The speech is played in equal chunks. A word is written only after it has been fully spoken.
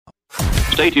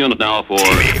Stay tuned now for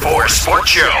TV4 Sports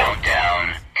Show.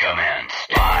 Countdown commence.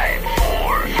 5,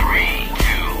 4, 3, 2,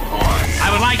 1. I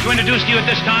would like to introduce to you at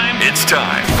this time. It's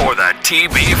time for the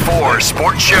TB4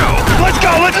 Sports Show. Let's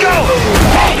go, let's go!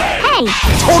 Hey!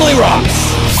 Totally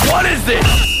rocks! What is this?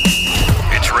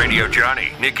 It's Radio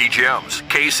Johnny, Nicky Gems,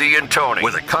 Casey, and Tony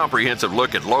with a comprehensive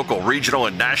look at local, regional,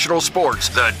 and national sports.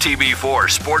 The TB4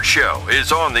 Sports Show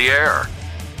is on the air.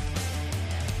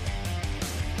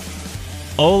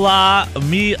 Hola,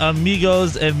 mi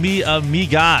amigos and mi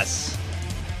amigas.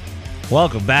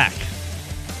 Welcome back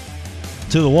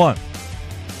to the one,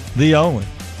 the only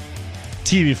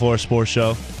TV4 Sports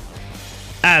Show.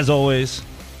 As always,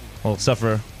 well, except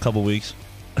for a couple weeks,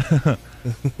 I'm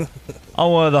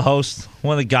one of the hosts,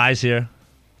 one of the guys here.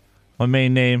 My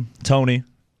main name, Tony.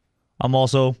 I'm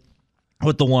also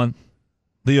with the one,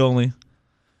 the only,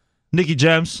 Nicky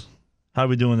Gems. How are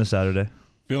we doing this Saturday?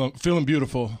 Feeling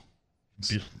beautiful.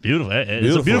 Beautiful.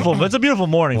 It's a beautiful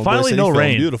morning. Well, finally, no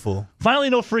rain. Beautiful. Finally,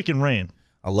 no freaking rain.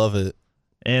 I love it.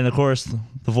 And of course,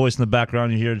 the voice in the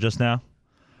background you hear just now,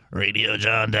 Radio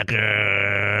John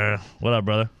Decker. What up,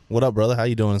 brother? What up, brother? How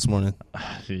you doing this morning?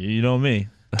 You know me.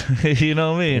 You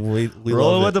know me. We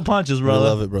rolling love with the punches, brother. We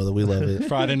love it, brother. We love it.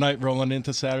 Friday night rolling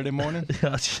into Saturday morning.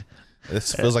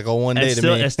 This feels like a one day to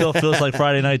me. It still feels like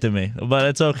Friday night to me, but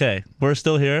it's okay. We're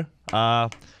still here.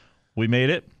 We made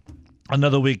it.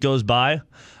 Another week goes by.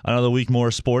 Another week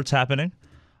more sports happening.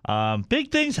 Big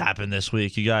things happen this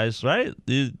week, you guys, right?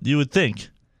 You would think.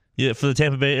 Yeah, for the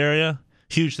Tampa Bay area,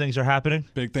 huge things are happening.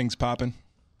 Big things popping.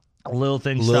 Little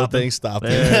things stopping.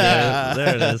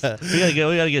 There it is. We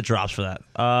gotta get drops for that.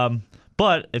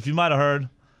 But if you might have heard,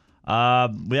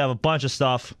 we have a bunch of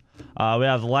stuff. We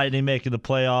have the Lightning making the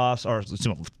playoffs,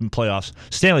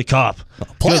 Stanley Cup.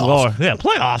 Playoffs. Good Lord. Yeah,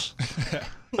 playoffs.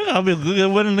 I'll be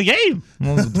winning the game.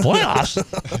 Playoffs.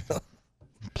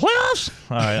 Playoffs.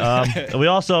 All right. We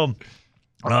also.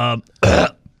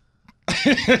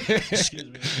 Excuse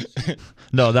me.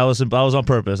 No, that was on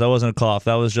purpose. That wasn't a cough.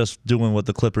 That was just doing what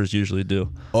the Clippers usually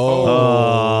do.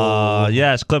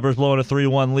 Yes, Clippers blowing a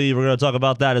 3-1 lead. We're going to talk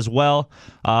about that as well.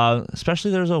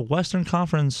 Especially there's a Western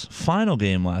Conference final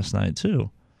game last night too,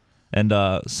 and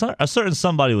a certain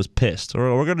somebody was pissed.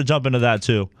 We're going to jump into that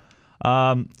too.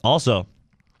 Also,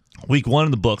 week 1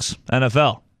 in the books,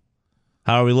 NFL.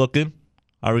 How are we looking?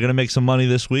 Are we going to make some money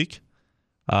this week?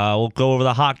 We'll go over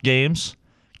the hot games,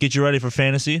 get you ready for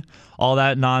fantasy, all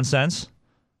that nonsense.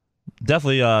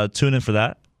 Definitely tune in for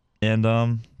that. And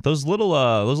those little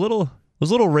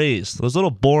rays, those little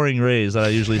boring rays that I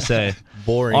usually say,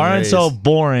 aren't so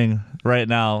boring right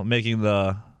now, making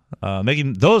that team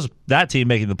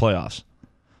making the playoffs.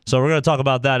 So we're going to talk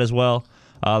about that as well.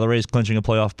 The Rays clinching a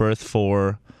playoff berth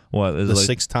for what is the it,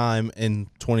 like, 6th time in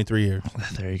 23 years.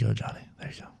 There you go, Johnny.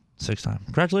 There you go. 6th time.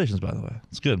 Congratulations, by the way.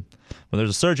 It's good. But there's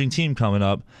a surging team coming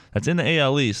up that's in the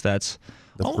AL East. That's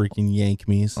the freaking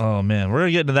Yankees. Oh, man. We're going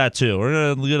to get into that, too. We're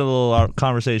going to get a little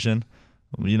conversation.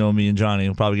 You know, me and Johnny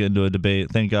will probably get into a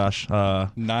debate. Thank gosh.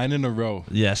 9 in a row.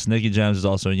 Yes, Nicky Gems is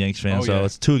also a Yanks fan, Oh, so yeah.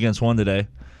 it's 2 against 1 today.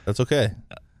 That's okay.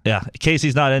 Yeah,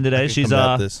 Casey's not in today. She's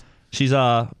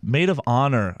maid of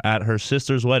honor at her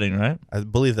sister's wedding, right? I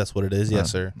believe that's what it is.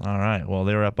 Yes, sir. All right. Well,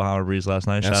 they were at Bahama Breeze last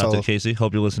night. Shout out to Casey.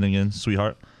 Hope you're listening in,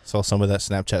 sweetheart. Saw some of that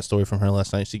Snapchat story from her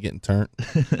last night. She's getting turned.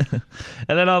 And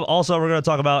then also we're going to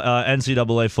talk about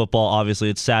NCAA football. Obviously,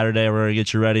 it's Saturday. We're going to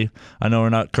get you ready. I know we're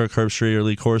not Kirk Herbstreit or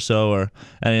Lee Corso or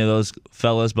any of those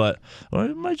fellas, but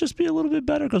it might just be a little bit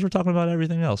better because we're talking about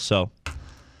everything else. So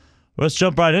let's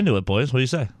jump right into it, boys. What do you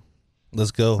say?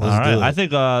 Let's go. All right. I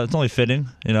think it's only fitting.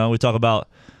 You know, we talk about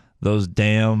those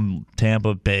damn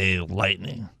Tampa Bay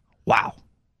Lightning. Wow.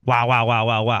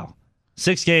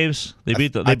 6 games. They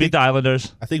beat the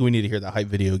Islanders. I think we need to hear that hype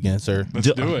video again, sir.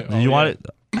 Let's do it. You want it?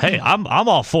 Hey, I'm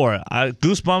all for it.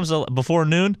 Goosebumps before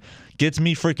noon gets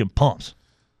me freaking pumped.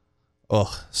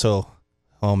 So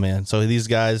these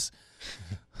guys,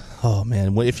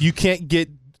 if you can't get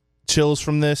chills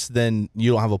from this, then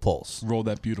you don't have a pulse. Roll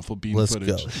that beautiful beam Let's footage.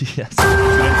 go. Yes.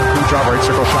 Kucherov, right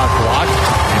circle shot blocked.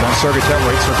 And then Sergachev,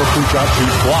 right circle, Kucherov,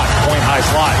 shoots blocked. Point high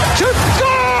slide. Shoot,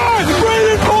 score!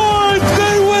 Brayden Point!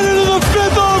 They win into the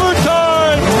 5th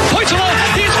overtime! Points alone.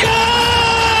 He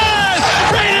scores!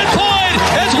 Brayden Point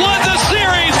has won the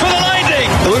series for the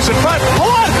Lightning. Loose in front.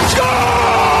 Palat!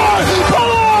 Score!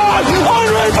 Palat!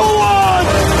 Andre Palat!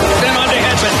 Then on to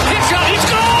Hedman. He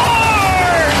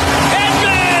scored!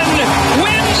 Hedman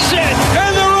wins it.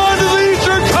 And they're on to the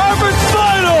Eastern Conference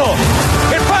Final!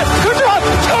 In front. Kucherov!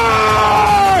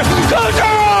 Score!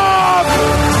 Kucherov!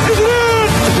 Is it in?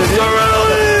 It's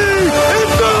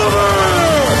over!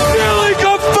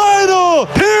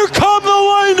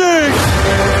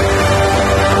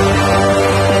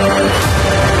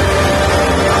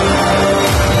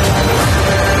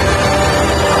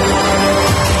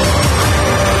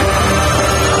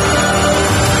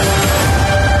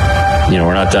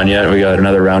 not done yet. We got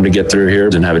another round to get through here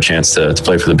and have a chance to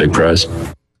play for the big prize.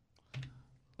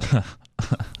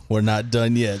 We're not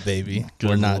done yet, baby.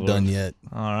 We're not done yet.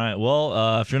 All right.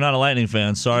 Well, if you're not a Lightning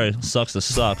fan, sorry, sucks to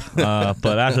suck.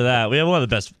 But after that, we have one of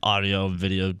the best audio and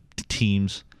video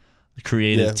teams,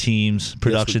 creative teams,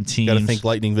 production teams. Got to thank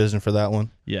Lightning Vision for that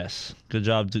one. Yes. Good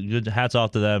job. Good hats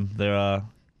off to them. They're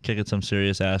kicking some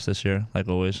serious ass this year, like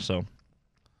always. So,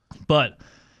 but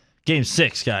Game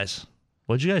 6, guys.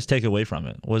 What did you guys take away from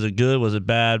it? Was it good? Was it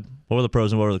bad? What were the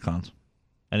pros and what were the cons?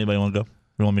 Anybody want to go?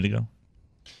 You want me to go?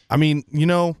 I mean,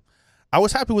 I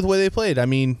was happy with the way they played. I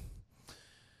mean,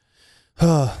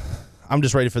 I'm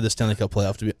just ready for the Stanley Cup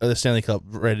playoff to be the Stanley Cup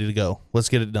ready to go. Let's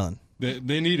get it done.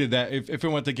 They needed that. If it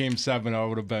went to Game 7, I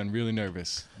would have been really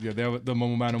nervous. Yeah, the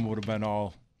momentum would have been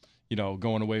all,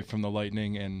 going away from the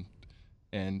Lightning,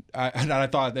 and I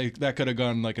thought that could have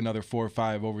gone like another 4 or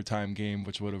 5 overtime game,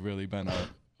 which would have really been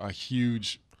a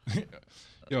huge,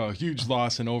 a huge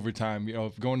loss in overtime.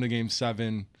 If going to Game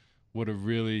 7 would have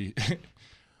really.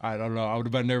 I don't know. I would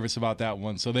have been nervous about that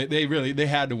one. So they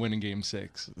had to win in Game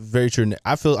 6. Very true.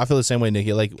 I feel the same way,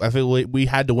 Nikki. Like I feel we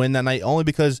had to win that night only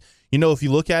because if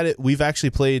you look at it, we've actually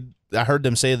played. I heard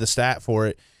them say the stat for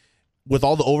it. With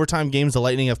all the overtime games the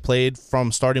Lightning have played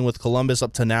from starting with Columbus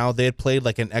up to now, they had played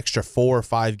like an extra 4 or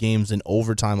 5 games in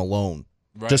overtime alone,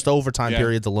 just overtime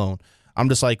periods alone. I'm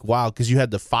just like, wow, because you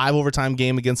had the 5 overtime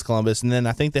game against Columbus, and then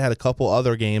I think they had a couple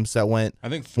other games that went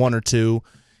 1 or 2.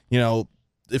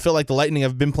 It felt like the Lightning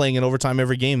have been playing in overtime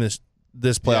every game this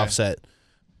playoff set.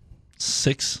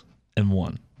 6-1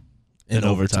 in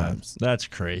overtimes. That's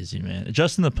crazy, man.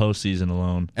 Just in the postseason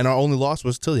alone. And our only loss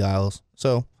was to the Isles,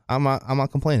 so I'm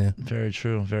not complaining. Very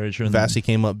true. Very true. Vasi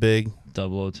came up big.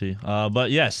 Double OT.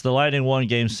 But yes, the Lightning won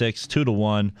Game 6,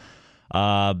 2-1.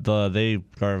 They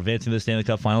are advancing to the Stanley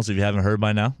Cup Finals. If you haven't heard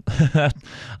by now,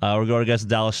 we're going against the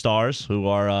Dallas Stars, who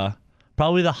are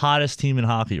probably the hottest team in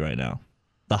hockey right now.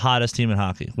 The hottest team in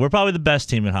hockey. We're probably the best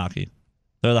team in hockey.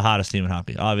 They're the hottest team in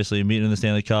hockey. Obviously, meeting in the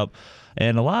Stanley Cup,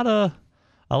 and a lot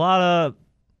of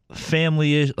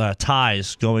family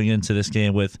ties going into this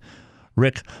game with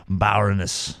Rick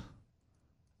Bowness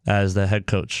as the head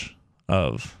coach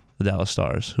of the Dallas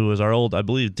Stars, who was our old, I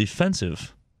believe,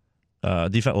 defensive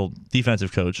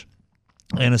coach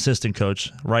and assistant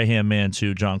coach, right-hand man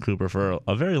to John Cooper for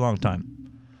a very long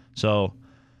time. So.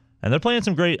 And they're playing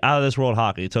some great out-of-this-world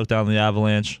hockey. They took down the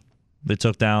Avalanche. They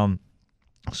took down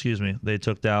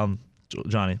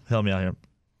Johnny, help me out here.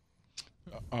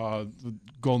 The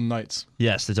Golden Knights.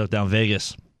 Yes, they took down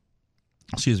Vegas.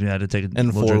 Excuse me, I had to take a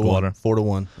little 4-1, drink of water.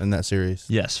 4-1 in that series.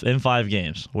 Yes, in 5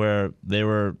 games where they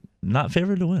were not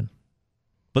favored to win.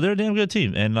 But they're a damn good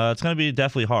team, and it's going to be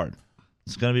definitely hard.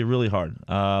 It's going to be really hard.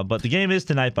 But the game is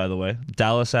tonight, by the way.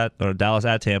 Dallas at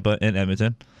Tampa in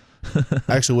Edmonton.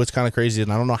 Actually, what's kind of crazy,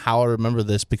 and I don't know how I remember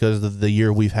this because of the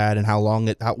year we've had and how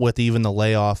long with even the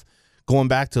layoff. Going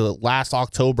back to last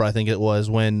October, I think it was,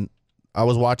 when I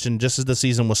was watching just as the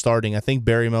season was starting. I think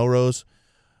Barry Melrose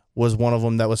was one of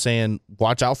them that was saying,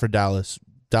 watch out for Dallas.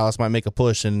 Dallas might make a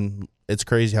push, and it's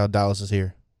crazy how Dallas is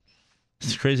here.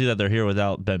 It's crazy that they're here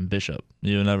without Ben Bishop.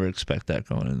 You would never expect that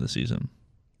going into the season.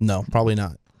 No, probably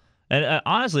not. And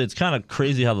honestly, it's kind of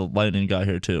crazy how the Lightning got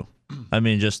here, too. I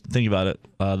mean, just think about it.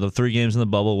 The 3 games in the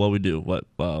bubble, what we do?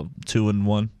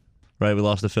 2-1, right? We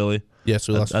lost to Philly. Yes,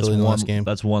 we lost to Philly in the last game.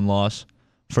 That's 1 loss.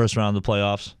 First round of the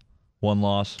playoffs, 1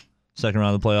 loss. Second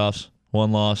round of the playoffs,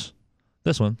 1 loss.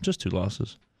 This one, just 2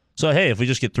 losses. So, hey, if we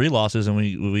just get 3 losses and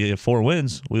we get 4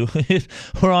 wins, we're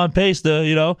on pace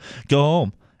to, go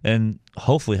home and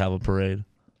hopefully have a parade.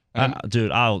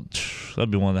 Dude,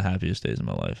 that'd be one of the happiest days of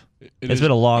my life. It's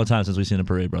been a long time since we've seen a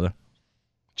parade, brother.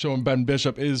 Showing Ben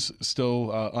Bishop is still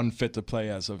unfit to play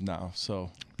as of now.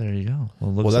 So there you go.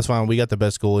 Well, that's fine. We got the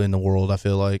best goalie in the world, I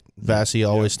feel like. Vasi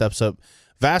always steps up.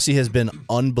 Vasi has been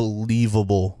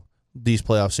unbelievable these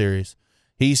playoff series.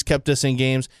 He's kept us in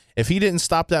games. If he didn't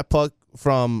stop that puck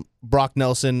from Brock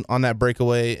Nelson on that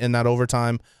breakaway in that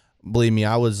overtime, believe me,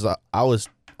 I was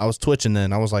twitching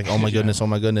then. I was like, oh my goodness, oh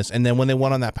my goodness. And then when they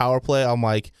went on that power play, I'm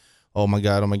like, oh my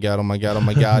God, oh my God, oh my God, oh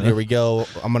my God, here we go.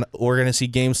 We're gonna see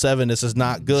Game 7. This is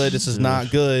not good. This is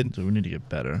not good. Dude, we need to get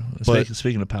better.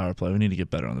 Speaking of power play, we need to get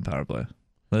better on the power play.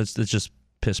 It's just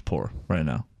piss poor right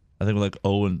now. I think we're like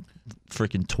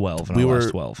 0-12 in our last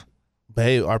 12. But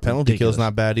hey, our penalty kill's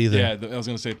not bad either. Yeah, I was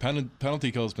gonna say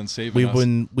penalty kill has been saving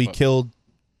us. We killed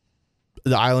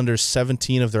the Islanders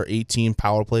 17 of their 18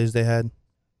 power plays they had.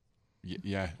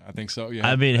 Yeah, I think so. Yeah,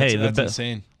 I mean, that's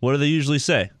insane. What do they usually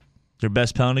say? Your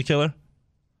best penalty killer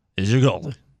is your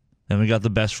goalie. And we got the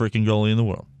best freaking goalie in the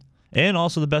world. And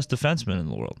also the best defenseman in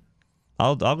the world.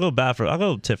 I'll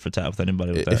go tit for tat with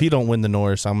anybody with that. If you don't win the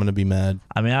Norris, I'm gonna be mad.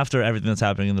 I mean, after everything that's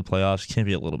happening in the playoffs, you can't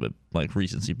be a little bit like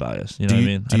recency bias. You know Do what you-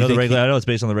 I mean? do you think I know it's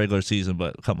based on the regular season,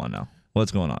 but come on now,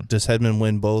 what's going on? Does Hedman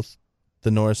win both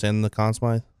the Norris and the Conn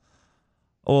Smythe?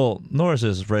 Well, Norris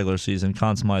is regular season.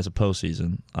 Conn Smythe is a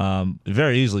postseason.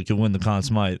 Very easily could win the Conn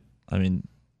Smythe. I mean,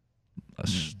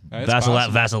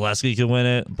 Vasilevsky could win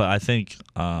it, but I think.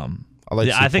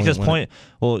 I think this Point,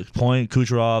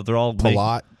 Kucherov, they're all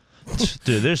Palat.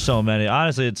 Dude, there's so many.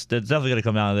 Honestly, it's definitely going to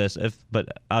come down to this. But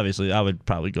obviously, I would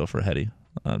probably go for Hetty.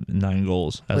 9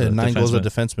 goals. As a 9 goals as a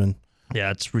defenseman. defenseman. Yeah,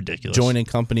 it's ridiculous. Joining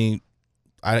company.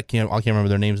 I can't remember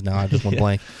their names now. I just went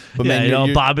blank. But yeah, man,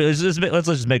 you're, Bobby. Let's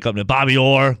just make up Bobby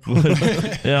Orr.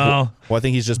 Well, I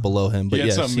think he's just below him. But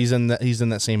yes, he's in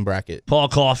that same bracket. Paul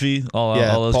Coffey. All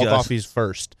those Paul guys. Coffey's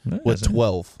first with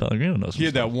 12. Pellegrino knows. He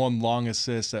had that one long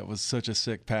assist that was such a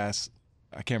sick pass.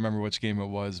 I can't remember which game it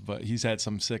was, but he's had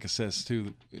some sick assists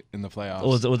too in the playoffs.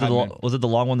 Was it the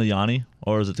long one to Yanni,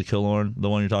 or is it the Killorn, the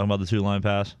one you're talking about, the 2-line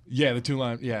pass? Yeah, the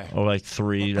 2-line. Yeah. Or like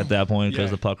 3 at that point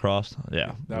because the puck crossed.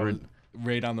 Yeah, that was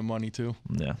right on the money too.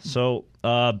 Yeah. So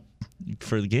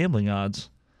for the gambling odds,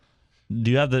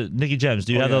 do you have the Nicky Gems?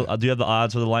 Do you have the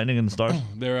odds for the Lightning and the Stars?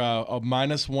 They're a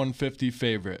minus 150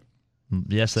 favorite.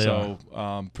 Yes, they are.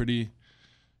 So pretty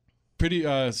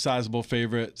sizable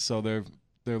favorite. So they're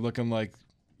looking like,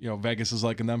 Vegas is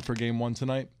liking them for game 1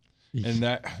 tonight. And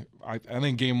that I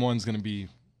think game 1's going to be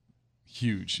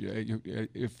huge.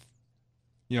 If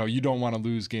you don't want to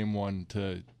lose game 1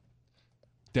 to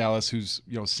Dallas, who's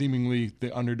seemingly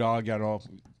the underdog at all.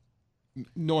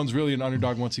 No one's really an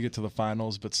underdog once you get to the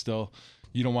finals, but still,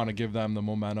 you don't want to give them the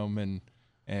momentum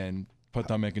and put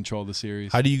them in control of the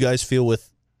series. How do you guys feel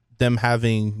with them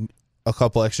having a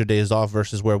couple extra days off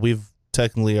versus where we've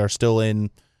technically are still in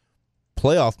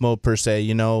playoff mode per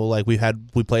se? Like we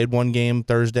played one game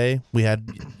Thursday, we had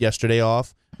yesterday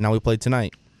off, now we played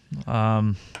tonight.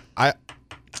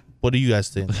 What do you guys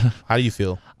think? How do you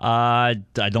feel? I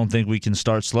don't think we can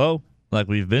start slow like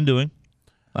we've been doing.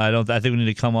 I think we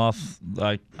need to come off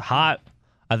like hot.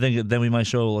 I think then we might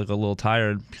show like a little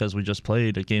tired because we just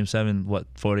played a game 7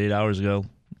 48 hours ago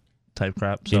type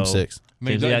crap. Game 6.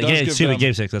 Game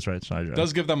 6. That's right. Sorry,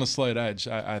 does give them a slight edge.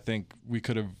 I think we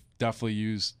could have definitely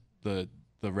used the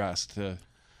rest to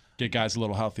get guys a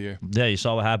little healthier. Yeah, you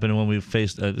saw what happened when we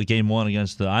faced the game 1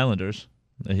 against the Islanders.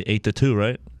 8-2,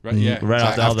 right? Right, yeah. Right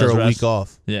after a week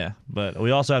off. Yeah, but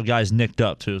we also have guys nicked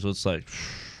up too, so it's like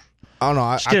I don't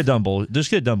know. Just get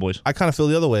it done, boys. I kind of feel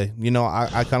the other way.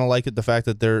 I kind of like it the fact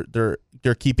that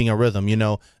they're keeping a rhythm.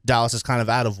 Dallas is kind of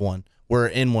out of one. We're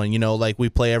in one. Like we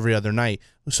play every other night,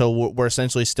 so we're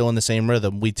essentially still in the same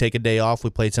rhythm. We take a day off,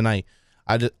 we play tonight.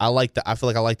 I like that. I feel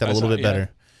like I like that a little bit better.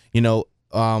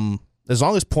 As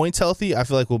long as Point's healthy, I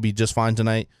feel like we'll be just fine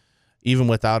tonight. Even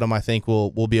without him, I think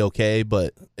we'll be okay.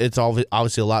 But it's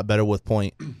obviously a lot better with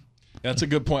Point. That's a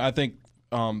good point. I think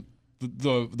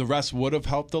the rest would have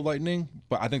helped the Lightning,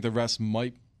 but I think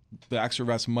the extra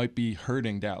rest might be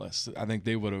hurting Dallas. I think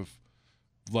they would have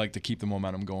liked to keep the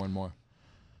momentum going more.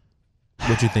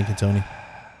 What you thinking, Tony?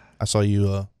 I saw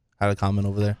you had a comment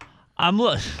over there.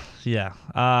 Yeah.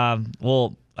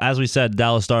 Well, as we said,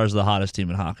 Dallas Stars are the hottest team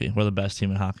in hockey. We're the best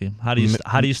team in hockey. How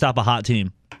do you stop a hot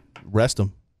team? Rest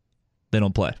them. They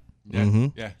don't play. Yeah. Mm-hmm.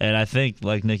 Yeah. And I think,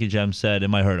 like Nicky Jem said, it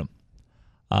might hurt them.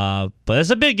 But it's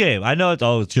a big game. I know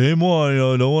it's game 1.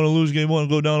 Don't want to lose game 1 and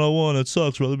go down 0-1. It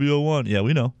sucks. Rather be 0-1. Yeah,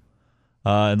 we know.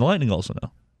 And the Lightning also know.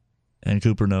 And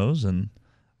Cooper knows. And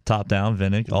top down,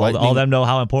 Vinnick. All of them know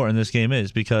how important this game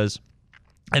is because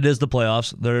it is the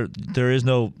playoffs. There is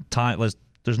no time.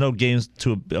 There's no games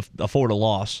to afford a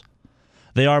loss.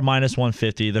 They are minus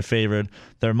 150. They're favored.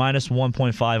 They're minus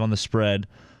 1.5 on the spread.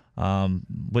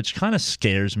 Which kind of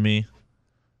scares me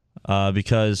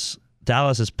because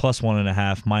Dallas is plus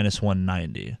 1.5, minus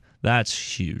 190. That's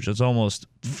huge. That's almost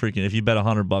freaking. If you bet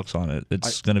 $100 on it,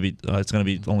 it's gonna be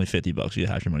only $50. You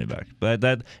have your money back. But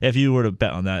that if you were to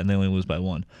bet on that and they only lose by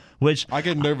 1, which I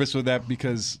get nervous with that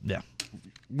because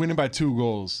winning by 2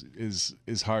 goals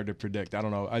is hard to predict. I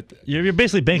don't know. You're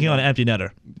basically banking on an empty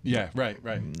netter. Yeah, right.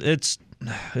 It's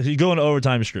if you go into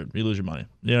overtime, you're screwed. You lose your money.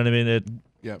 You know what I mean?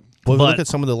 Yeah. Well, if you look at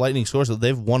some of the Lightning scores,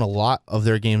 they've won a lot of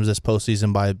their games this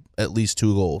postseason by at least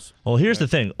 2 goals. Well, here's the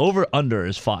thing. Over-under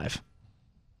is 5.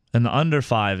 And the under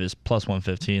 5 is plus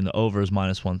 115. The over is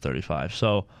minus 135.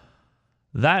 So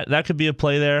that could be a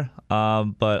play there.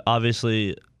 But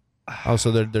obviously... Oh, so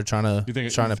they're trying to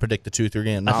predict the 2-3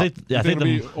 game. I think it'll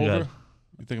be over?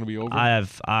 You think it'll be over?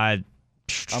 I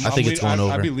think it's going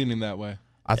over. I'd be leaning that way.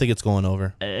 I think it's going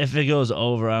over. If it goes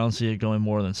over, I don't see it going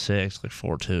more than 6, like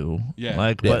 4-2.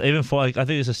 Yeah. But even for I think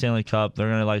it's a Stanley Cup. They're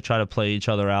gonna try to play each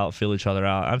other out, feel each other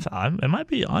out. It might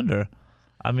be under.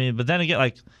 I mean, but then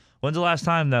again, when's the last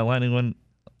time that Lightning went?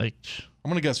 I'm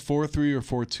gonna guess 4-3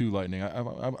 or 4-2 Lightning.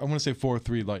 I'm gonna say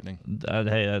 4-3 Lightning.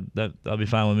 That'll be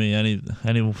fine with me. Any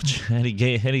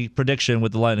prediction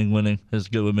with the Lightning winning is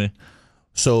good with me.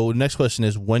 So next question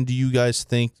is, when do you guys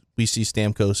think we see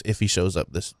Stamkos if he shows up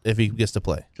if he gets to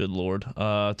play? Good Lord.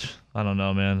 I don't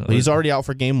know, man. Well, he's already out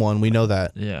for game 1. We know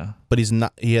that. Yeah. But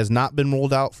he has not been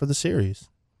rolled out for the series.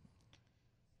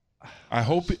 I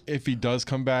hope if he does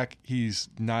come back, he's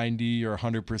 90 or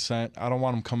 100%. I don't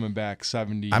want him coming back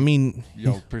 70. I mean,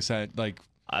 percent. I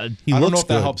he don't know looks if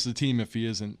that good. helps the team if he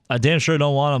isn't. I damn sure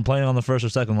don't want him playing on the first or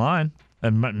second line,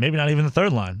 and maybe not even the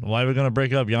third line. Why are we going to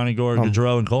break up Yanni Gourde,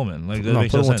 Gaudreau, and Coleman? That No,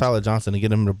 makes put no him with sense. Tyler Johnson to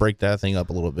get him to break that thing up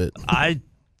a little bit. I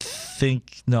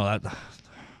think no.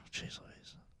 Jeez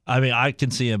Louise. I mean, I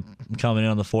can see him coming in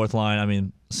on the fourth line. I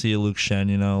mean, see you, Luke Shen.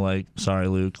 Sorry,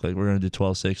 Luke. We're gonna do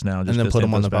 12-6 now, just and then 'cause put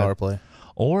him on Tampa's the bad. power play.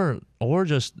 Or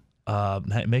just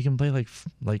make him play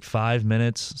like 5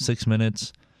 minutes, 6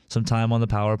 minutes, some time on the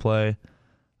power play.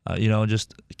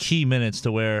 Just key minutes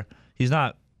to where he's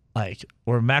not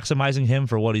we're maximizing him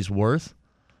for what he's worth,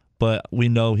 but we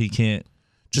know he can't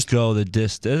just go the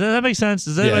distance. Does that make sense?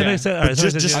 Does that make sense? All right, I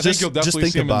think you'll definitely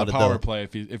think see him about in the it, power though. play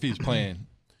if he's playing.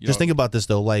 Just think about this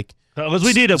though, because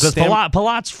we need him. Because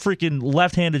Palat's freaking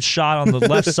left-handed shot on the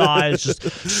left side is just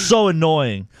so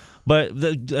annoying. But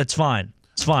that's fine.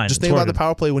 It's fine. Just think about the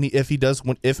power play when he does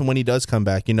come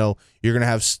back. You're gonna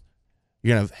have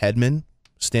Hedman,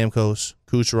 Stamkos,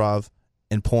 Kucherov,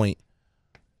 and Point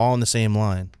all on the same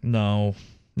line. No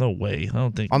way. I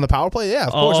don't think on the power play. Yeah,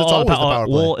 of course, it's always the power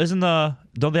play. Well,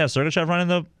 don't they have Sergachev running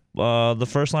the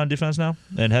first line defense now,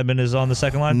 and Hedman is on the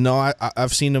second line? No,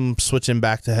 I've seen him switching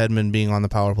back to Hedman being on the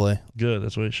power play. Good,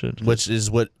 that's what it should. Which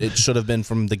is what it should have been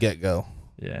from the get go.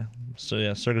 Yeah. So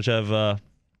yeah, Sergachev.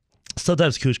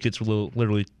 Sometimes Kuch gets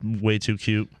literally way too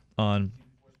cute on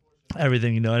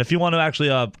everything, And if you want to actually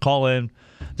call in,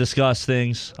 discuss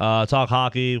things, talk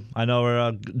hockey. I know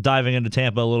we're diving into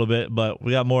Tampa a little bit, but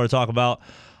we got more to talk about.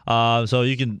 So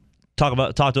you can talk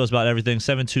to us about everything.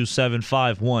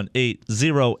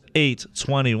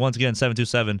 727-518-0820. Once again,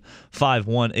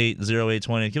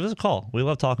 727-518-0820. Give us a call. We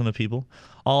love talking to people,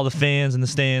 all the fans in the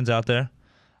stands out there.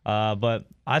 But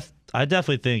I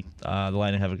definitely think the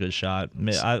Lightning have a good shot.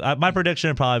 My prediction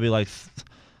would probably be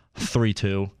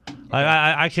 3-2.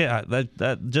 I can't.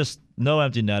 That just no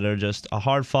empty netter. Just a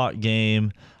hard fought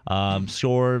game.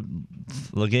 Score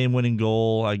the game winning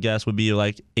goal. I guess would be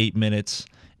 8 minutes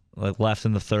left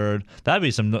in the third. That'd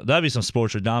be some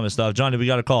Sportsradama stuff. Johnny, we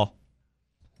got a call.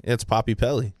 It's Poppy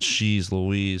Pelly. Jeez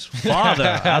Louise.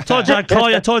 Father, I told you I'd call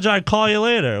you. I told you I'd call you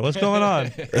later. What's going on?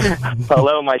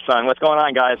 Hello, my son. What's going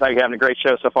on, guys? How you having a great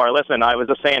show so far? Listen, I was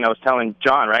telling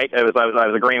John, right? I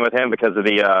was agreeing with him because of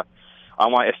the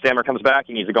if Stammer comes back,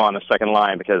 he needs to go on the second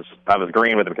line because I was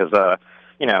agreeing with him because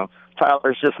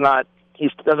Tyler's just not. He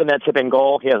doesn't net tip in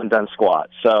goal. He hasn't done squat.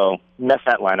 So mess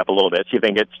that lineup a little bit. See if they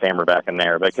can get Stammer back in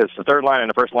there because the third line and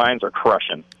the first lines are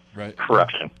crushing. Right.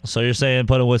 Corruption. So you're saying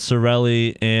put him with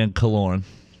Cirelli and Killorn.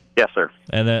 Yes, sir.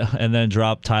 And then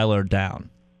drop Tyler down.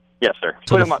 Yes, sir.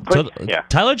 Yeah.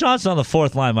 Tyler Johnson on the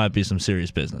fourth line might be some serious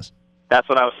business. That's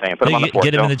what I was saying. Put him on the fourth.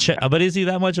 Get him in the check. But is he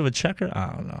that much of a checker? I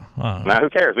don't know. Nah, who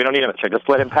cares? We don't need him to check. Just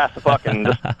let him pass the puck and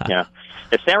just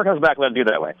If Stammer comes back, let him do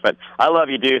that way. But I love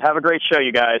you, dude. Have a great show,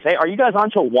 you guys. Hey, are you guys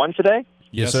on till 1 today?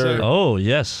 Yes, sir. Oh,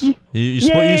 yes.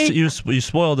 You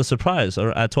spoiled the surprise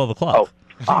at 12 o'clock.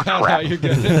 Oh, crap. You're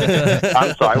good.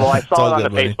 I'm sorry. Well, I saw it on the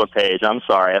buddy. Facebook page. I'm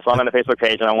sorry. I saw it on the Facebook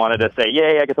page, and I wanted to say,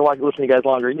 yay, I get to listen to you guys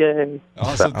longer. Yay.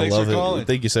 Awesome. I Thanks love for calling. it.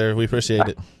 Thank you, sir. We appreciate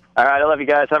it. All right. I love you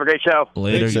guys. Have a great show.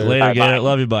 Later, Thanks, sir. Garrett. Bye.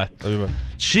 Love you. Bye. Love you, bye.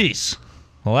 Jeez.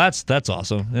 Well, that's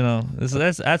awesome.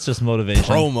 That's just motivation.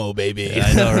 Promo, baby. Yeah,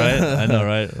 I know,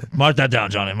 right? Mark that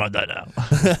down, Johnny. Mark that down.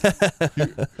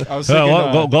 I was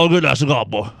thinking, go good. That's a goal,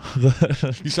 boy.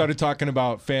 you started talking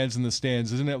about fans in the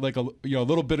stands. Isn't it a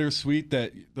little bittersweet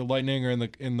that the Lightning are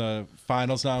in the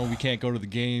finals now and we can't go to the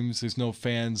games? There's no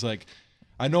fans.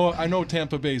 I know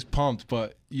Tampa Bay's pumped,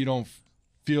 but you don't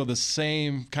feel the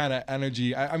same kind of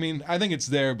energy. I mean, I think it's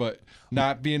there, but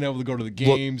not being able to go to the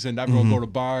games and everyone go to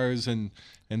bars and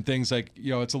things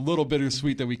it's a little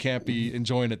bittersweet that we can't be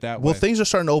enjoying it that way. Well, things are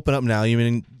starting to open up now.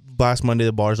 Last Monday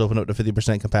the bars opened up to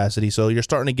 50% capacity, so you're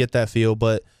starting to get that feel.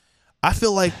 But I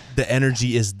feel like the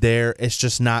energy is there. It's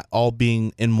just not all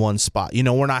being in one spot.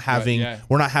 We're not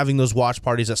having those watch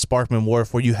parties at Sparkman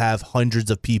Wharf where you have hundreds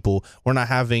of people. We're not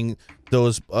having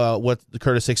those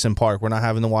Curtis Hickson Park. We're not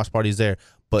having the watch parties there.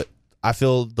 But I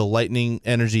feel the Lightning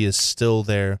energy is still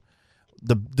there.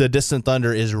 The Distant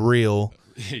Thunder is real.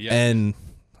 Yeah. And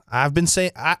I've been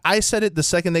saying, I said it the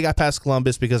second they got past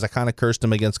Columbus because I kind of cursed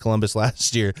them against Columbus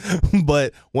last year.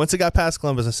 But once it got past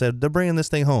Columbus, I said, they're bringing this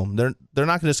thing home. They're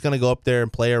not just going to go up there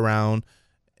and play around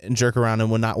and jerk around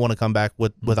and would not want to come back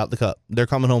without the cup. They're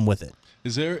coming home with it.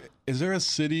 Is there a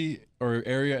city or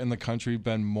area in the country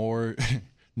been more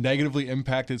negatively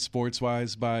impacted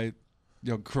sports-wise by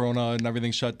Corona and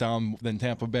everything shut down than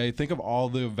Tampa Bay? Think of all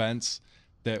the events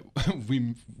that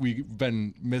we've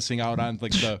been missing out on,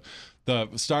 like the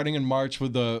starting in March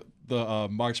with the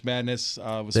March Madness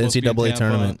was the supposed to be in NCAA Tampa.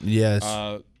 tournament. Yes.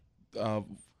 Go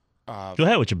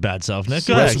ahead with your bad self, Nick.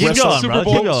 Go ahead. Keep going, Super brother.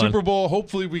 Bowl, Keep going. Super Bowl.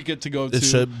 Hopefully, we get to go to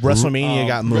WrestleMania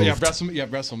got moved. Yeah,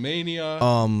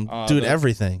 WrestleMania. Dude,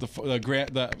 everything.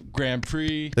 The Grand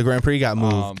Prix. The Grand Prix got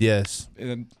moved. Yes.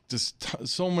 And just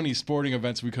so many sporting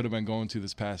events we could have been going to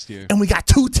this past year. And we got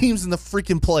 2 teams in the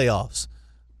freaking playoffs.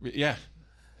 Yeah.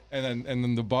 And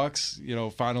then the Bucks,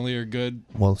 finally are good.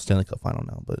 Well, Stanley Cup final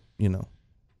now, but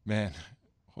Man,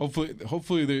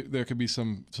 hopefully there could be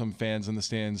some fans in the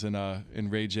stands in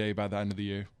Ray J by the end of the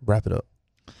year. Wrap it up.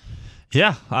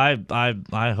 Yeah,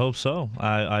 I hope so.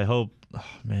 I hope. Oh,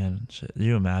 man, shit,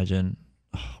 you imagine?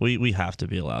 We have to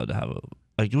be allowed to have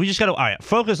we just gotta all right.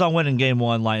 Focus on winning Game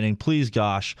 1, Lightning, please,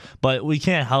 gosh. But we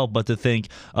can't help but to think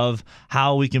of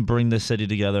how we can bring this city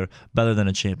together better than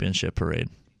a championship parade.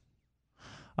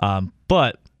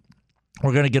 But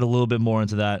we're going to get a little bit more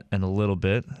into that in a little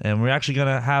bit. And we're actually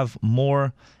going to have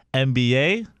more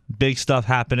NBA, big stuff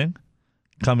happening,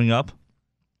 coming up.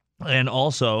 And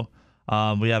also,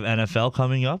 we have NFL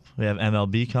coming up. We have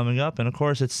MLB coming up. And, of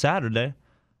course, it's Saturday.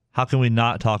 How can we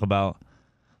not talk about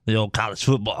the old college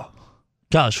football?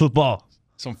 College football.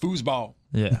 Some foosball.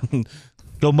 Yeah.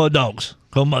 Go Mud Dogs.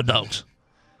 Go Mud Dogs.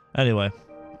 Anyway.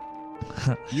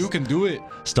 You can do it.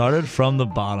 Started from the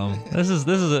bottom. This is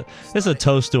a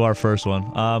toast to our first one.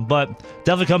 But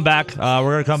definitely come back.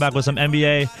 We're gonna come back with some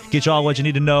NBA. Get you all what you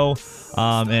need to know.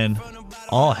 And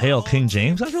all hail King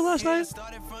James after last night.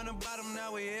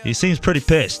 He seems pretty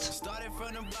pissed.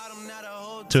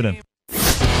 Tune in.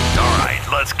 All right,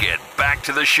 let's get back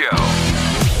to the show.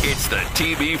 It's the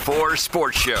TB4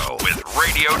 Sports Show with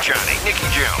Radio Johnny, Nicky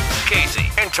Jones, Casey,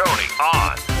 and Tony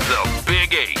on the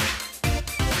Big 8.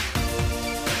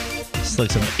 It's like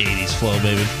some 80s flow,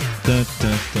 baby. Dun,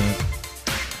 dun, dun.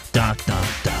 Dun, dun,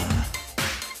 dun.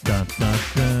 Dun, dun,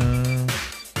 dun.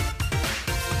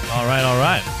 All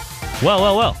right.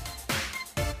 Well.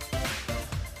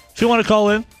 If you want to call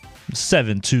in,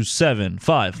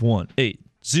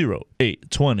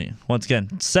 727-518-0820. Once again,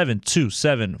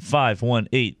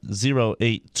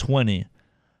 727-518-0820.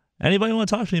 Anybody want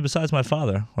to talk to me besides my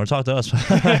father or talk to us?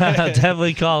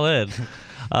 Definitely call in.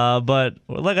 But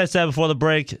like I said before the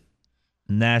break,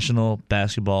 National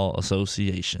Basketball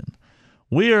Association.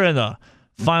 We are in the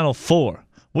Final Four.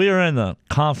 We are in the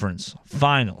conference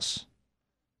finals.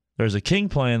 There's a king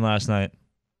playing last night.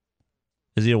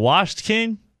 Is he a washed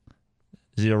king?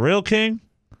 Is he a real king?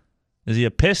 Is he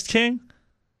a pissed king?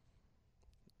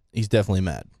 He's definitely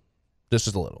mad. Just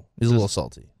a little. He's a little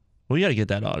salty. We got to get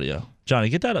that audio. Johnny,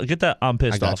 get that I'm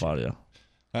pissed off audio.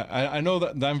 I know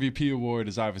that the MVP award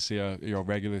is obviously a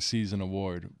regular season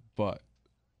award, but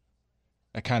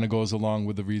that kind of goes along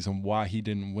with the reason why he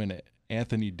didn't win it.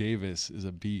 Anthony Davis is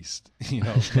a beast.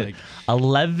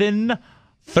 11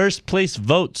 first place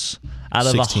votes out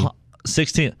of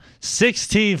 16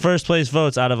 first place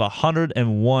votes out of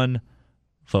 101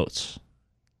 votes.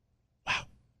 Wow.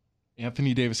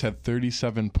 Anthony Davis had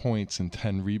 37 points and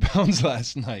 10 rebounds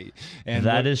last night. And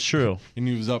that is true. And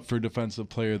he was up for Defensive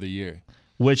Player of the Year,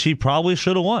 which he probably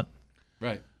should have won.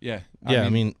 Right. Yeah. I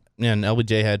mean, and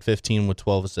LBJ had 15 with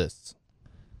 12 assists.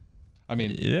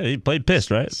 Yeah, he played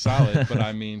pissed, right? Solid, but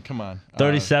come on.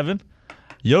 37?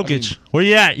 Jokic. Where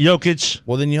you at, Jokic?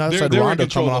 Well, then you have Rondo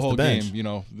coming off the bench.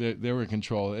 Game, they were in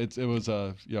control. It was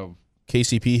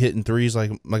KCP hitting threes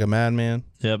like a madman.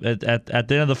 Yep. At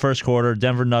the end of the first quarter,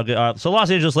 Denver Nuggets. So Los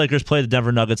Angeles Lakers played the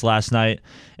Denver Nuggets last night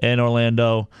in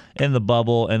Orlando in the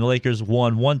bubble, and the Lakers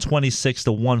won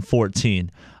 126-114.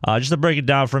 Just to break it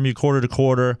down from you quarter to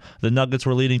quarter, the Nuggets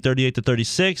were leading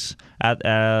 38-36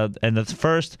 in the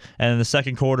first, and in the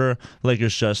second quarter,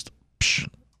 Lakers just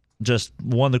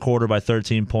won the quarter by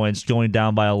 13 points, going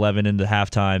down by 11 into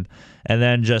halftime, and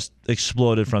then just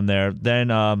exploded from there. Then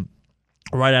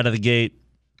right out of the gate,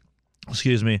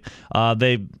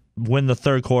 they win the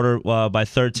third quarter by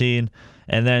 13,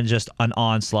 and then just an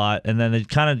onslaught. And then it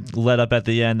kind of let up at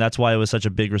the end. That's why it was such a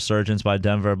big resurgence by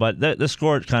Denver. But the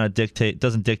score kind of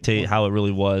doesn't dictate how it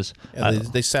really was. Yeah,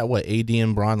 they sat, AD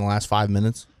and Bron the last 5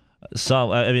 minutes?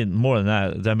 I mean, more than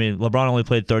that. I mean, LeBron only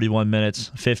played 31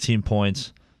 minutes, 15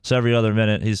 points. So every other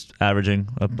minute, he's averaging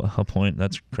a point.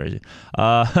 That's crazy.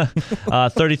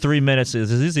 33 minutes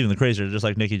is even crazier, just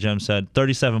like Nicky Jem said.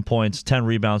 37 points, 10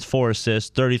 rebounds, 4 assists,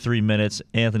 33 minutes.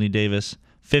 Anthony Davis,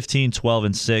 15, 12,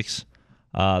 and 6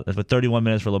 with 31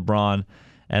 minutes for LeBron.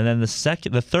 And then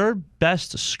the third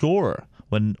best scorer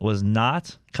was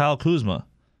not Kyle Kuzma.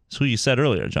 That's who you said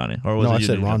earlier, Johnny. Or was No, it I you,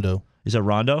 said Nico? Rondo. You said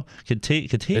Rondo?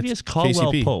 Kentavious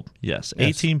Caldwell KCP. Pope. Yes,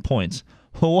 18 points.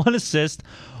 1 assist,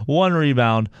 1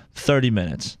 rebound, 30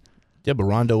 minutes. Yeah, but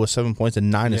Rondo was 7 points and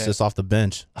 9 assists off the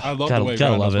bench. I love Gotta- the way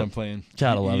gotta Rondo's love it. been playing.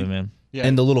 Gotta love it, man. Yeah,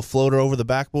 And the little floater over the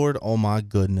backboard. Oh my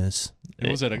goodness.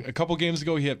 what was it? A couple games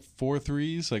ago, he had 4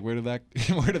 threes. Like, where did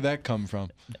that come from?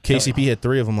 KCP had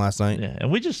 3 of them last night. Yeah,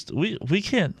 and we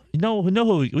can't.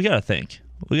 Who we gotta thank.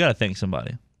 We gotta thank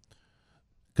somebody.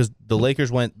 Because the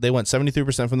Lakers went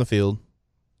 73% from the field.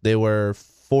 They were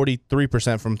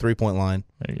 43% from 3-point line.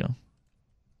 There you go.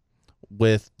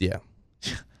 With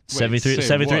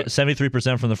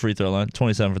 73% from the free throw line,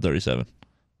 27 for 37.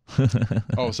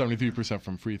 Oh, 73%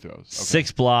 from free throws. Okay.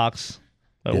 6 blocks.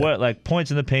 What like points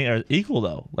in the paint are equal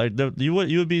though. Like you would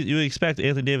expect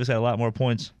Anthony Davis had a lot more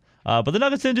points. But the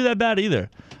Nuggets didn't do that bad either.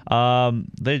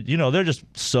 They're just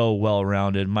so well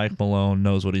rounded. Mike Malone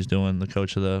knows what he's doing, the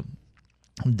coach of the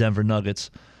Denver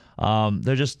Nuggets.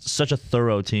 They're just such a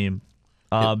thorough team.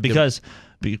 Because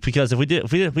if we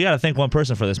got to thank one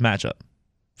person for this matchup,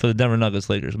 for the Denver Nuggets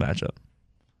Lakers matchup.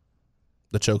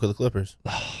 the choke of the Clippers.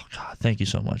 Oh God, thank you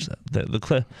so much.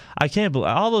 I can't believe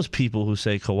all those people who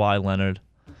say Kawhi Leonard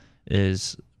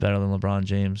is better than LeBron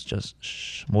James. Just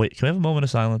wait. Can we have a moment of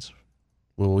silence?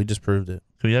 Well, we just proved it.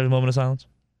 Can we have a moment of silence?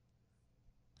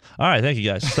 All right, thank you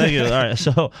guys. Thank you. All right,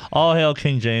 so all hail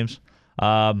King James.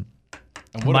 Might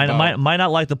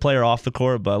not like the player off the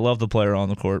court, but I love the player on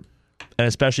the court, and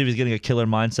especially if he's getting a killer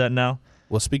mindset now.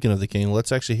 Well, speaking of the King,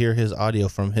 let's actually hear his audio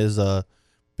from his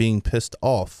being pissed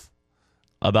off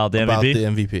about the MVP. About the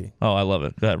MVP. Oh, I love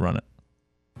it. Go ahead, run it.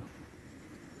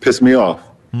 Pissed me off.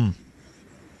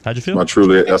 How'd you feel?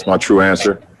 That's my true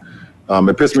answer.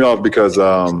 It pissed me off because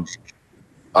out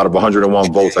of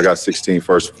 101 votes, I got 16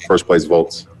 first place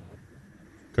votes.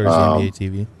 Courtesy NBA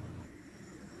TV.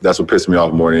 That's what pissed me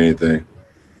off more than anything.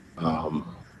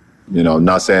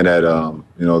 Not saying that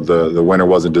the winner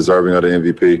wasn't deserving of the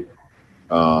MVP,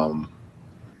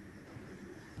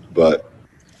 but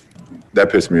that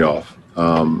pissed me off.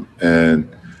 And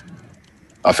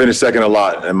I finished second a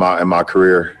lot in my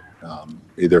career,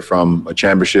 either from a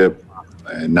championship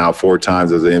and now 4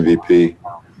 times as an MVP.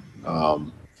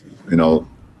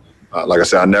 Like I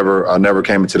said, I never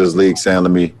came into this league saying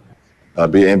let me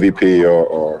be an MVP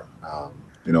or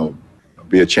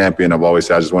be a champion. I've always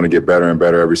said I just want to get better and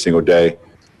better every single day,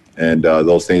 and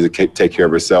those things that take care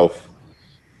of itself.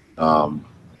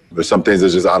 There's some things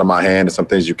that's just out of my hand, and some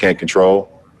things you can't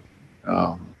control.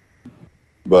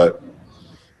 But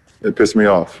it pissed me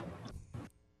off.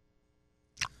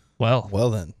 Well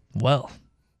then.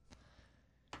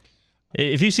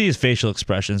 If you see his facial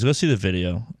expressions, go see the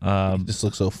video. He just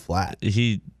looks so flat.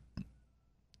 He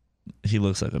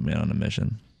looks like a man on a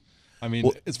mission. I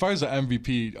mean, as far as the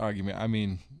MVP argument,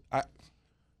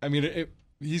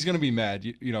 he's going to be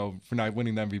mad, for not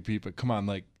winning the MVP. But come on,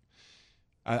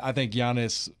 I think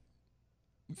Giannis,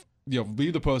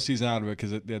 leave the postseason out of it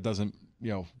because it doesn't,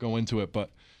 go into it.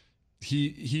 But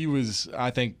he was,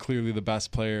 I think, clearly the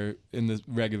best player in the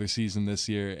regular season this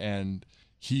year, and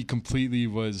he completely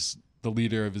was the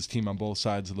leader of his team on both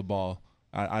sides of the ball.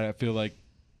 I feel like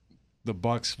the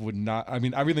Bucks would not. I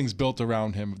mean, everything's built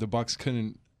around him. The Bucks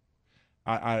couldn't.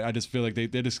 I just feel like they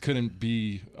just couldn't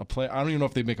be a play. I don't even know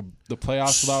if they make the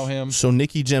playoffs without him. So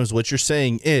Nicky Gems, what you're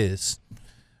saying is,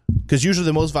 because usually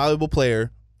the most valuable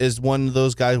player is one of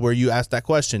those guys where you ask that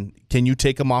question: can you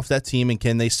take them off that team, and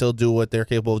can they still do what they're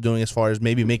capable of doing as far as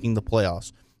maybe making the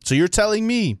playoffs? So you're telling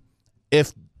me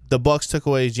if the Bucks took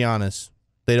away Giannis,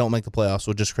 they don't make the playoffs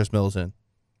with just Chris Middleton?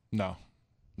 No.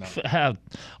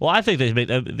 Well, I think they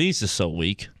made these is so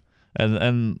weak,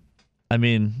 and I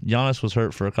mean Giannis was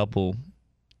hurt for a couple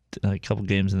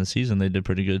games in the season. They did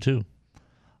pretty good too.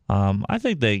 I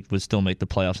think they would still make the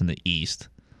playoffs in the East.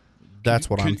 That's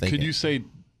what I'm thinking. Could you say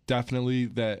definitely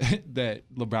that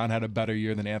LeBron had a better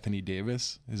year than Anthony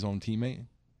Davis, his own teammate?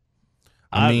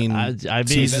 I mean,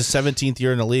 he's the 17th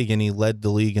year in the league, and he led the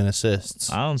league in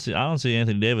assists. I don't see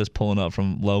Anthony Davis pulling up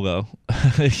from logo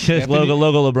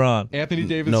LeBron. Anthony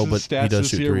Davis' stats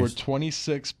this year were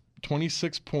 26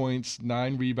 points,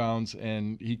 9 rebounds,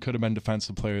 and he could have been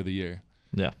Defensive Player of the Year.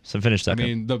 Yeah, so finish second. I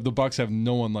mean, the Bucks have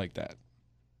no one like that.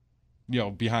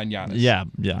 behind Giannis. Yeah,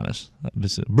 Giannis.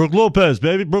 Brook Lopez,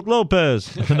 baby, Brook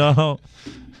Lopez. No.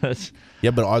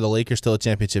 Yeah, but are the Lakers still a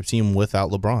championship team without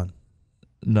LeBron?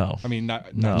 No. I mean,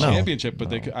 not No. championship,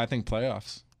 but I think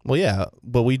playoffs. Well, yeah,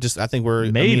 but I think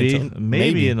we're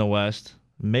maybe in the West.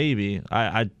 Maybe.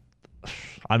 I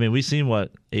mean, we've seen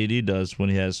what AD does when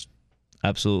he has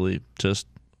absolutely just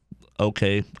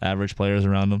okay average players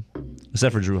around him,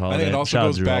 except for Drew Holiday. I think it also Shout out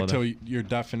goes Drew back Holiday. to your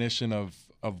definition of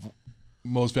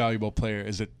most valuable player.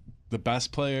 Is it the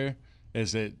best player?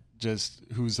 Is it just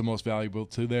who's the most valuable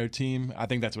to their team? I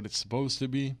think that's what it's supposed to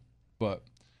be, but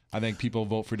I think people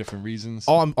vote for different reasons.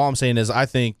 All I'm saying is I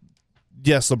think,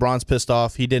 yes, LeBron's pissed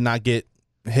off. He did not get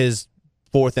his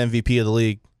 4th MVP of the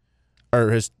league,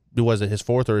 or his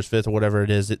fourth or his fifth or whatever it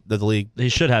is of the league. He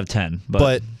should have 10,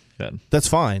 but that's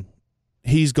fine.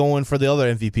 He's going for the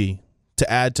other MVP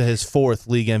to add to his 4th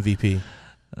league MVP.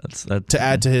 To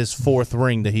add to his 4th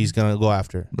ring that he's going to go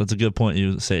after. That's a good point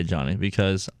you say, Johnny,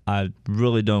 because I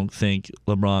really don't think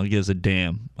LeBron gives a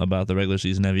damn about the regular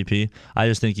season MVP. I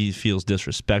just think he feels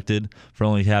disrespected for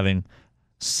only having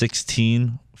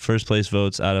 16 first-place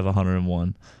votes out of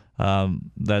 101.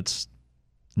 That's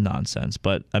nonsense.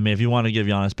 But, I mean, if you want to give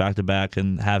Giannis back-to-back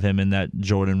and have him in that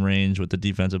Jordan range with the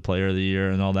Defensive Player of the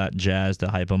Year and all that jazz to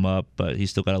hype him up, but he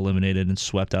still got eliminated and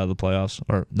swept out of the playoffs.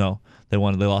 Or, no, they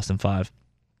lost in 5.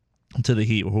 To the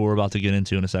Heat, who we're about to get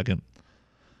into in a second.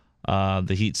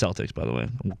 The Heat Celtics, by the way,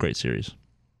 great series.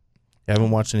 I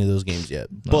haven't watched any of those games yet,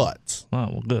 but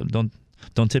well, good.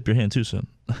 Don't tip your hand too soon.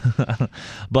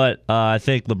 But I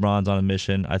think LeBron's on a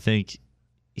mission. I think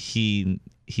he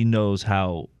knows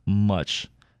how much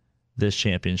this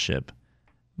championship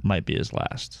might be his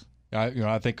last.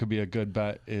 I think could be a good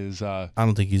bet is. I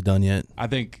don't think he's done yet. I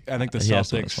think the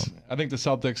Celtics. I think the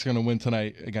Celtics are going to win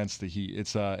tonight against the Heat.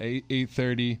 It's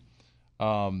 8:30.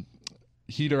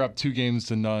 Heat are up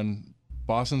 2-0.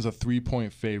 Boston's a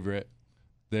 3-point favorite.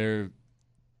 They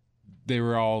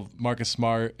were all Marcus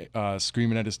Smart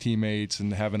screaming at his teammates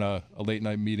and having a late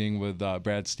night meeting with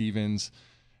Brad Stevens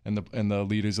and the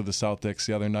leaders of the Celtics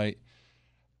the other night.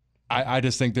 I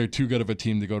just think they're too good of a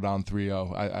team to go down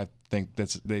 3-0. I think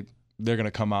they're going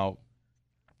to come out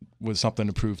with something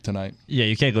to prove tonight. Yeah,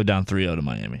 you can't go down 3-0 to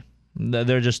Miami.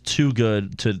 They're just too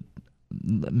good to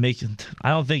make. I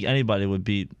don't think anybody would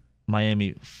beat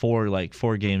Miami for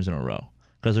 4 games in a row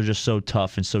because they're just so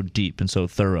tough and so deep and so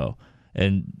thorough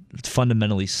and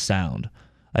fundamentally sound.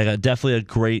 Definitely a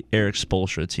great Eric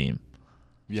Spoelstra team.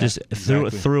 Yeah, just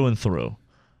exactly. through and through.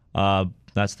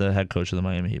 That's the head coach of the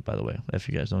Miami Heat, by the way, if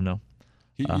you guys don't know.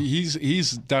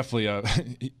 He's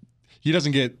definitely he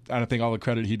doesn't get, I don't think, all the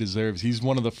credit he deserves. He's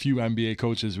one of the few NBA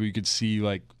coaches where you could see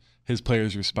his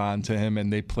players respond to him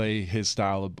and they play his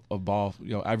style of ball.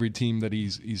 Every team that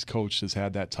he's coached has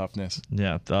had that toughness.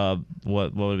 Yeah.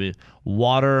 What would it be?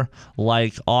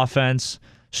 Water-like offense,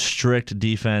 strict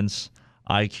defense,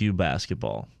 IQ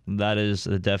basketball. That is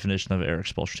the definition of Eric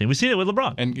Spoelstra team. We see it with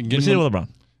LeBron. We see it with LeBron.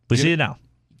 We see it now.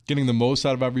 Getting the most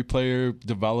out of every player,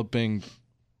 developing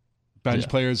bench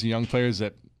players and young players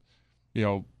that,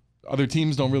 other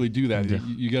teams don't really do that. Yeah.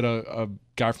 You get a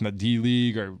guy from the D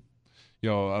League or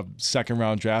a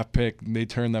second-round draft pick, and they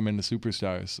turn them into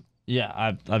superstars.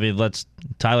 Yeah, I mean,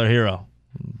 Tyler Hero,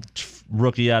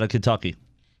 rookie out of Kentucky.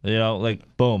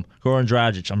 Boom. Goran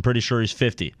Dragic, I'm pretty sure he's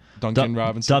 50. Duncan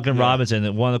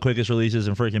Robinson, one of the quickest releases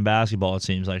in freaking basketball, it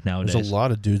seems like nowadays. There's a lot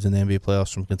of dudes in the NBA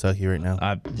playoffs from Kentucky right now.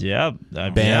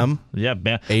 Bam. Yeah,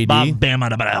 Bam. AD. Bam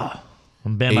Adebayo.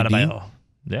 Bam Adebayo.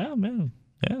 Yeah, man.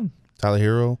 Yeah. Tyler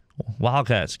Hero.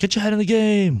 Wildcats, get your head in the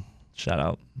game. Shout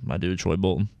out my dude, Troy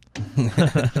Bolton.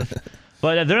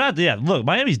 But they're not. Yeah, look,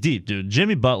 Miami's deep, dude.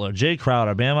 Jimmy Butler, Jay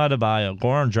Crowder, Bam Adebayo,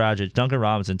 Goran Dragic, Duncan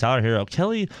Robinson, Tyler Hero,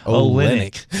 Kelly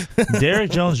Olynyk,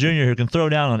 Derrick Jones Jr., who can throw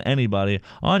down on anybody.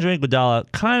 Andre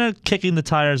Iguodala, kind of kicking the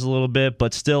tires a little bit,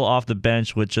 but still off the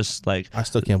bench with just I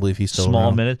still can't believe he's still small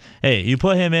around. minutes. Hey, you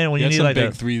put him in when you need some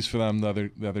big threes for them the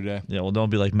other day. Yeah, well,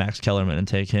 don't be like Max Kellerman and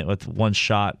take him with one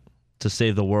shot to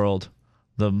save the world.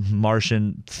 The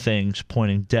Martian things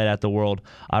pointing dead at the world.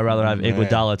 I'd rather have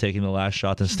Iguodala taking the last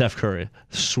shot than Steph Curry.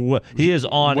 He is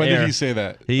on when air. When did he say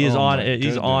that? He is on.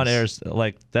 He's on air.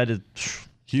 That is.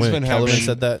 He's been having. Kellerman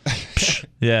said that.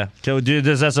 Yeah.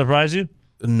 Does that surprise you?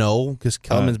 No, because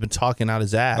Kellerman's been talking out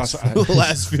his ass for the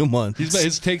last few months.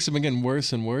 His takes have been getting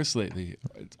worse and worse lately.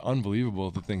 It's unbelievable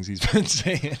the things he's been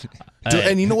saying.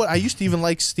 And you know what? I used to even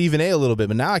like Stephen A. a little bit,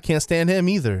 but now I can't stand him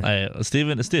either. I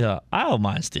don't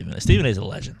mind Stephen A. Stephen A's a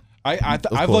legend.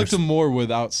 I've liked him more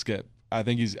without Skip. I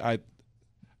think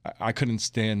I couldn't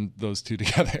stand those two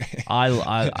together.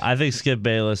 I think Skip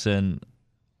Bayless and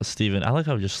Stephen. I like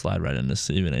how we just slide right into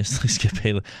Stephen A. Skip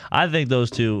Bayless. I think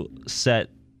those two set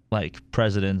like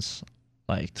precedents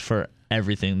like for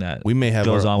everything that we may have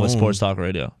goes on with own, Sports Talk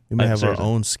Radio. We may have our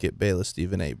own Skip Bayless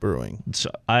Stephen A. Brewing.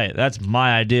 So, that's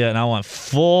my idea, and I want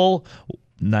full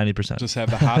 90%. Just have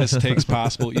the hottest takes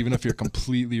possible, even if you're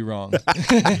completely wrong.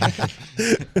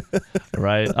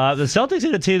 Right. The Celtics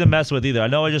ain't a team to mess with either. I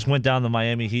know I just went down the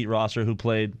Miami Heat roster who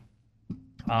played.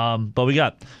 But we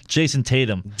got Jason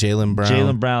Tatum,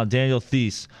 Jaylen Brown, Daniel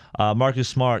Theis, Marcus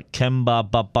Smart,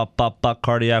 Kemba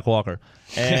Cardiac Walker,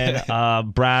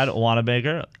 and Brad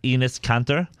Wanamaker, Enes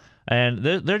Kanter, and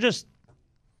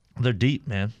they're deep,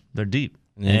 man. They're deep.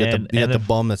 And you got the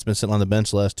bum that's been sitting on the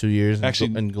bench the last 2 years,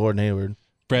 actually, and Gordon Hayward.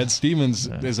 Brad Stevens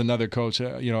is another coach,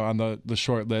 on the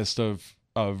short list of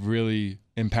really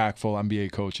impactful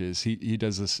NBA coaches. He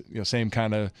does this same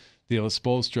kind of deal as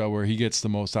Spoelstra, where he gets the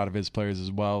most out of his players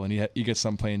as well, and he gets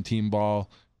them playing team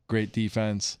ball, great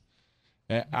defense.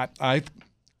 And I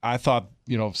thought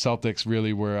Celtics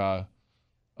really were a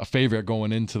favorite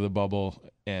going into the bubble,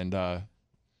 and coming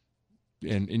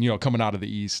out of the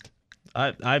East.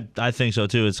 I think so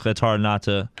too. It's hard not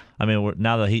to. I mean,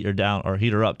 now the Heat are down, or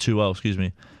Heat are up 2-0. Excuse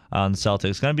me, on the Celtics.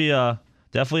 It's gonna be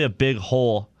definitely a big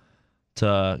hole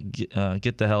to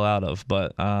get the hell out of.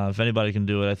 But if anybody can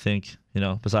do it, I think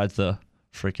besides the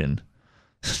freaking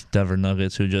Denver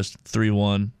Nuggets, who just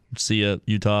 3-1. See ya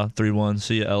Utah, 3-1.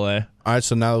 See ya LA. All right,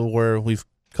 so now we've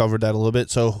covered that a little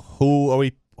bit. So who are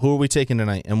we taking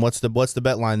tonight, and what's the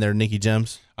bet line there, Nicky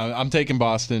Gems? I'm taking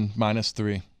Boston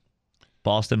 -3.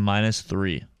 Boston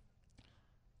 -3.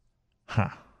 Huh.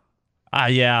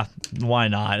 Yeah, why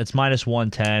not? It's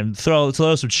 -110.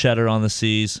 Throw some cheddar on the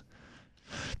C's.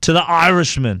 To the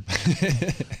Irishman.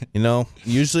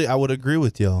 Usually I would agree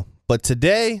with y'all, but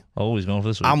today, always going for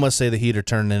this week. I'm gonna say the Heat are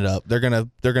turning it up. They're gonna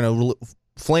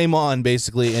flame on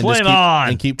basically,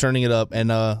 and keep turning it up.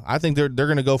 And I think they're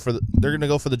gonna go for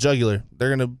the jugular. They're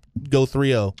gonna go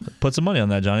 3-0. Put some money on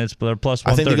that, Johnny. They're plus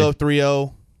 130. I think they go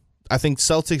 3-0. I think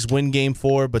Celtics win Game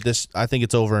 4, but I think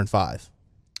it's over in 5.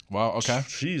 Wow. Okay.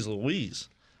 Jeez Louise.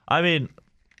 I mean,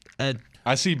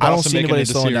 I see Boston making it a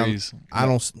series. I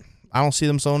don't see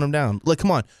them slowing them down. Like,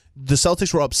 come on, the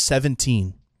Celtics were up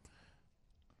 17,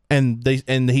 and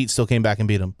the Heat still came back and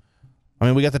beat them. I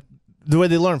mean, we got the way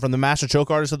they learned from the master choke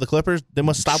artists of the Clippers. They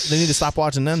need to stop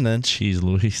watching them then. Jeez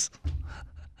Louise.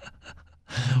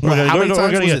 How many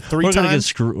times was it? 3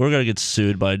 times? We're gonna get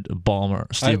sued by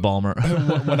Steve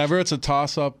Ballmer. Whenever it's a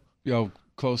toss-up,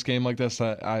 close game like this,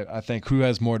 I think who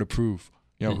has more to prove?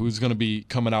 Who's going to be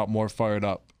coming out more fired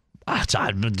up?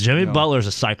 Jimmy Butler's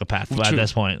a psychopath at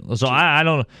this point. So I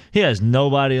don't. He has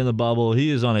nobody in the bubble.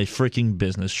 He is on a freaking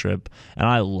business trip, and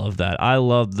I love that. I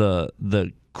love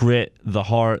the grit, the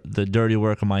heart, the dirty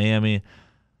work of Miami.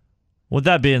 With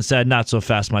that being said, not so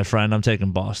fast, my friend. I'm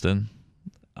taking Boston.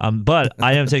 But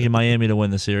I am taking Miami to win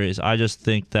the series. I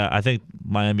think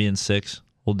Miami in 6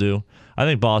 will do. I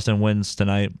think Boston wins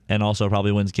tonight, and also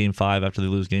probably wins Game 5 after they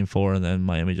lose Game 4, and then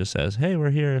Miami just says, "Hey,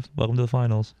 we're here. Welcome to the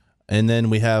finals." And then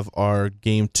we have our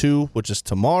Game 2, which is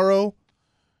tomorrow.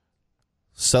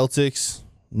 Celtics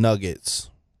Nuggets.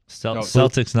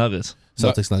 Celtics Nuggets.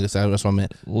 Celtics Nuggets. That's what I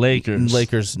meant.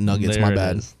 Lakers Nuggets. My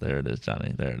bad. There it is,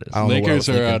 Johnny. There it is. Lakers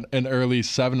are an early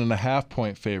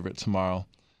 7.5-point favorite tomorrow.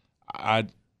 I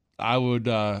would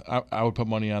put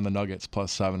money on the Nuggets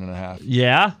plus 7.5.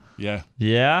 Yeah. Yeah.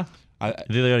 I think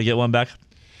they're gonna get one back.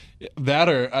 That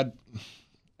I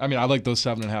like those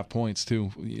 7.5 points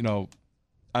too.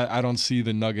 I don't see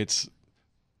the Nuggets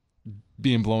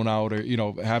being blown out or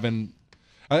having.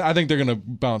 I think they're gonna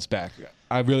bounce back.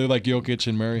 I really like Jokic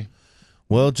and Murray.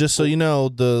 Well, just so you know,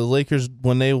 the Lakers,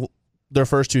 when their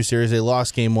first 2 series, they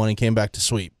lost Game 1 and came back to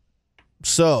sweep.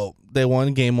 So they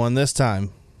won Game 1 this time.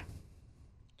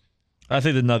 I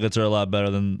think the Nuggets are a lot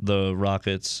better than the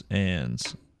Rockets and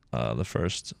the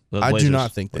first. I do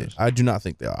not think they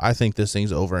are. I think this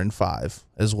thing's over in 5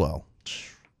 as well.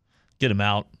 Get him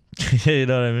out. You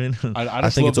know what I mean? I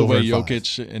just love the way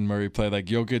Jokic and Murray play. Like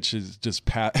Jokic is just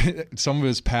some of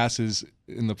his passes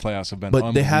in the playoffs have been.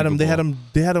 But they had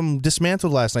him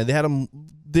dismantled last night. They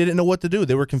didn't know what to do.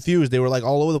 They were confused. They were like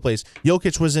all over the place.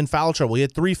 Jokic was in foul trouble. He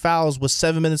had 3 fouls with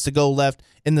 7 minutes to go left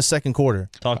in the second quarter.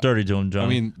 Talk dirty to him, John. I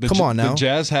mean, come on now. The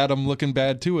Jazz had him looking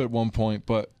bad too at one point,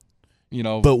 but.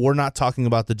 But we're not talking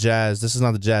about the Jazz. This is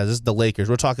not the Jazz. This is the Lakers.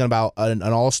 We're talking about an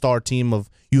all-star team of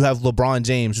you have LeBron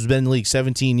James, who's been in the league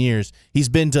 17 years. He's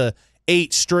been to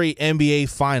 8 straight NBA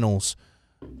finals.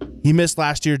 He missed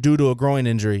last year due to a groin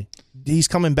injury. He's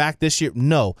coming back this year.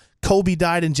 No. Kobe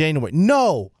died in January.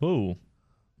 No. Ooh.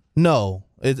 No.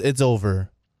 It's over.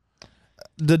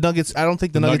 the Nuggets. I don't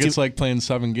think the Nuggets like playing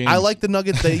 7 games. I like the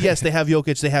Nuggets. Yes, they have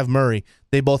Jokic. They have Murray.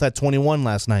 They both had 21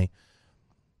 last night.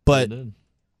 But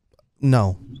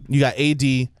no, you got AD,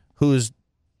 who is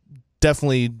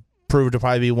definitely proved to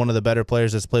probably be one of the better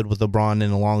players that's played with LeBron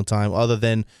in a long time, other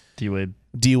than D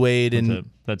Wade. And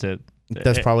that's it.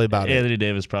 That's probably about it. Anthony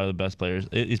Davis is probably the best player.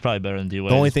 He's probably better than D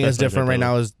Wade. The only thing that's different right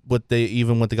now is what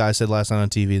the guy said last night on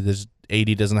TV. There's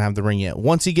AD doesn't have the ring yet.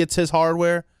 Once he gets his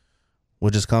hardware,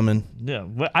 which is coming. Yeah,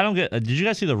 I don't get. Did you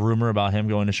guys see the rumor about him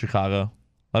going to Chicago?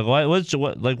 Like, what's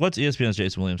ESPN's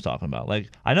Jason Williams talking about? Like,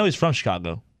 I know he's from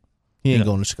Chicago. He ain't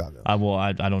going to Chicago. I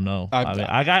don't know.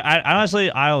 I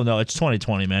honestly, I don't know. It's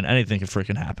 2020, man. Anything can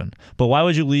freaking happen. But why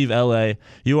would you leave LA?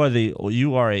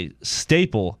 You are a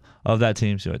staple of that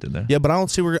team. See what I did there? Yeah, but I don't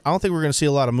think we're going to see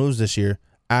a lot of moves this year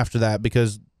after that,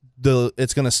 because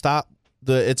it's going to stop.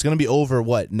 It's going to be over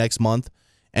next month,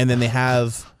 and then they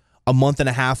have a month and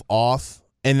a half off,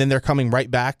 and then they're coming right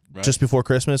back just before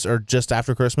Christmas or just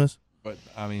after Christmas. But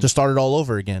I mean, to start it all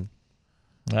over again.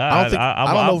 I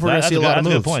don't know if we're going to see a lot of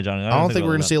moves. That's a good point, Johnny. I don't think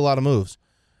we're going to see a lot of moves,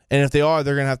 and if they are,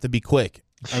 they're going to have to be quick.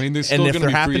 I mean, there's still and if they're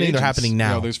happening, they're happening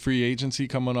now. There's free agency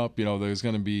coming up. There's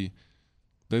going to be,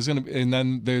 and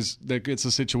then it's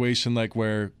a situation like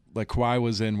where Kawhi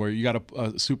was in, where you got a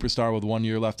superstar with 1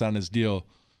 year left on his deal.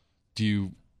 Do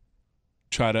you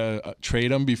try to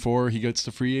trade him before he gets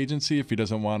to free agency if he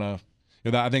doesn't want to?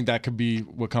 I think that could be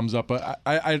what comes up. But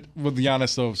I with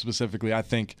Giannis though specifically, I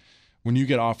think when you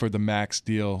get offered the max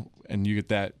deal and you get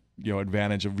that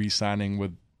advantage of re-signing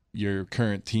with your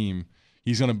current team,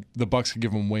 the Bucks could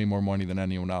give him way more money than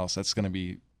anyone else. That's gonna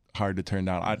be hard to turn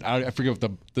down. I forget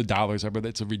what the dollars are, but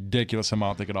it's a ridiculous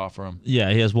amount they could offer him.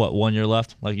 Yeah, he has 1 year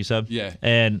left, like you said. Yeah,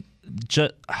 and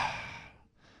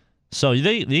so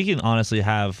they can honestly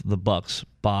have the Bucks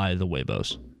buy the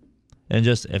Weibos, and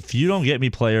just if you don't get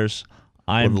me players,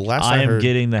 I am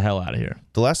getting the hell out of here.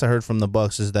 The last I heard from the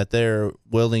Bucks is that they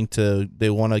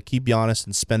want to keep Giannis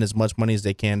and spend as much money as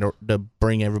they can to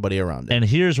bring everybody around it. And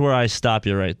here's where I stop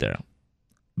you right there,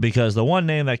 because the one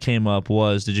name that came up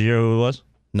was, did you hear who it was?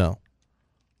 No.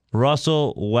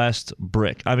 Russell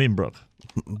Westbrook. I mean Brook.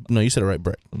 No, you said it right,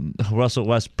 Brook. Russell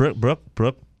Westbrook.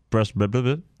 I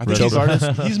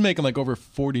think he's making like over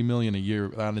 $40 million a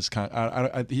year on his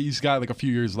he's got like a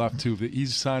few years left too. But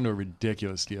he's signed to a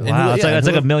ridiculous deal. Wow, that's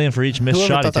like $1 million for each missed shot.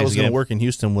 Whoever thought that was going to work in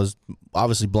Houston was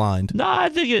obviously blind. No, I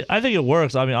think it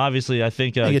works. I mean, obviously, I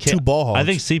think you get 2 ball hogs. I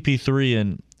think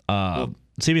CP3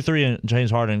 and James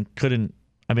Harden couldn't.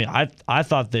 I mean, I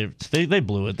thought they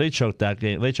blew it. They choked that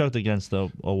game. They choked against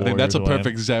the Warriors. I think that's a perfect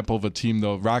example of a team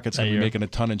though. Rockets are making a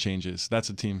ton of changes. That's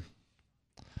a team.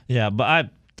 Yeah, but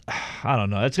I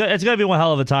don't know. It's gonna be one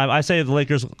hell of a time. I say the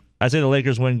Lakers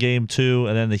win game 2,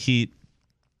 and then the Heat,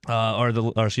 the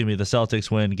Celtics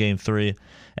win game 3,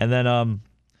 and then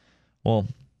well,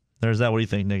 there's that. What do you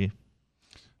think, Nicky?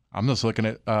 I'm just looking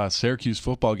at Syracuse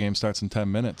football game starts in 10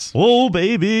 minutes. Oh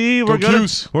baby, we're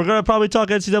gonna probably talk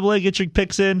NCAA. Get your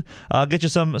picks in. Get you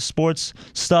some sports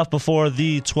stuff before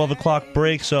the 12 o'clock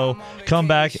break. So come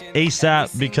back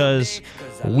ASAP because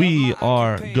we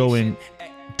are going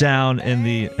down in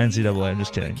the NCAA. I'm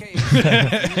just kidding.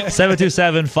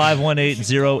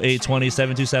 727-518-0820.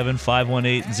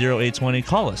 727-518-0820.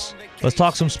 Call us. Let's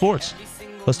talk some sports.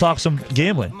 Let's talk some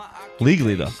gambling.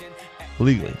 Legally, though.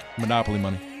 Legally. Monopoly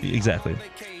money. Exactly.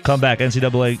 Come back.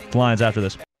 NCAA lines after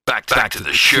this. Back to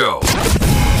the show.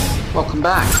 Welcome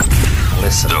back.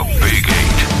 Listen. The Big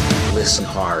 8. Listen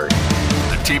hard.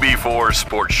 The TB4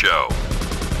 Sports Show.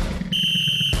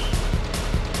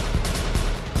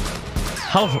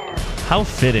 How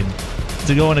fitting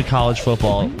to go into college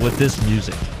football with this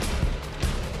music.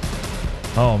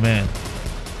 Oh man,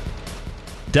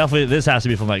 definitely this has to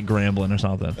be from like Grambling or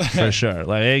something for sure.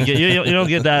 Like you don't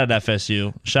get that at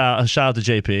FSU. Shout out to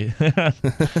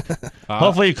JP.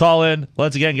 Hopefully you call in.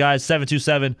 Once again, guys,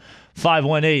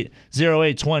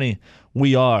 727-518-0820.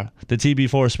 We are the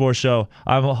TB4 Sports Show.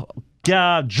 I'm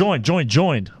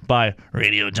joined by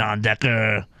Radio John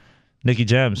Decker, Nicky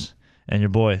Gems, and your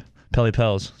boy Pelly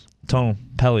Pels, Tone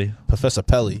Pelly, Professor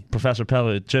Pelly,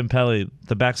 Jim Pelly,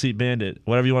 the backseat bandit,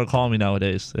 whatever you want to call me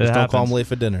nowadays. Just don't call him late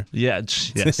for dinner. Yeah,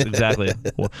 yes, exactly.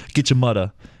 Well, get your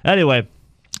mudder. Anyway,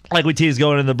 like we teased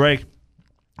going into the break,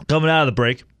 coming out of the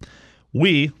break,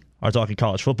 we are talking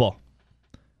college football.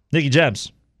 Nicky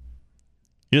Gems,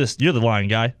 you're the Lion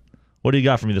guy. What do you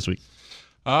got for me this week?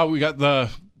 We got the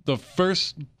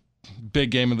first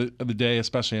big game of the day,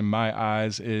 especially in my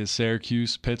eyes, is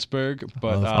Syracuse-Pittsburgh.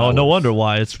 But no wonder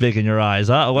why it's big in your eyes.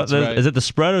 Huh? Right. Is it the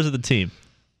spread or is it the team?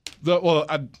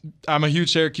 I'm a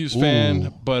huge Syracuse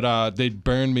fan, but they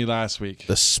burned me last week.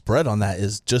 The spread on that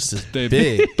is just as They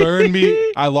big. burned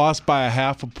me. I lost by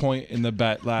 0.5 point in the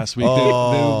bet last week.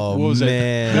 Oh, what was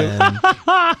man.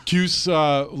 Cuse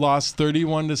lost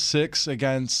 31-6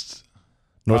 against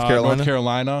North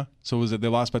Carolina. So was it? They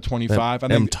lost by 25.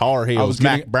 Them Tar Heels.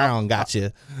 Mac Brown got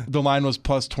you. The line was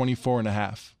plus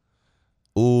 24.5.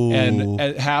 Ooh. And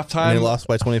at halftime, And they lost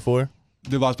by 24?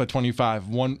 They lost by 25.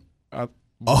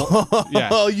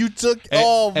 Oh, you took.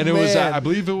 And it was. I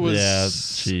believe it was. Yeah,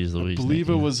 jeez, Louise. I believe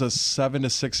it was a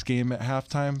 7-6 game at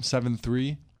halftime.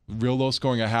 7-3, real low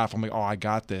scoring at half. I'm like, oh, I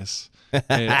got this.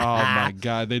 And, oh my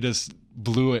God, they just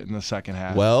blew it in the second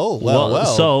half. Well.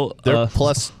 So they're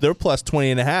plus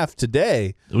 20.5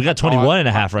 today. We got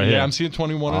 21.5 right here. Yeah, I'm seeing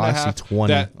 21.5. I see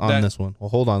 20 on this one. Well,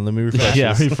 hold on. Let me refresh.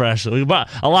 Yeah, this. refresh. We bought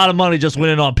a lot of money just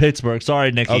winning on Pittsburgh.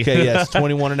 Sorry, Nikki. Okay, yes,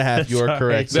 21.5. You are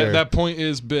correct, sir. That point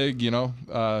is big,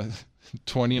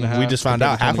 20.5. We just found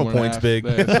out half a point's big.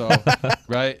 There, so,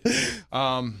 right?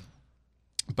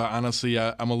 But honestly,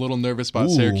 I'm a little nervous about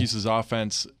Syracuse's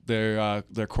offense. Their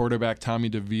quarterback, Tommy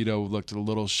DeVito, looked a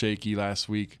little shaky last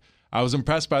week. I was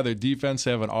impressed by their defense.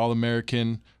 They have an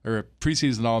All-American or a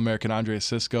preseason All-American, Andres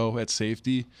Cisco, at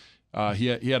safety. He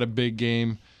had a big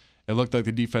game. It looked like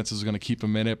the defense was going to keep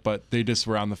him in it, but they just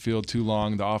were on the field too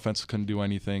long. The offense couldn't do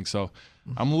anything. So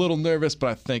I'm a little nervous, but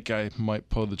I think I might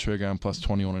pull the trigger on plus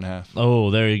 21.5.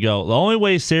 Oh, there you go. The only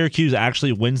way Syracuse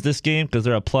actually wins this game, because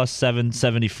they're a plus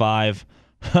 775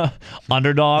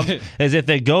 underdog, is if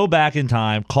they go back in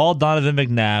time, call Donovan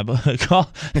McNabb,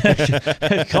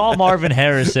 call Marvin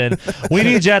Harrison. We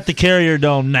need you at the Carrier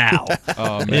Dome now.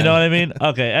 Oh, man. You know what I mean?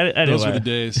 Okay. Anyway, those were the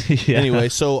days. Yeah. Anyway,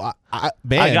 so I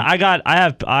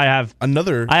have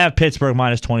Pittsburgh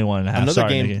minus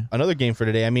 21.5. Another game for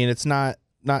today. I mean, it's not.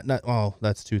 Oh,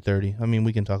 that's 2:30. I mean,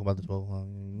 we can talk about this.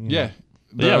 Yeah.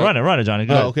 Run it, Johnny.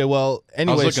 Go ahead. Okay. Well,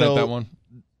 anyway, I was looking at that one.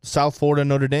 South Florida,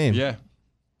 Notre Dame. Yeah.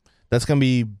 That's going to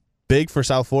be big for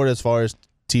South Florida as far as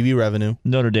TV revenue.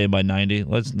 Notre Dame by 90.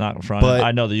 Let's not front. But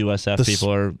I know the USF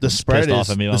people are pissed off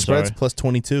at me. The spread's plus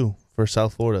 22 for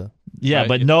South Florida. Yeah,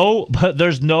 Right. but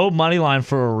there's no money line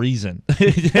for a reason.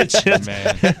 It's just,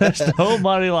 there's no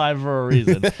money line for a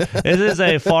reason. It is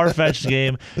a far-fetched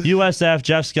game. USF,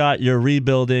 Jeff Scott, you're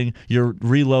rebuilding, you're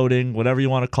reloading, whatever you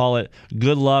want to call it.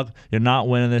 Good luck. You're not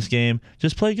winning this game.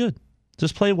 Just play good.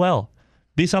 Just play well.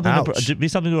 Be something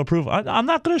to approve. I'm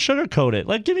not going to sugarcoat it.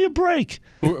 Like, give me a break.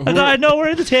 I know we're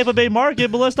in the Tampa Bay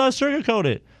market, but let's not sugarcoat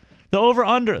it. The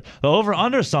over-under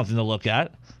is something to look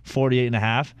at.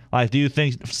 48.5. Like, do you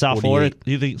think South 48. Florida?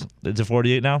 Do you think it's a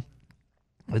 48 now?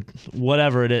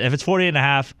 Whatever it is, if it's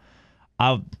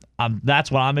 48.5,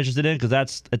 that's what I'm interested in,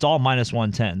 because it's all minus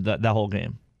 110. That whole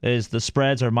game is the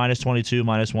spreads are minus 22,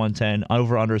 minus 110.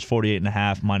 Over/under is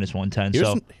 48.5, minus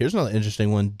 110. Here's another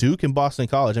interesting one: Duke and Boston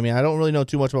College. I mean, I don't really know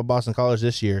too much about Boston College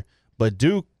this year, but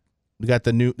Duke got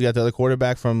the other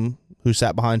quarterback from who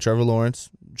sat behind Trevor Lawrence,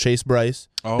 Chase Bryce.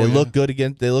 They look good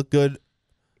again. They look good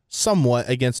somewhat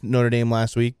against Notre Dame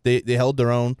last week. They held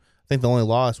their own. I think the only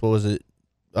loss, what was it?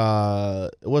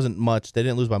 It wasn't much. They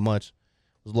didn't lose by much.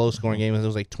 It was a low-scoring game. It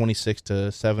was like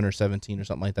 26-7 or 17 or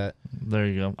something like that. There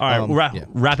you go. All right,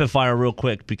 rapid fire real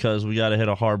quick, because we got to hit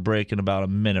a hard break in about a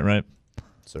minute, right?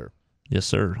 Sir. Yes,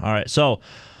 sir. All right, so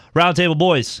roundtable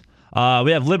boys.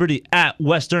 We have Liberty at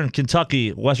Western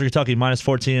Kentucky. Western Kentucky minus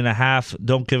 14.5.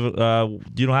 Don't give.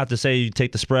 You don't have to say you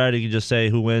take the spread. You can just say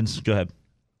who wins. Go ahead.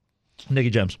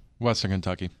 Nicky Gems. Western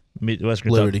Kentucky.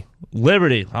 Western Kentucky.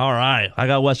 Liberty. All right. I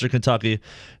got Western Kentucky.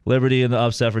 Liberty in the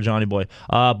upset for Johnny Boy.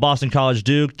 Boston College,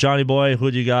 Duke. Johnny Boy, who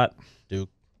do you got? Duke.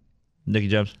 Nicky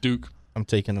Gems. Duke. I'm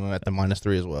taking them at the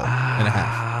 -3 as well. And a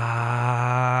half.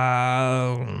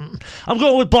 I'm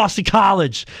going with Boston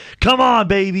College. Come on,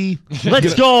 baby.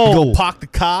 Let's go. Go park the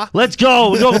car. Let's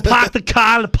go. We're going to park the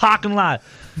car in the parking lot.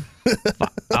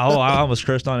 I almost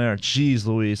cursed on air. Jeez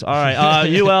Louise. All right.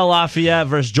 UL Lafayette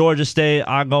versus Georgia State.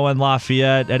 I'm going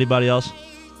Lafayette. Anybody else?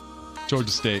 Georgia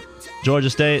State.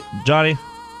 Georgia State. Johnny?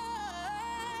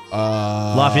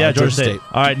 Lafayette, Georgia State.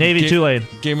 All right. Navy, Tulane.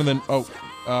 Game of the...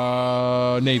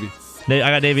 Navy.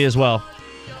 I got Navy as well.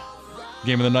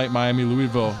 Game of the night, Miami,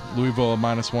 Louisville. Louisville, a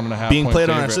 -1.5. Being played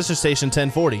on favorite. our sister station,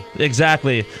 1040.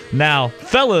 Exactly. Now,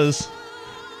 fellas,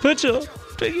 put your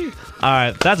piggy. All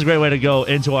right, that's a great way to go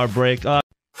into our break.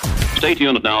 Stay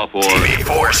tuned now for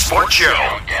TV4 Sports Show.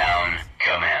 Countdown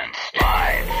commence.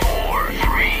 5, 4,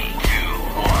 3, 2,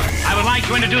 1. I would like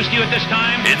to introduce to you at this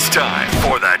time. It's time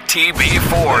for the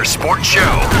TV4 Sports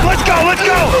Show. Let's go.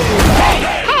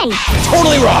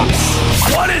 Totally rocks.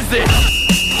 What is this?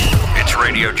 It's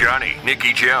Radio Johnny,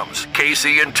 Nicky Gems,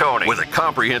 Casey, and Tony with a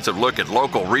comprehensive look at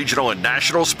local, regional, and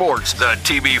national sports. The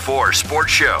TB4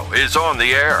 Sports Show is on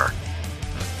the air.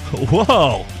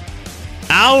 Whoa.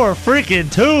 Hour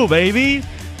freaking 2, baby.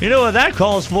 You know what that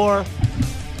calls for?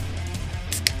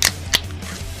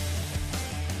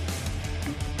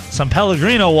 Some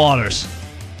Pellegrino waters.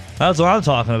 That's what I'm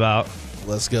talking about.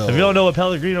 Let's go. If you don't know what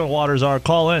Pellegrino waters are,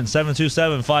 call in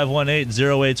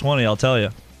 727-518-0820. I'll tell you.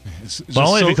 But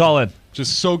only if you call in.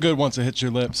 Just so good once it hits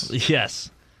your lips. Yes.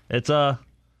 It's only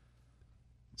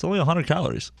 100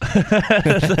 calories.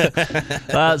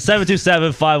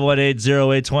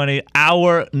 727-518-0820.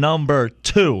 Hour number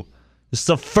 2. This is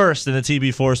the first in the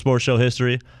TB4 Sports Show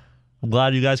history. I'm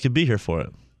glad you guys could be here for it.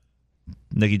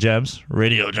 Nicky Gems,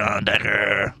 Radio John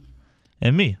Decker,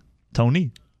 and me,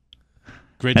 Tony.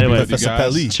 Great to be with you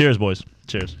guys. Cheers, boys.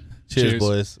 Cheers. Cheers,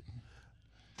 boys.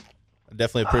 I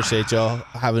definitely appreciate y'all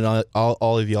having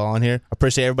all of y'all on here. I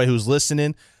appreciate everybody who's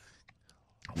listening.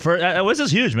 This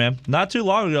is huge, man. Not too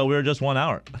long ago, we were just 1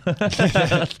 hour.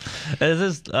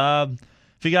 If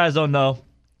you guys don't know,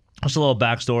 just a little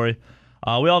backstory.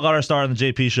 We all got our start on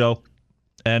the JP show,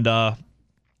 and I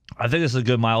think this is a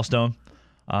good milestone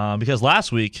because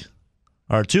last week,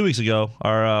 or 2 weeks ago,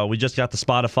 we just got the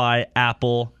Spotify,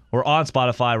 Apple. We're on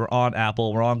Spotify, we're on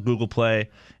Apple, we're on Google Play,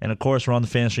 and of course, we're on the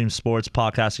FanStream Sports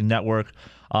Podcasting Network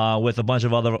with a bunch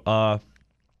of other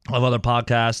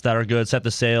podcasts that are good. Set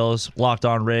the Sails, Locked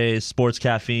On Rays, Sports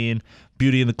Caffeine,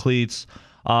 Beauty in the Cleats.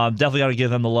 Definitely got to give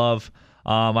them the love.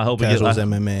 I hope Casuals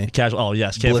MMA. Casual. Oh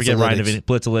yes, can't forget Ryan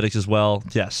Blitzalytics as well.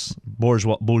 Yes,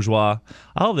 Bourgeois.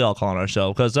 I hope they all call on our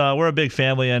show because we're a big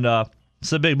family and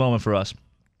it's a big moment for us.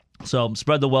 So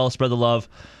spread the wealth, spread the love.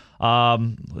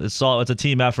 It's a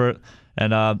team effort,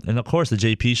 and of course the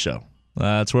JP show.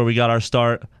 That's where we got our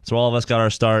start. That's where all of us got our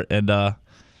start, and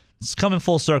it's coming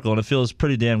full circle, and it feels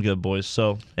pretty damn good, boys.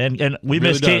 So and we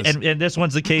really missed and this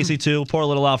one's the Casey too. Pour a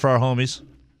little out for our homies.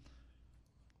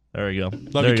 There we go.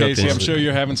 Love you, Casey. I'm sure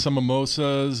you're having some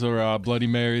mimosas or Bloody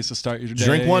Marys to start your day.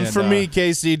 Drink one for me,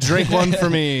 Casey. Drink one for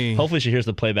me. Hopefully she hears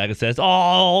the playback and says,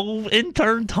 "Oh,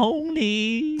 intern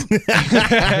Tony."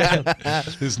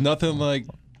 There's nothing like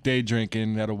day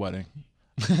drinking at a wedding.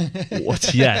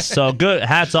 Yes. So good.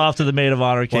 Hats off to the maid of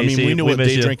honor, Casey. Well, I mean, we knew what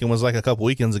day drinking was like a couple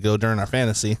weekends ago during our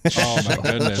fantasy. Oh my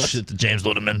goodness. Shit, James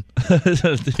Ludeman.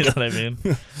 You know what I mean?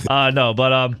 No,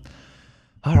 but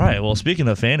all right. Well, speaking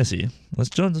of fantasy, let's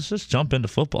just jump into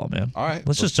football, man. All right.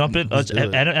 Let's just jump in.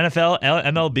 NFL,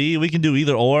 MLB. We can do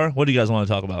either or. What do you guys want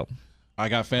to talk about? I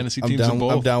got fantasy teams in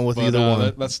both. I'm down with either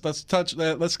one. Let's touch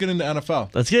that. Let's get into NFL.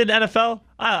 Let's get into NFL.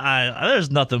 There's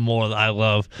nothing more that I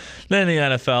love than the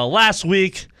NFL. Last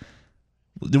week,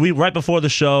 right before the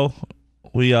show,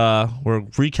 we were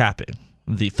recapping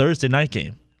the Thursday night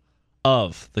game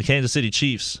of the Kansas City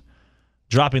Chiefs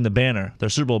dropping the banner, their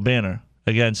Super Bowl banner,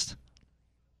 against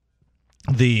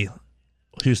the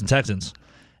Houston Texans.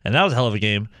 And that was a hell of a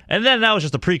game. And then that was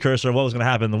just a precursor of what was going to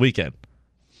happen in the weekend.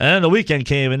 And then the weekend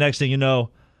came, and next thing you know,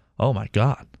 oh my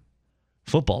God,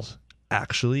 football's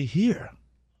actually here.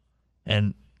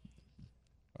 And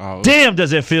damn,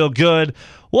 does it feel good.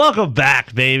 Welcome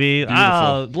back, baby.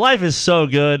 Life is so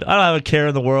good. I don't have a care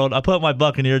in the world. I put my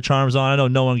Buccaneer charms on. I know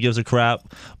no one gives a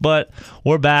crap, but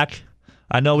we're back.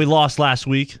 I know we lost last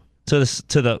week to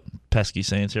the pesky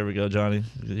Saints. Here we go, Johnny.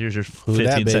 Here's your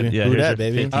 15 cents. Yeah, Who that,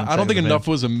 baby? I don't think enough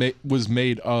was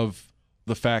made of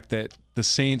the fact that the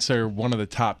Saints are one of the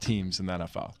top teams in the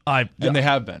NFL, and they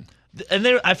have been. And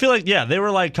I feel like they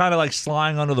were like kind of like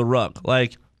sliding under the rug.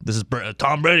 Like this is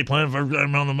Tom Brady playing for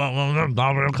Tom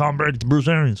Brady to Bruce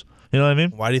Arians. You know what I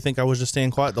mean? Why do you think I was just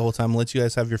staying quiet the whole time and let you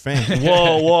guys have your fame?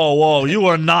 Whoa! You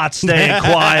are not staying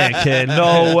quiet, kid.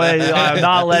 No way. I'm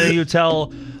not letting you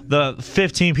tell the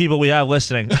 15 people we have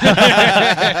listening that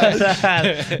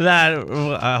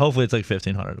hopefully it's like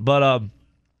 1,500. But I'm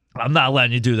not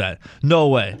letting you do that. No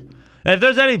way. If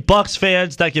there's any Bucs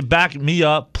fans that can back me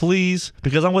up, please,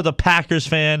 because I'm with a Packers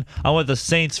fan, I'm with a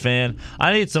Saints fan.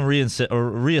 I need some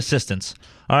reassistance.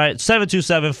 All right,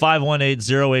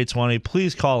 727-518-0820.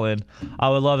 Please call in. I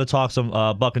would love to talk some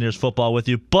Buccaneers football with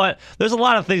you. But there's a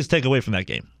lot of things to take away from that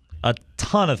game. A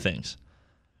ton of things.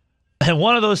 And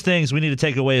one of those things we need to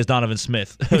take away is Donovan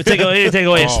Smith. Take away his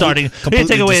starting.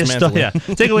 Take away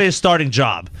his starting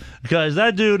job, because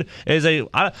that dude is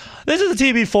this is a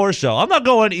TB4 show. I'm not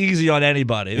going easy on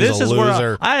anybody. He's a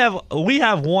loser. We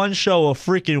have one show a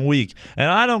freaking week, and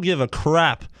I don't give a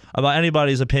crap about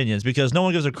anybody's opinions because no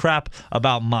one gives a crap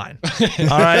about mine.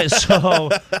 All right, so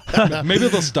maybe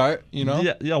they'll start. You know?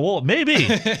 Yeah. Well,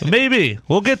 maybe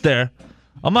we'll get there.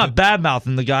 I'm not bad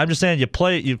mouthing the guy. I'm just saying you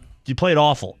played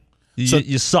awful.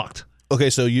 You sucked. Okay,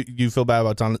 so you feel bad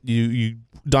about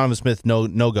Donovan Smith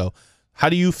no go. How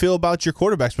do you feel about your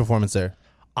quarterback's performance there?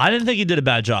 I didn't think he did a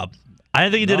bad job. I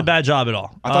didn't think he did a bad job at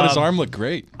all. I thought his arm looked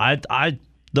great. The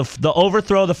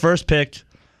overthrow, the first pick,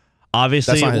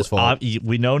 obviously that's not his fault.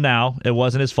 We know now it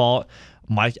wasn't his fault.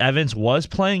 Mike Evans was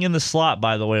playing in the slot,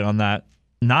 by the way, on that.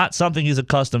 Not something he's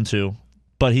accustomed to,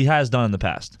 but he has done in the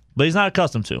past. But he's not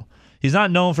accustomed to. He's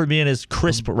not known for being his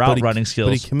crisp route running skills.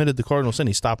 But he committed the Cardinal sin.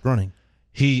 He stopped running.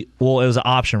 It was an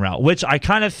option route, which I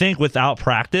kind of think without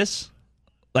practice,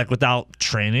 like without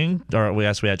training, or we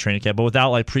had training camp, but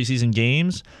without like preseason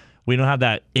games, we don't have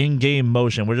that in-game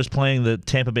motion. We're just playing the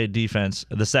Tampa Bay defense,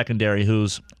 the secondary,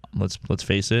 who's let's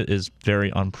face it, is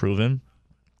very unproven,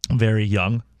 very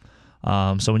young.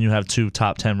 So when you have 2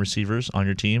 top 10 receivers on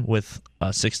your team with a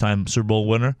 6-time Super Bowl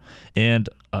winner and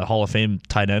a Hall of Fame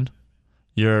tight end,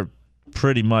 you're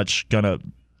pretty much gonna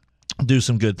do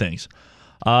some good things.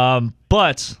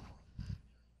 But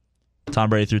Tom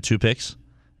Brady threw 2 picks,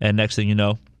 and next thing you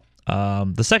know,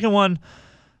 the second one,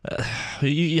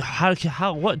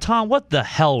 Tom? What the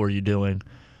hell were you doing?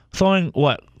 Throwing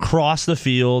cross the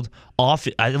field off?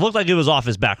 It looked like it was off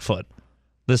his back foot.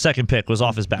 The second pick was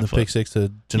off his back foot. The pick 6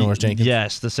 to Janoris Jenkins.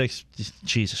 Yes, the 6.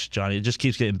 Jesus, Johnny, it just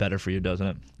keeps getting better for you, doesn't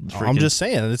it? I'm just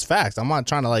saying, it's facts. I'm not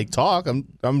trying to talk. I'm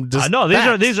just. I know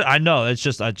facts. these are. I know. It's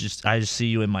just I just see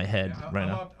you in my head right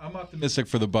now. I'm optimistic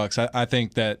for the Bucks. I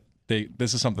think that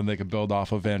this is something they could build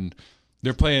off of, and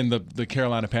they're playing the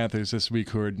Carolina Panthers this week,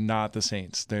 who are not the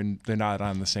Saints. They're not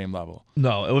on the same level.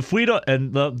 No, if we don't,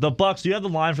 and the Bucks. Do you have the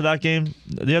line for that game?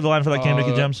 Do you have the line for that game,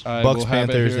 Nicky Gems? Bucks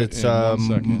Panthers. It's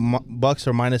Bucks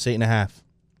are -8.5.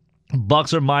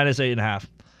 Bucks are -8.5.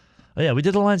 Oh yeah, we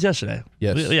did the lines yesterday.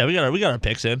 Yes. We got our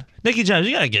picks in. Nicky Gems,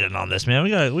 you gotta get in on this, man. We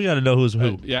gotta know who's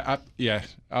who.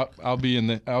 I'll be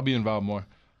involved more.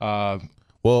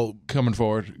 Well, going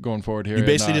forward here. You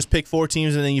basically just pick 4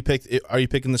 teams, and then are you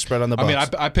picking the spread on the Bucks? I mean,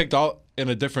 I picked all in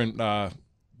a different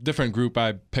group.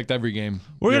 I picked every game.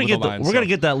 We're gonna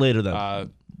get that later though.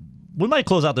 We might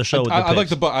close out the show with the picks. I like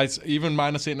the Bucks. Even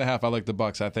 -8.5. I like the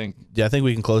Bucks. I think. Yeah, I think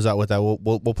we can close out with that.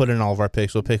 We'll put in all of our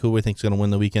picks. We'll pick who we think is going to win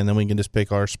the weekend. Then we can just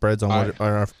pick our spreads on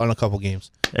a couple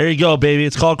games. There you go, baby.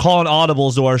 It's called calling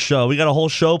audibles to our show. We got a whole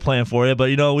show planned for you, but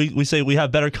we say we have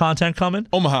better content coming.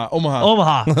 Omaha,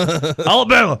 Alabama.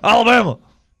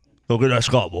 Go get that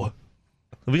Scott, boy.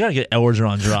 We gotta get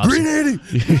Orgeron drops. Green 80.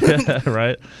 Yeah,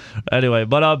 right. Anyway,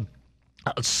 but a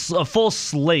full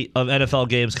slate of NFL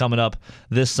games coming up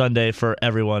this Sunday for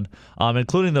everyone,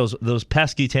 including those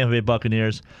pesky Tampa Bay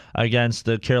Buccaneers against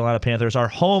the Carolina Panthers. Our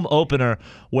home opener,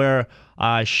 where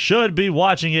I should be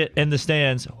watching it in the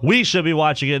stands. We should be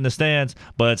watching it in the stands,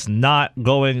 but it's not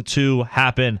going to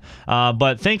happen.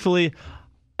 But thankfully,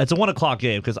 it's a 1 o'clock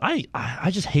game because I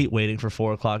just hate waiting for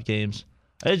 4 o'clock games.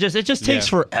 It just takes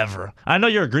forever. I know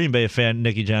you're a Green Bay fan,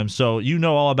 Nicky Gems, so you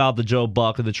know all about the Joe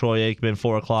Buck and the Troy Aikman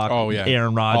 4 o'clock. Oh yeah,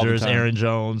 Aaron Rodgers, Aaron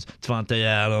Jones, Devontae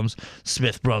Adams,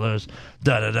 Smith brothers,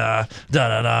 da.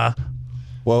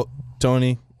 Well,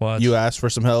 Tony, what? You asked for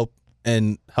some help,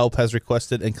 and help has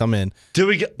requested and come in. Do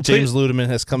we get James Ludeman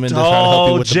has come in to try to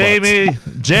help you with Jamie, the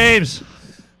Bucks.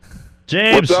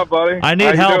 James, what's up, buddy? I need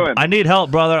How you help. doing? I need help,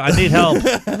 brother. I need help.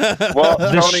 Well,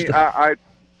 Tony,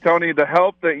 Tony, the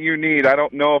help that you need, I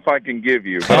don't know if I can give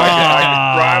you, but I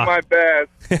can try my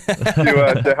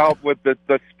best to help with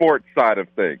the sports side of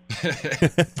things.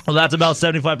 Well, that's about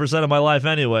 75% of my life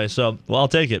anyway, so I'll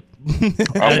take it.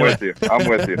 I'm with you.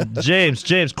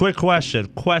 James, quick question.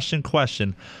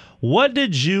 What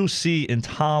did you see in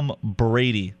Tom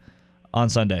Brady on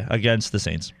Sunday against the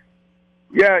Saints?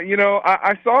 Yeah,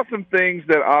 I saw some things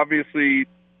that obviously,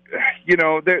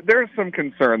 there's some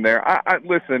concern there.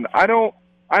 Listen, I don't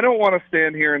want to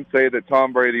stand here and say that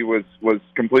Tom Brady was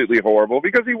completely horrible,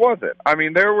 because he wasn't. I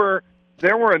mean, there were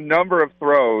a number of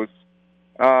throws,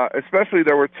 especially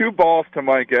there were 2 balls to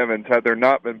Mike Evans had there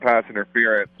not been pass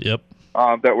interference. Yep.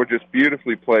 That were just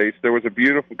beautifully placed. There was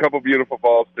a couple beautiful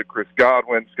balls to Chris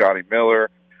Godwin, Scotty Miller.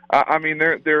 I mean,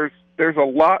 there's a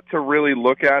lot to really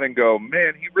look at and go,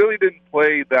 man, he really didn't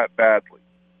play that badly.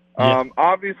 Yeah.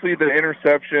 Obviously, the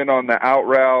interception on the out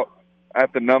route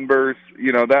at the numbers,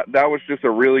 that was just a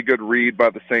really good read by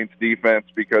the Saints defense,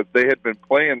 because they had been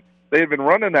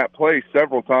running that play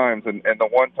several times, and the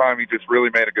one time he just really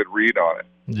made a good read on it.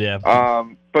 Yeah.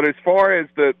 But as far as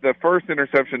the first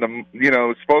interception,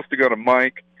 was supposed to go to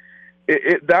Mike,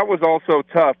 that was also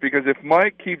tough, because if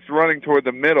Mike keeps running toward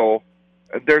the middle,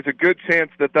 there's a good chance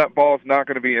that ball is not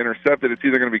going to be intercepted. It's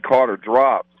either going to be caught or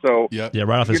dropped. So yeah,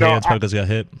 right off his hands because he got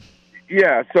hit.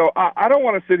 Yeah, so I don't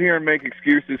want to sit here and make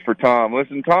excuses for Tom.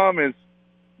 Listen, Tom is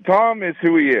Tom is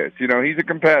who he is. You know, he's a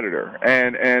competitor,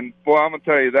 and boy, I'm gonna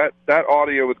tell you that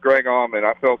audio with Greg Allman,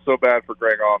 I felt so bad for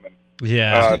Greg Allman.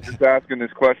 Yeah. Just asking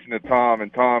this question to Tom,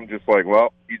 and Tom just like,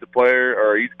 well, he's a player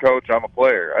or he's a coach, I'm a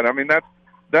player, and I mean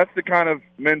that's the kind of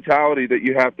mentality that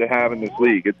you have to have in this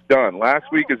league. It's done. Last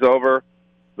week is over.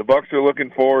 The Bucs are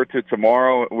looking forward to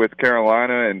tomorrow with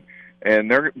Carolina,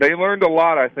 and they learned a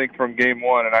lot, I think, from Game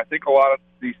 1, and I think a lot of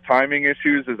these timing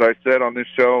issues, as I said on this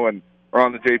show or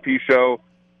on the JP show,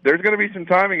 there's going to be some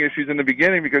timing issues in the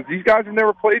beginning because these guys have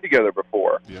never played together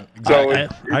before. Yeah, exactly.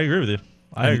 So I agree with you.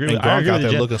 I agree. And I Gronk agree out with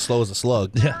there you, looking slow as a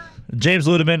slug. Yeah. James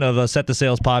Ludeman of Set the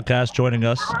Sales podcast joining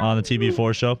us on the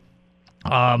TB4 show.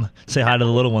 Say hi to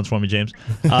the little ones for me, James.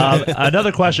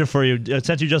 Another question for you,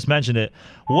 since you just mentioned it.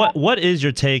 What is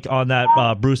your take on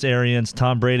that Bruce Arians,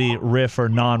 Tom Brady riff or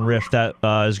non-riff that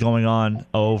is going on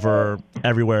over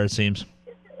everywhere, it seems?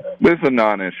 This is a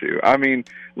non-issue. I mean,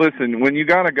 listen, when you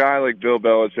got a guy like Bill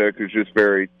Belichick who's just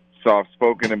very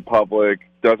soft-spoken in public,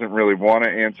 doesn't really want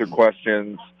to answer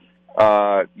questions,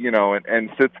 and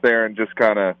sits there and just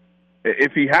kind of,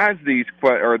 if he has these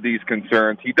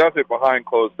concerns, he does it behind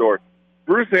closed doors.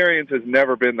 Bruce Arians has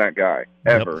never been that guy,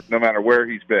 ever, no matter where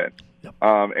he's been.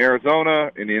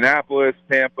 Arizona, Indianapolis,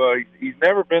 Tampa, he's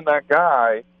never been that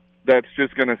guy that's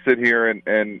just going to sit here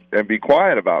and be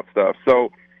quiet about stuff.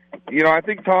 So, I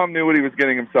think Tom knew what he was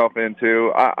getting himself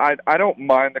into. I don't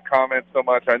mind the comments so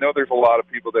much. I know there's a lot of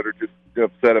people that are just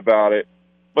upset about it,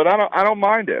 but I don't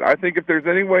mind it. I think if there's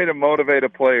any way to motivate a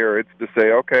player, it's to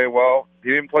say, okay, well,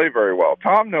 he didn't play very well.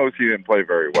 Tom knows he didn't play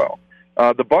very well.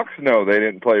 The Bucs know they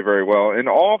didn't play very well in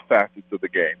all facets of the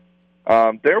game.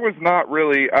 There was not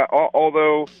really,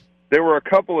 although there were a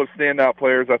couple of standout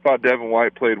players. I thought Devin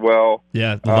White played well.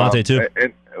 Yeah, Levante too.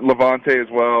 And Levante as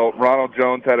well. Ronald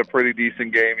Jones had a pretty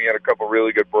decent game. He had a couple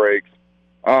really good breaks.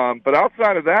 But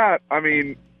outside of that, I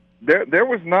mean, there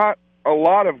was not a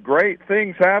lot of great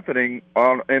things happening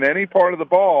in any part of the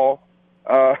ball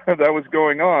that was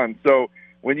going on. So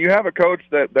when you have a coach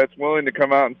that's willing to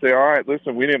come out and say, all right,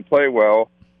 listen, we didn't play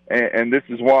well, and this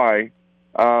is why,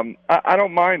 I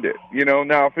don't mind it.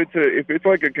 Now if it's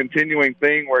like a continuing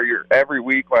thing where you're every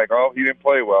week like, oh, he didn't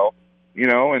play well,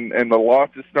 and the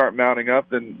losses start mounting up,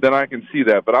 then I can see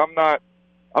that. But I'm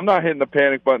not hitting the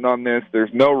panic button on this.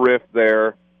 There's no rift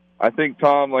there. I think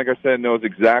Tom, like I said, knows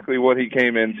exactly what he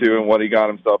came into and what he got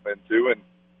himself into,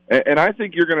 and I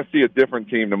think you're going to see a different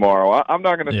team tomorrow. I'm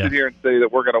not going to sit here and say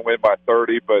that we're going to win by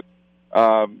 30, but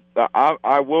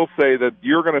I will say that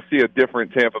you're going to see a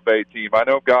different Tampa Bay team. I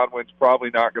know Godwin's probably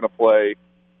not going to play.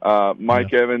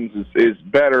 Mike Evans is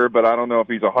better, but I don't know if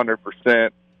he's 100%.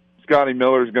 Scotty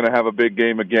Miller is going to have a big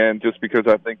game again just because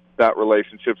I think that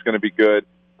relationship's going to be good.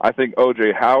 I think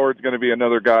O.J. Howard's going to be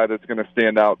another guy that's going to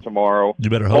stand out tomorrow. You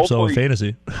better hope so in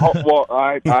fantasy. Well,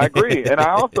 I agree, and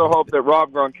I also hope that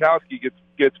Rob Gronkowski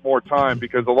gets more time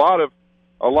because a lot of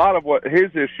what his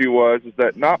issue was is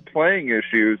that not playing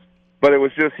issues, but it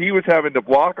was just he was having to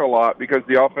block a lot because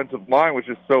the offensive line was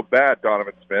just so bad.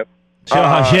 Donovan Smith.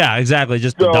 Yeah, exactly.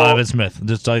 Just Donovan Smith.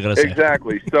 Just all you gotta say.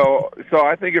 Exactly. So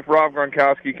I think if Rob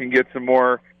Gronkowski can get some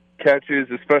more catches,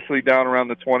 especially down around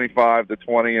the 25 to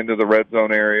 20 into the red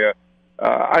zone area,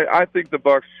 I think the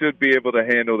Bucs should be able to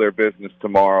handle their business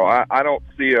tomorrow. I don't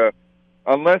see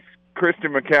unless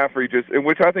Christian McCaffrey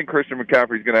which I think Christian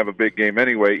McCaffrey is going to have a big game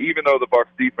anyway. Even though the Bucs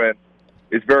defense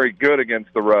is very good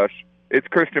against the rush, it's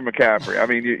Christian McCaffrey. I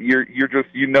mean, you're just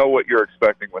what you're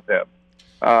expecting with him.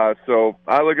 So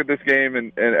I look at this game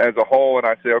and as a whole, and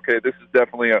I say, okay, this is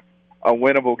definitely a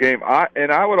winnable game.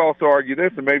 I would also argue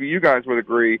this, and maybe you guys would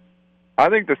agree. I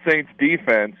think the Saints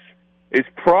defense is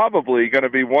probably going to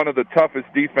be one of the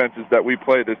toughest defenses that we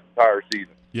play this entire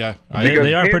season. Yeah,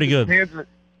 they are pretty good.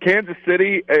 Kansas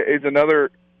City is another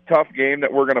tough game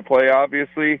that we're going to play,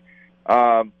 obviously,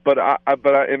 and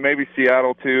maybe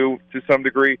Seattle too to some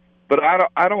degree. But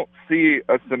I don't see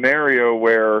a scenario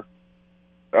where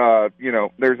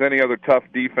there's any other tough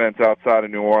defense outside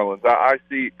of New Orleans. I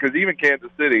see, because even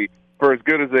Kansas City, for as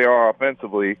good as they are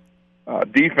offensively,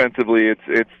 defensively,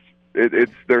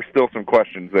 there's still some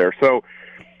questions there. So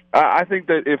I think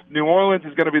that if New Orleans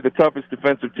is going to be the toughest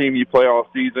defensive team you play all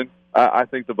season, I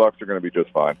think the Bucs are going to be just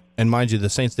fine. And mind you, the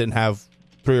Saints didn't have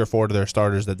 3 or 4 of their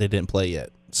starters that they didn't play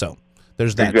yet. So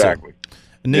there's that exactly. too.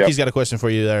 Nikki's got a question for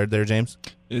you there, James.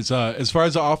 As far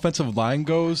as the offensive line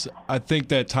goes, I think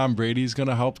that Tom Brady is going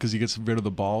to help because he gets rid of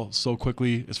the ball so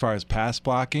quickly as far as pass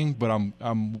blocking. But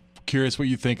I'm curious what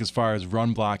you think as far as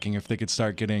run blocking, if they could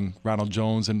start getting Ronald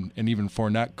Jones and even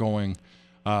Fournette going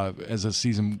as the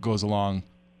season goes along.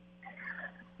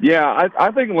 Yeah,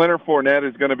 I think Leonard Fournette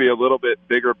is going to be a little bit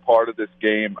bigger part of this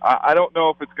game. I don't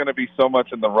know if it's going to be so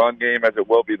much in the run game as it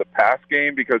will be the pass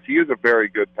game, because he is a very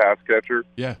good pass catcher.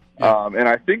 Yeah. And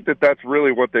I think that's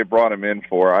really what they brought him in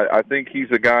for. I think he's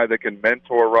a guy that can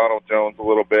mentor Ronald Jones a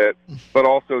little bit, but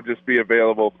also just be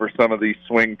available for some of these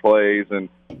swing plays and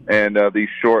these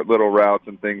short little routes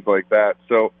and things like that.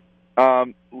 So,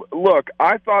 look,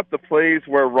 I thought the plays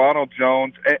where Ronald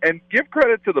Jones, and give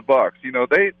credit to the Bucs,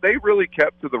 they really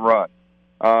kept to the run.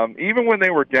 Even when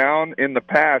they were down in the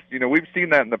past, we've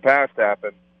seen that in the past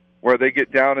happen, where they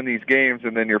get down in these games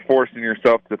and then you're forcing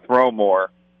yourself to throw more.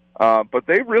 But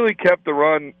they really kept the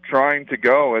run trying to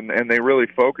go, and they really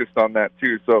focused on that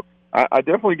too. So I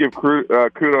definitely give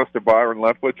kudos to Byron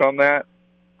Leftwich on that.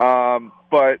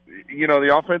 But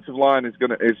the offensive line is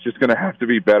just gonna have to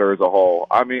be better as a whole.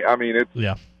 I mean it's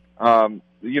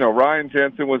Ryan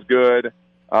Jensen was good.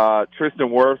 Tristan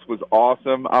Wirfs was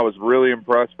awesome. I was really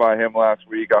impressed by him last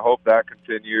week. I hope that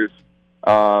continues.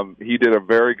 He did a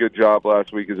very good job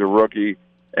last week as a rookie,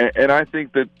 and I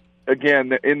think that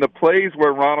again in the plays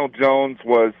where Ronald Jones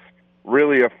was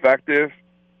really effective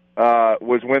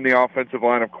was when the offensive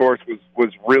line, of course,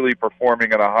 was really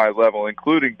performing at a high level,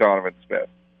 including Donovan Smith.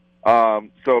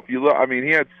 So if you look, he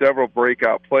had several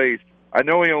breakout plays. I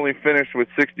know he only finished with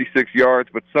 66 yards,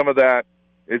 but some of that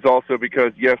is also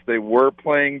because, yes, they were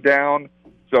playing down,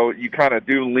 so you kind of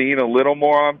do lean a little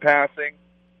more on passing.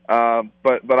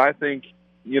 But I think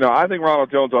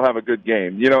Ronald Jones will have a good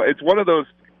game. It's one of those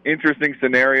interesting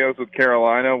scenarios with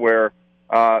Carolina where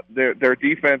their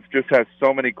defense just has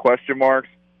so many question marks.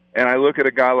 And I look at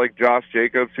a guy like Josh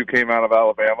Jacobs, who came out of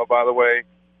Alabama, by the way,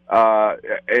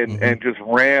 and just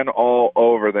ran all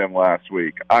over them last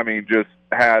week. Just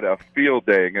had a field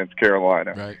day against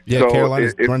Carolina. Right. Yeah, so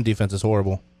Carolina's run defense is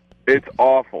horrible. It's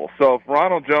awful. So if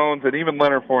Ronald Jones and even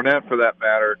Leonard Fournette, for that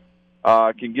matter,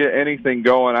 can get anything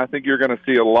going, I think you're going to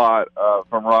see a lot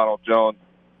from Ronald Jones,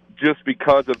 just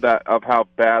because of how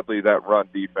badly that run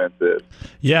defense is.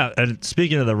 Yeah, and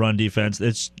speaking of the run defense,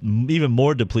 it's even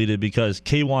more depleted because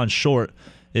K'Wan Short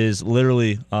is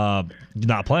literally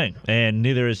not playing, and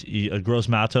neither is Gross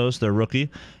Matos, their rookie,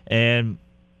 and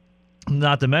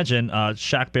not to mention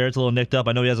Shaq Barrett's a little nicked up.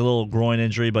 I know he has a little groin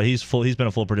injury, but he's been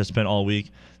a full participant all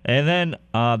week. And then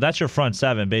that's your front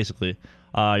seven, basically.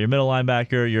 Your middle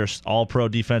linebacker, your all-pro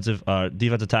defensive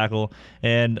tackle,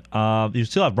 and you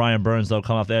still have Brian Burns, though,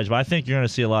 come off the edge. But I think you're going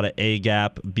to see a lot of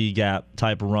A-gap, B-gap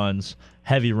type runs,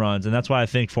 heavy runs, and that's why I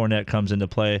think Fournette comes into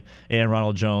play, and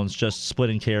Ronald Jones just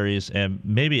splitting carries and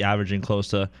maybe averaging close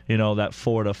to that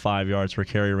 4 to 5 yards per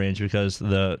carry range, because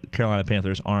the Carolina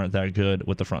Panthers aren't that good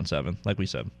with the front seven, like we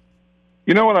said.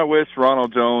 You know what I wish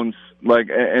Ronald Jones,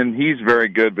 and he's very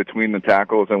good between the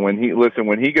tackles, and when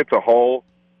he gets a hole,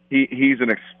 he's an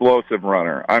explosive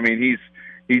runner.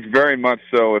 He's very much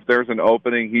so. If there's an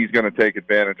opening, he's going to take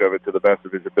advantage of it to the best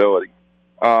of his ability.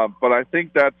 But I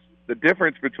think that's the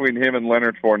difference between him and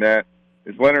Leonard Fournette.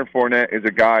 Is Leonard Fournette is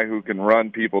a guy who can run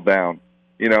people down,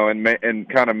 and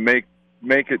kind of make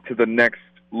it to the next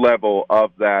level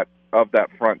of that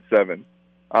front seven.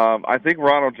 I think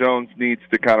Ronald Jones needs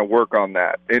to kind of work on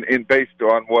that, and based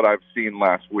on what I've seen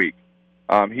last week.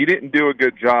 He didn't do a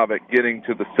good job at getting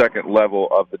to the second level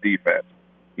of the defense.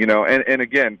 And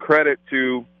again, credit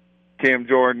to Cam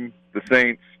Jordan, the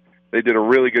Saints. They did a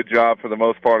really good job for the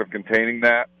most part of containing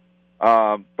that.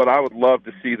 But I would love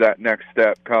to see that next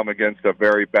step come against a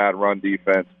very bad run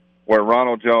defense where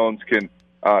Ronald Jones can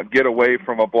get away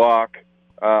from a block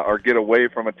or get away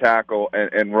from a tackle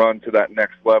and run to that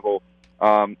next level.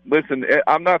 Listen,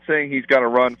 I'm not saying he's got to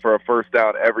run for a first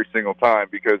down every single time,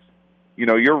 because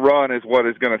your run is what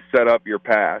is going to set up your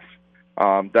pass.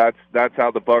 That's how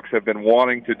the Bucs have been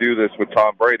wanting to do this with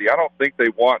Tom Brady. I don't think they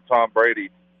want Tom Brady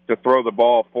to throw the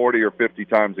ball 40 or 50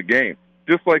 times a game.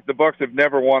 Just like the Bucs have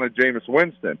never wanted Jameis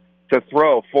Winston to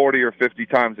throw 40 or 50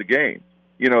 times a game.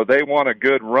 They want a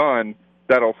good run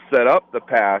that'll set up the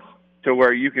pass to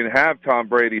where you can have Tom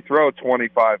Brady throw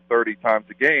 25, 30 times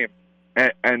a game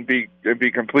and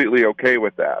be completely okay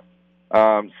with that.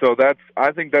 So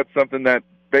I think that's something that,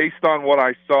 based on what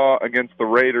I saw against the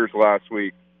Raiders last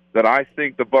week, that I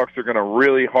think the Bucs are going to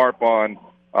really harp on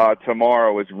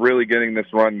tomorrow, is really getting this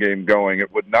run game going.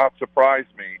 It would not surprise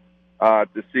me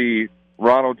to see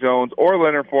Ronald Jones or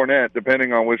Leonard Fournette,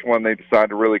 depending on which one they decide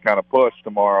to really kind of push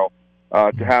tomorrow,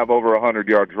 to have over 100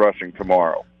 yards rushing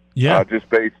tomorrow. Yeah, just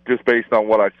based on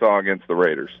what I saw against the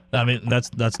Raiders.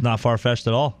 That's not far-fetched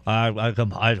at all.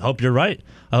 I hope you're right.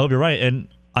 And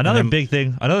Another big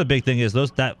thing is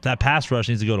that pass rush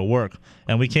needs to go to work,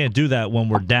 and we can't do that when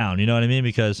we're down. You know what I mean?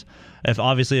 Because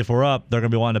if we're up, they're going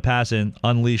to be wanting to pass in,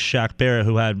 unleash Shaq Barrett,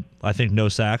 who had, I think, no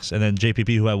sacks, and then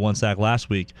JPP, who had 1 sack last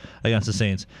week against the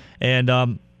Saints. And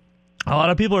a lot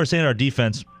of people are saying our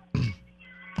defense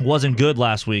wasn't good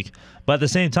last week, but at the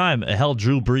same time, it held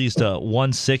Drew Brees to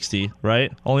 160,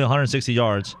 right? Only 160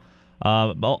 yards.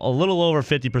 A little over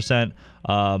 50%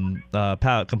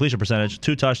 completion percentage,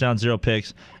 2 touchdowns, 0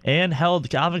 picks, and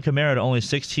held Alvin Kamara to only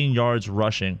 16 yards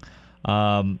rushing.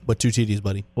 But 2 TDs,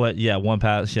 buddy. What? Yeah, 1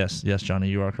 pass. Yes, Johnny,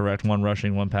 you are correct. 1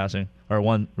 rushing, 1 passing, or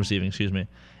 1 receiving. Excuse me.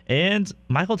 And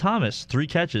Michael Thomas, 3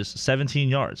 catches, 17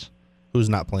 yards. Who's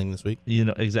not playing this week?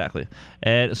 Exactly.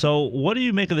 And so, what do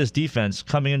you make of this defense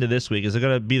coming into this week? Is it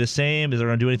going to be the same? Is it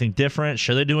going to do anything different?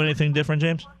 Should they do anything different,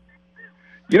 James?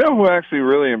 You know who actually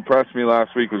really impressed me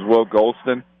last week was Will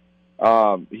Golston.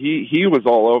 He was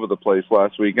all over the place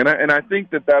last week, and I think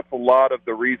that's a lot of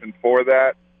the reason for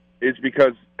that is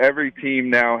because every team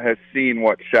now has seen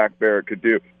what Shaq Barrett could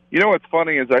do. You know what's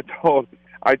funny is I told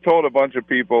a bunch of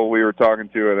people we were talking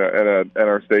to at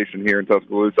our station here in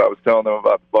Tuscaloosa. I was telling them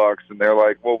about the Bucks, and they're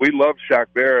like, "Well, we love Shaq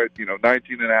Barrett.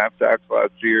 19.5 sacks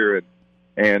last year,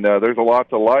 and there's a lot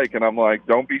to like." And I'm like,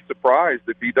 "Don't be surprised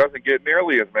if he doesn't get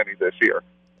nearly as many this year."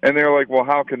 And they're like, "Well,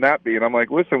 how can that be?" And I'm like,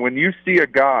 "Listen, when you see a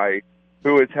guy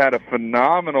who has had a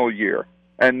phenomenal year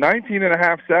and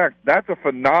 19.5 sacks, that's a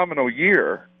phenomenal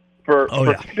year for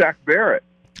Shaq Barrett.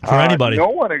 For anybody. No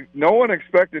one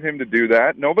expected him to do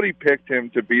that. Nobody picked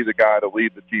him to be the guy to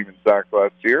lead the team in sacks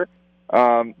last year.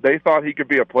 They thought he could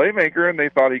be a playmaker, and they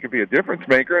thought he could be a difference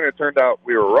maker, and it turned out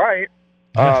we were right.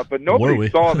 But nobody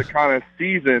saw the kind of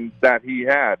season that he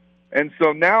had. And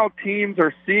so now teams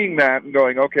are seeing that and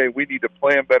going, okay, we need to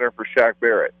plan better for Shaq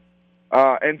Barrett.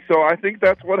 And so I think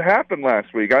that's what happened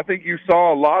last week. I think you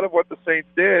saw a lot of what the Saints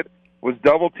did was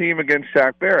double team against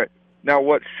Shaq Barrett. Now,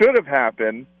 what should have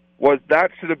happened was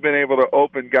that should have been able to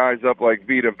open guys up like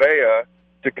Vita Vea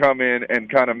to come in and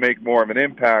kind of make more of an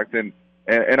impact. And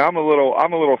I'm a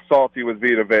little salty with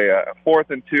Vita Vea. 4th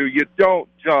and 2, you don't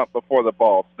jump before the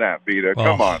ball snaps, Vita.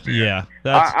 Come on, man.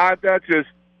 Yeah,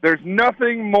 there's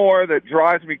nothing more that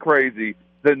drives me crazy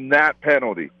than that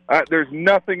penalty. There's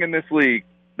nothing in this league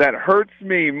that hurts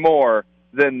me more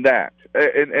than that.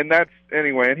 And that's,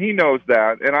 anyway, and he knows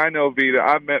that. And I know Vita.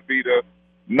 I've met Vita.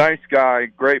 Nice guy,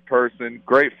 great person,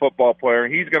 great football player.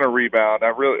 He's going to rebound.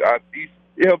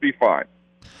 He'll be fine.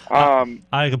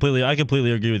 I completely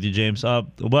agree with you, James.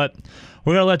 But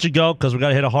we're gonna let you go because we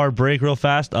gotta hit a hard break real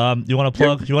fast. You want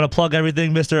to plug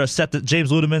everything, Mister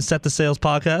James Ludeman, Set the Sales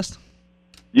podcast?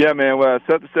 Yeah, man.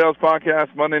 Set the Sales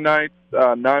podcast Monday nights,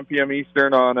 9 p.m.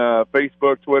 Eastern on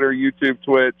Facebook, Twitter, YouTube,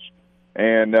 Twitch,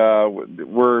 and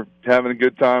we're having a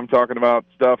good time talking about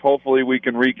stuff. Hopefully, we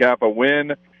can recap a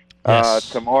win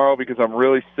tomorrow because I'm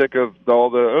really sick of all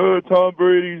the Tom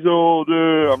Brady's old.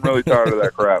 I'm really tired of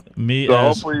that crap. me as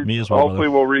well. Hopefully,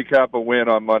 we'll recap a win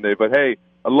on Monday. But hey,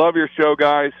 I love your show,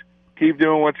 guys. Keep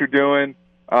doing what you're doing.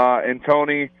 And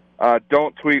Tony,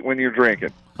 don't tweet when you're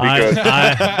drinking. Did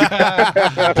I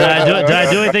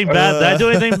do anything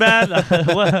bad?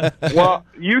 Well,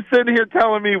 you sitting here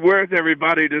telling me where's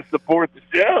everybody to support the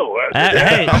show?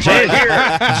 Hey,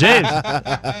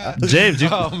 James.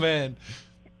 Oh man,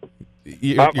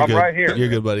 I'm good. right here. You're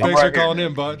good, buddy. Thanks for calling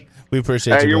in, bud. We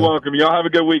appreciate you. You're brother. welcome. Y'all have a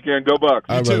good weekend. Go Bucks.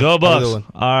 Go Bucks.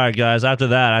 All right, guys. After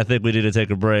that, I think we need to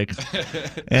take a break,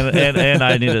 and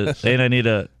I need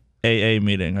a AA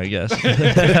meeting, I guess.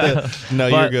 No,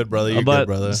 you're good, brother. You're good,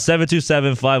 brother.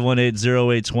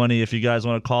 727-518-0820 if you guys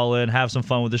want to call in, have some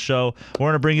fun with the show. We're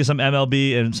going to bring you some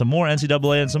MLB and some more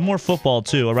NCAA and some more football,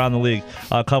 too, around the league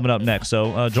coming up next.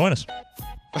 So join us.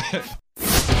 All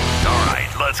right,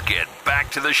 let's get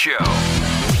back to the show.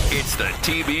 It's the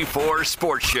TB4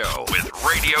 Sports Show with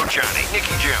Radio Johnny,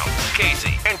 Nicky Jones,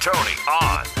 Casey, and Tony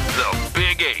on the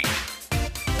Big 8.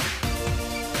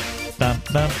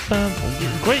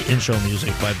 Great intro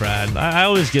music by Brad. I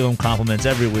always give him compliments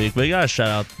every week, but you gotta shout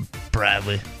out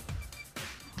Bradley.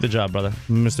 Good job, brother.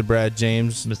 Mr. Brad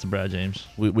James. Mr. Brad James.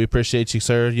 We appreciate you,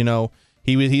 sir. You know,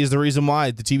 he's the reason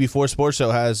why the TV4 Sports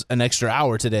Show has an extra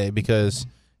hour today because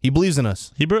he believes in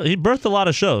us. He birthed a lot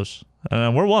of shows,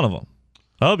 and we're one of them.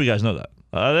 I hope you guys know that.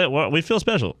 We feel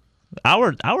special.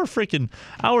 Hour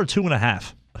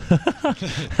 2.5.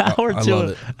 Hour I two.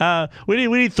 love it. We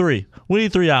need 3. We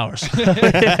need 3 hours. We need 3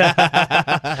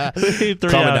 Calm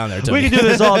it hours. down there, Tony. We can do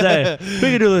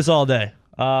this all day.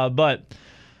 But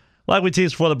like we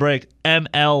teased before the break,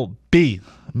 MLB,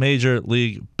 Major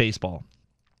League Baseball,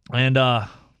 and I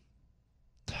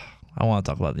want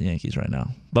to talk about the Yankees right now,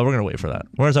 but we're gonna wait for that.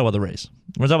 We're gonna talk about the Rays.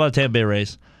 We're gonna talk about the Tampa Bay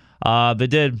Rays. They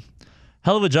did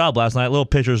hell of a job last night. Little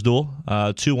pitchers duel,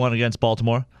 2-1 against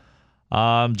Baltimore.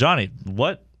 Johnny,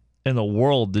 what in the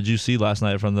world did you see last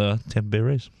night from the Tampa Bay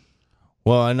Rays?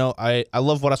 Well, I know I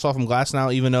love what I saw from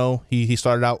Glasnow, even though he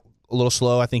started out a little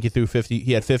slow. I think he threw 50.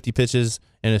 He had 50 pitches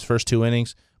in his first 2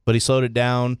 innings, but he slowed it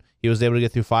down. He was able to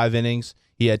get through 5 innings.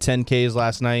 He had 10 Ks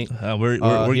last night. We're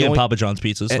getting Papa John's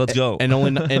pizzas. Let's go. And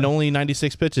only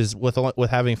 96 pitches with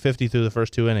having 50 through the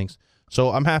first 2 innings. So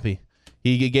I'm happy.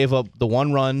 He gave up the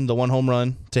one home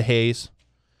run to Hayes,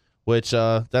 which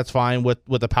that's fine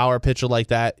with a power pitcher like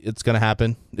that. It's going to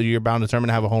happen. You're bound to determine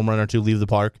to have a home run or two leave the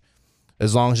park.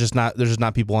 As long as there's just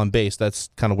not people on base, that's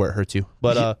kind of where it hurts you.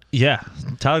 But yeah,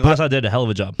 Tyler Glasnow did a hell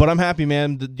of a job. But I'm happy,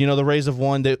 man. The Rays have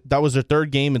won. That was their 3rd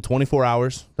game in 24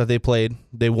 hours that they played.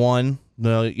 They won.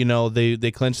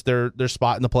 They clinched their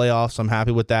spot in the playoffs. I'm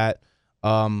happy with that.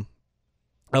 I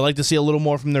like to see a little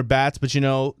more from their bats, but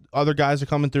other guys are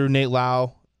coming through. Nate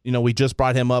Lau, we just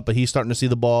brought him up, but he's starting to see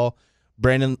the ball.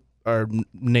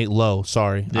 Nate Lowe,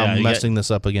 sorry. Yeah, I'm messing this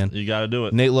up again. You got to do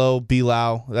it. Nate Lowe, B.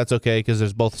 Lau, that's okay because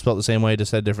they're both spelled the same way,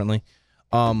 just said differently.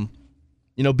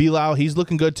 B. Lau, he's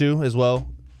looking good too as well.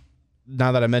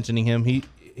 Now that I'm mentioning him, he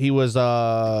was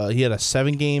he had a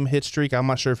 7-game hit streak. I'm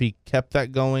not sure if he kept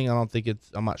that going.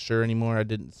 I'm not sure anymore. I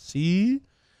didn't see.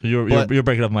 You're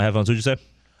breaking up my headphones. What'd you say?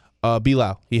 B.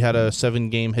 Lau, he had a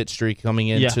 7-game hit streak coming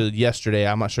into yesterday.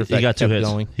 I'm not sure if that kept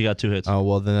going. He got 2 hits. Oh,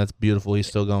 well, then that's beautiful. He's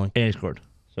still going. And he scored.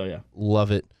 So, yeah.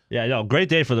 Love it. Yeah, no, great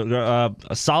day for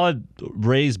a solid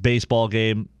Rays baseball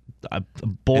game.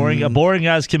 Boring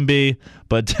as can be,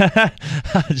 but I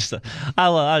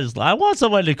want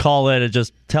someone to call in and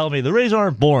just tell me the Rays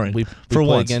aren't boring. We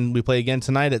play again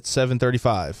tonight at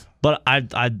 7:35. But I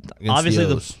obviously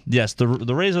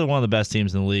the Rays are one of the best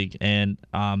teams in the league, and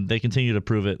they continue to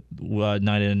prove it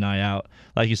night in and night out.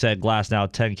 Like you said,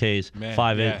 Glasnow 10 Ks,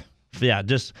 5 8. Yeah,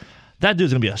 just that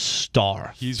dude's gonna be a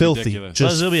star. He's filthy, ridiculous.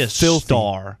 just gonna be a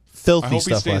star. Filthy I hope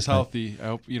stuff. he stays healthy. I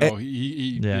hope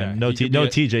no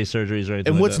TJ surgeries or anything.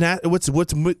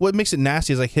 And what makes it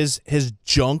nasty is like his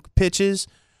junk pitches.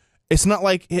 It's not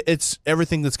like it's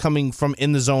everything that's coming from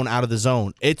in the zone out of the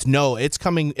zone. It's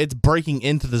breaking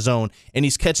into the zone, and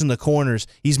he's catching the corners.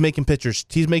 He's making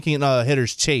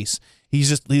hitters chase. He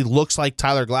looks like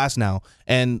Tyler Glasnow.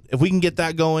 And if we can get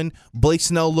that going, Blake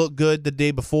Snell looked good the day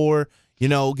before.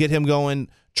 Get him going.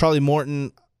 Charlie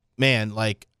Morton, man,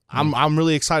 like. I'm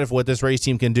really excited for what this Rays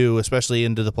team can do, especially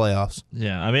into the playoffs.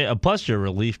 Yeah, I mean, plus your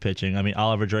relief pitching. I mean,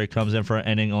 Oliver Drake comes in for an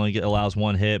inning, allows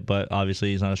 1 hit, but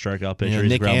obviously he's not a strikeout pitcher. He's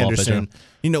Nick a ground Anderson,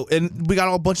 ball pitcher. And we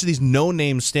got a bunch of these no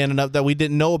names standing up that we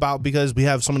didn't know about because we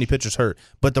have so many pitchers hurt.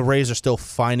 But the Rays are still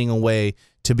finding a way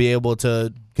to be able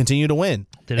to continue to win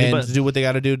and to do what they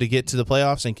got to do to get to the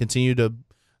playoffs and continue to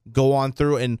go on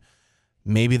through. And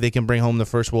maybe they can bring home the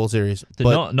first World Series.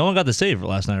 No one got the save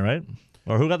last night, right?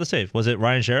 Or who got the save? Was it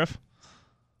Ryan Sheriff?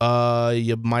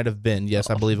 You might have been. Yes,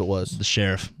 I believe it was. The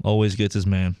Sheriff always gets his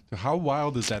man. How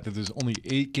wild is that there's only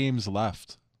 8 games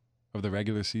left of the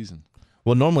regular season?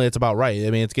 Well, normally it's about right. I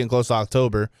mean, it's getting close to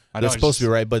October. It's supposed to be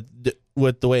right, but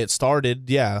with the way it started,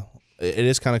 yeah, it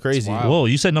is kind of crazy. Whoa,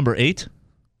 you said number 8?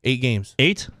 8 games.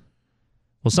 8?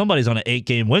 Well, somebody's on an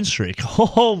 8-game win streak.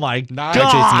 Oh, my God.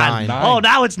 Actually, it's 9. Oh,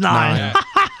 now it's 9.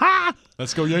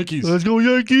 Let's go Yankees. Let's go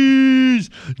Yankees.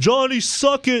 Johnny,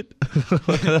 suck it.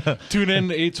 Tune in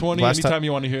 8:20 anytime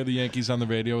you want to hear the Yankees on the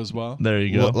radio as well. There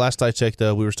you go. Well, last I checked,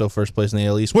 we were still first place in the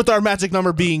AL East, with our magic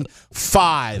number being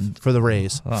 5 for the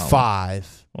Rays.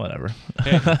 5. Whatever.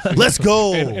 Hey, let's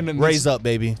go. And Raise up,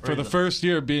 baby. For the first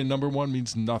year, being number 1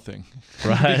 means nothing.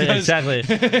 Right, exactly.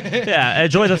 Yeah,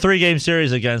 enjoy the 3-game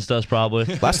series against us, probably.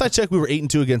 Last I checked, we were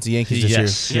 8-2 against the Yankees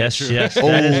this year. Yes.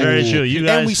 That is very true. You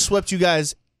guys, and we swept you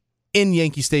guys in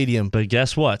Yankee Stadium. But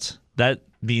guess what? That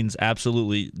means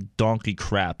absolutely donkey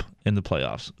crap in the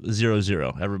playoffs.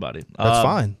 0-0, everybody. That's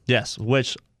fine. Yes,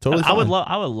 which totally I would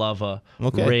love a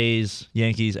Rays,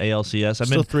 Yankees, ALCS.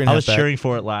 I mean, I was cheering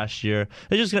for it last year.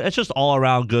 It's just all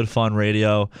around good fun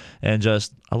radio, and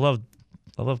just I love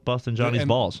busting Johnny's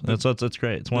balls. That's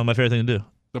great. It's one of my favorite things to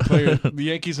do. The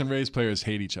Yankees and Rays players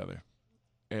hate each other.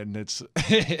 And it's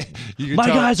my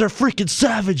guys are freaking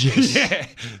savages. Yeah,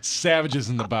 savages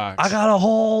in the box. I got a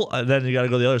whole. Then you got to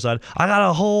go to the other side. I got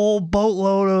a whole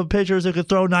boatload of pitchers that could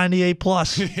throw 98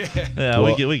 plus. Yeah,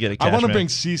 well, we get it. I want to bring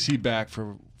CC back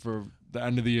for the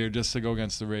end of the year just to go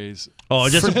against the Rays. Oh,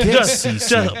 just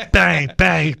bang,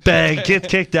 bang, bang, get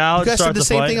kicked out. You guys said the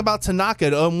same thing about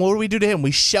Tanaka. What did we do to him?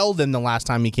 We shelled him the last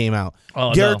time he came out.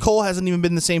 Garrett Cole hasn't even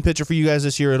been the same pitcher for you guys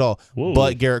this year at all. Whoa.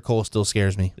 But Garrett Cole still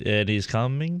scares me. And he's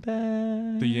coming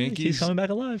back. The Yankees. He's coming back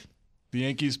alive. The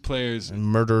Yankees players And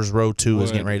Murderers Row 2 is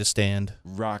would getting ready to stand.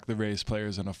 rock the Rays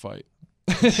players in a fight.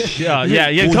 Yeah.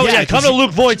 Well, Come to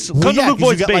Luke Voigt's. Come to Luke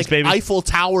Voigt's base, baby. Eiffel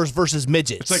Towers versus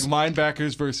midgets. It's like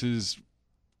linebackers versus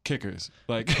kickers.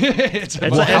 Like it's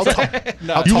It's like,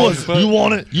 like- you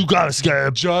want it? You got it,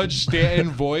 Scab. Judge,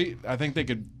 Stanton, Voit. I think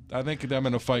them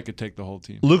in a fight could take the whole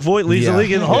team. Luke Voigt leads the Yeah.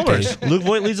 league in homers. Okay. Luke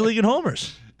Voigt leads the league in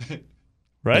homers.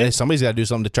 Right? Hey, somebody's got to do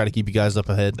something to try to keep you guys up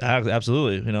ahead.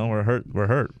 Absolutely. You know, we're hurt. We're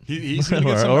hurt. He's gonna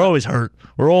get some. We're always hurt.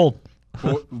 We're old.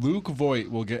 Luke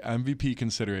Voit will get MVP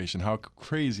consideration. How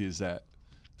crazy is that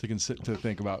to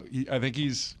think about? I think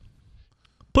he's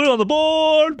Put it on the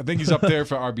board. I think he's up there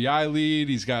for RBI lead.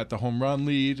 He's got the home run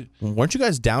lead. Weren't you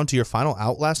guys down to your final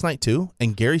out last night too?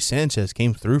 And Gary Sanchez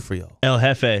came through for you. El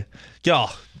Jefe. Yo,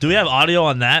 do we have audio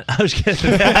on that? I was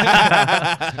kidding.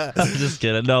 I'm just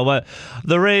kidding. No, but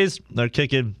the Rays, they're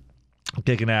kicking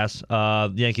ass.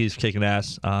 Yankees kicking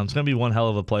ass. It's gonna be one hell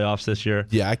of a playoffs this year.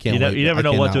 Yeah, I can't. You never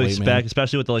know what to expect, man.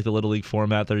 especially with the little league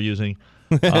format they're using.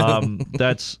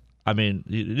 I mean,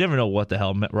 you never know what the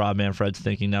hell Rob Manfred's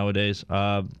thinking nowadays.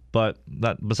 But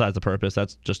that besides the purpose,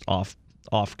 that's just off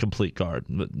complete guard.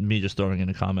 But me just throwing in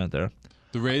a comment there.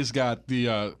 The Rays got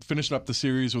the finishing up the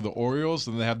series with the Orioles,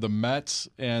 and they have the Mets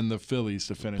and the Phillies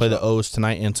to finish. Play up. the O's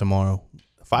tonight and tomorrow.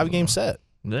 5-game set.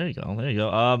 There you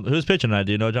go. Who's pitching tonight?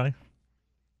 Do you know, Johnny?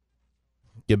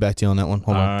 Get back to you on that one.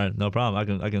 Hold All on. right, no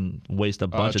problem. I can waste a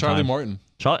bunch of time. Charlie Morton.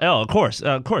 Of course.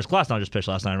 Glasnow just pitched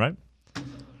last night, right?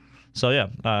 So yeah.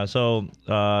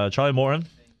 Charlie Morton,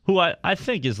 who I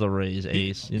think is the Rays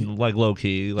ace, like low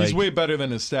key. Like, He's way better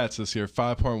than his stats this year.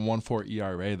 5.14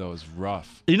 ERA though is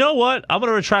rough. You know what? I'm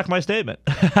gonna retract my statement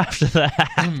after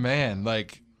that. Man,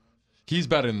 like he's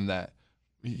better than that.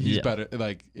 He's better.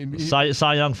 Like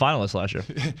Cy Young finalist last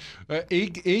year.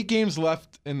 eight games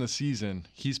left in the season.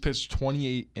 He's pitched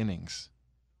 28 innings.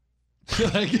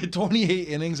 Like 28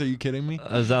 innings? Are you kidding me?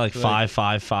 Is that like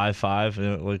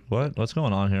 5-5-5-5? Like what? What's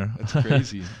going on here? That's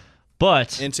crazy.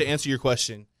 But And to answer your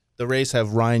question, the Rays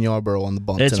have Ryan Yarbrough on the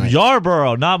bump it's tonight.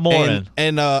 Yarborough, not Morton.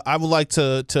 And I would like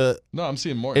to No, I'm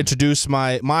seeing Morton. introduce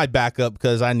my backup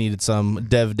because I needed some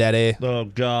Dev Daddy. Oh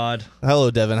God.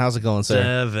 Hello, Devin. How's it going, sir?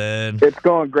 Devin. It's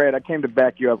going great. I came to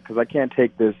back you up because I can't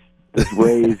take this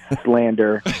Rays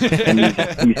slander and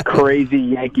these crazy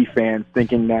Yankee fans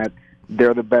thinking that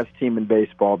they're the best team in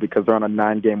baseball because they're on a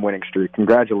 9-game winning streak.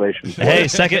 Congratulations. Hey,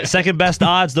 second best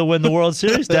odds to win the World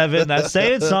Series, Devin. That's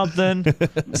saying something.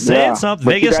 Saying something.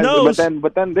 But Vegas guys, knows.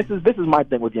 But then this is my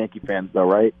thing with Yankee fans though,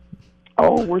 right?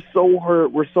 Oh, we're so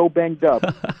hurt. We're so banged up.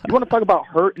 You want to talk about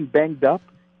hurt and banged up?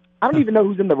 I don't even know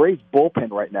who's in the Rays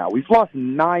bullpen right now. We've lost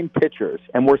 9 pitchers,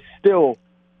 and we're still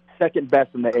second best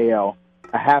in the AL.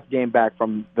 A half game back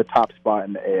from the top spot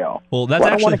in the AL. Well, that's I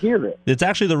don't actually want to hear it. It's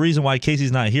actually the reason why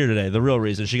Casey's not here today. The real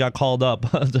reason she got called up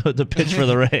to pitch for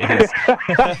the Rays.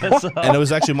 And it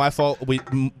was actually my fault.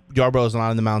 Yarbrough's not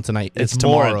on the mound tonight. It's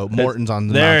tomorrow. Morton. Morton's on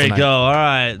the There mound you tonight. go. All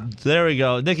right, there we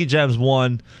go. Nicky Gems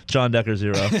 1, John Decker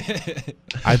 0.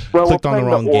 I Well, clicked we're on the playing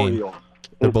wrong game. Orioles.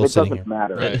 They're both It sitting doesn't here.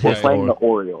 matter. Right, We're right. playing the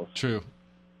Orioles. True.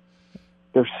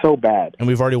 They're so bad. And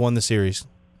we've already won the series.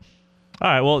 All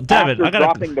right, well, Devin, After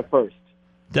dropping the first.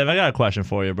 Devin, I got a question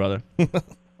for you, brother.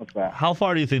 What's that? How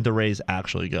far do you think the Rays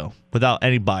actually go without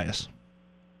any bias?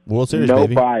 World Series, No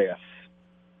baby. bias.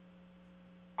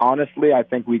 Honestly, I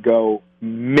think we go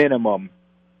minimum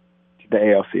to the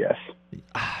ALCS.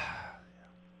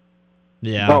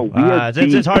 Yeah, No, we are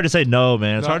it's hard deep. to say no,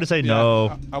 man. It's No, hard to say yeah,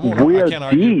 no. We I are can't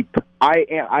argue. deep.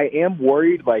 I am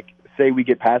worried. Like, say we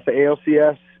get past the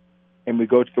ALCS and we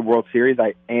go to the World Series.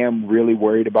 I am really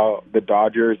worried about the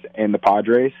Dodgers and the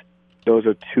Padres. Those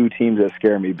are 2 teams that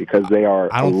scare me because they are.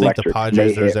 I don't electric. think the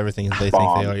Padres They are hit everything they think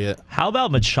bombs. they are yet. How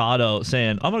about Machado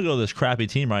saying, "I'm gonna go to this crappy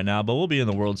team right now, but we'll be in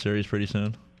the World Series pretty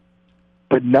soon"?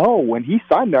 But no, when he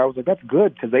signed there, I was like, that's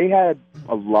good because they had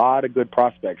a lot of good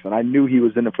prospects, and I knew he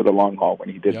was in it for the long haul when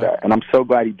he did Yeah. that. And I'm so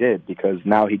glad he did because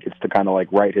now he gets to kind of like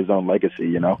write his own legacy,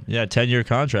 you know? Yeah, 10-year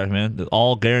contract, man,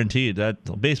 all guaranteed.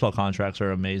 That baseball contracts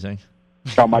are amazing.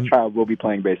 So my child will be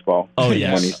playing baseball. Oh, when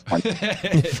yes. when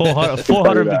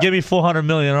 400 give me $400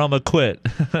 million, or I'm gonna quit.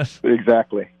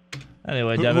 exactly.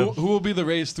 Anyway, Devin, Who will be the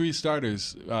Rays' 3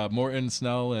 starters? Morton,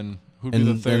 Snell, and who'd be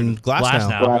the And, third? and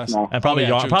Glasnow. Glasnow. and probably Oh,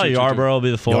 yeah, true, probably true, true, Yarborough will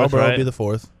be the 4th, Yarbrough right? will be the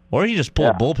 4th. Or you just pull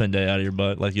Yeah. a bullpen day out of your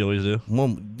butt like you always do.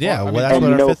 Well, yeah, Well, I well, mean- that's And what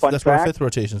you our know, fifth. fun That's what our fact- fifth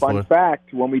rotation's Fun for.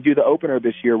 fact, when we do the opener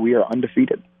this year, we are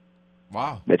undefeated.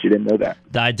 Wow. Bet you didn't know that.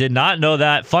 I did not know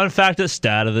that. Fun fact is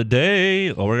stat of the day.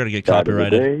 Oh, we're gonna get Stat of the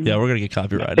copyrighted. day. Yeah, we're gonna get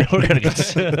copyrighted. We're gonna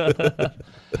get.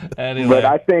 Anyway, But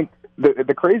I think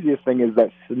the craziest thing is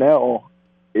that Snell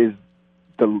is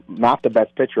not the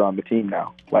best pitcher on the team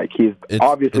now. Like he's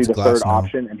obviously the third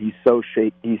option, and he's so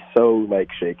shaky.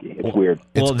 It's weird.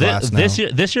 Well, this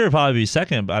year will probably be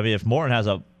second. I mean, if Morton has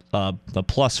a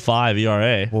 +5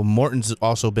 ERA. Well, Morton's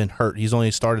also been hurt. He's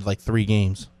only started like 3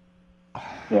 games.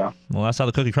 Yeah. Well, that's how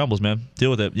the cookie crumbles, man. Deal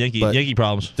with it. Yankee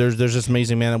problems. There's this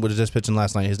amazing man that was just pitching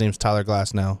last night. His name's Tyler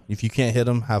Glass now. If you can't hit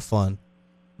him, have fun.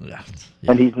 Yeah.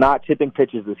 And he's not tipping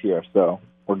pitches this year, so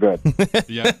we're good.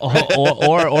 Yeah.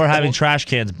 or having trash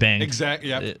cans banged. Exactly.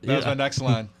 Yeah. That was my next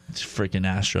line. It's freaking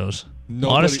Astros.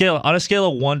 Nobody- On a scale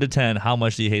of 1 to 10, how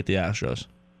much do you hate the Astros?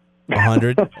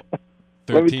 100.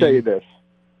 Let me tell you this.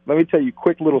 Let me tell you a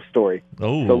quick little story.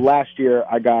 Oh. So last year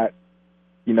I got,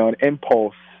 an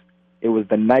impulse. It was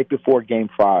the night before Game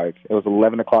 5. It was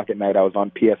 11 o'clock at night. I was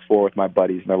on PS4 with my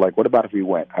buddies, and they're like, what about if we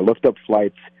went? I looked up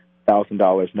flights,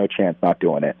 $1,000, no chance, not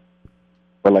doing it.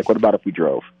 But like, what about if we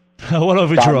drove? What if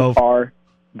we drove?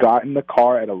 Got in the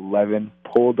car at 11,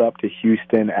 pulled up to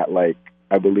Houston at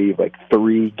I believe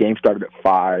 3. Game started at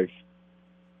 5.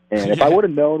 And if I would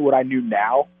have known what I knew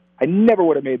now, I never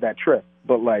would have made that trip.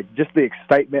 But just the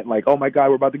excitement, oh my God,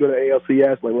 we're about to go to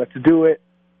ALCS, let's do it.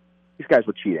 These guys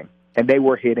were cheating, and they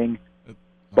were hitting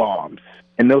bombs.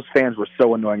 And those fans were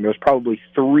so annoying. There was probably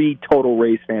 3 total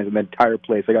Rays fans in the entire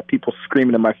place. I got people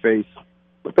screaming in my face.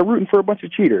 But they're rooting for a bunch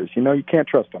of cheaters. You can't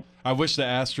trust them. I wish the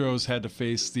Astros had to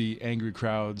face the angry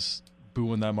crowds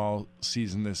booing them all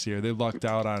season this year. They lucked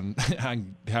out on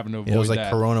having to avoid that. It was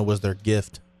like Corona was their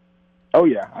gift. Oh,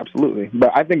 yeah, absolutely.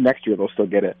 But I think next year they'll still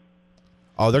get it.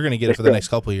 Oh, they're going to get it for the next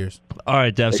couple of years. All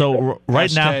right, Dev. So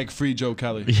right now, Hashtag free Joe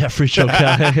Kelly. Yeah, free Joe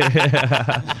Kelly.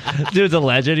 Dude, the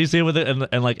legend. You see him with it in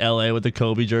LA with the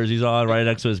Kobe jerseys on, right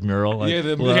next to his mural.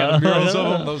 The murals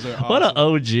of them. Those are awesome. What an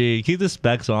OG. Keep the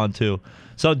specs on too.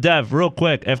 So Dev, real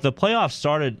quick, if the playoffs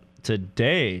started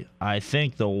today, I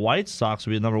think the White Sox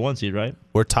would be the number 1 seed, right?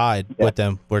 We're tied with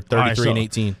them. We're 33 and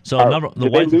 18. So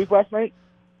did they lose last night?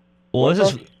 Well,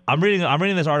 I'm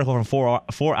reading this article from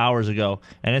 4 hours ago,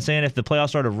 and it's saying if the playoffs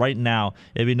started right now,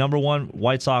 it'd be number 1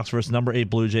 White Sox versus number 8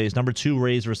 Blue Jays, number 2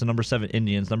 Rays versus number 7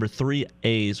 Indians, number 3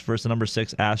 A's versus number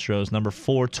 6 Astros, number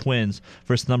 4 Twins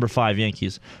versus number 5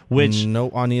 Yankees. Which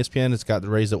no, on ESPN it's got the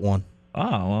Rays at 1.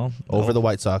 Oh well, over the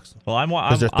White Sox. Well, I'm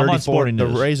on Sporting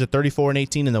News. The Rays are 34 and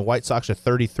 18, and the White Sox are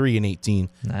 33 and 18,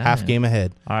 half game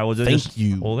ahead. All right, well, thank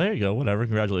you. Well, there you go. Whatever.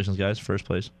 Congratulations, guys. First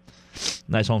place.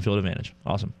 Nice home field advantage.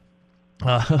 Awesome.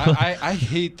 I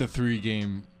hate the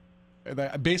 3-game.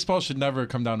 Baseball should never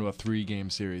come down to a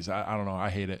 3-game series. I don't know. I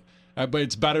hate it. But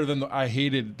it's better than I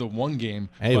hated the 1 game.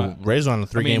 Hey, Rays on a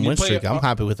 3-game win streak. I'm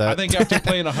happy with that. I think after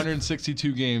playing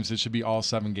 162 games, it should be all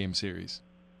 7-game series.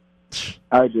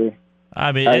 I agree.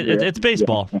 I mean, it's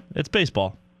baseball. Yeah. It's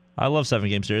baseball. I love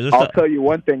 7-game series. I'll tell you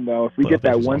one thing, though. If we get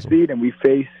that 1 seed and we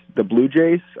face the Blue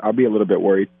Jays, I'll be a little bit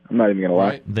worried. I'm not even going to lie.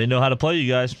 Right. They know how to play you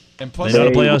guys. And plus, they know how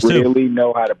to play us, too. They really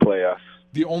know how to play us.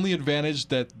 The only advantage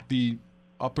that the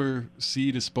upper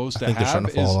seed is supposed to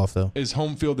have is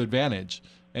home field advantage.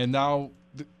 And now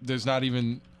there's not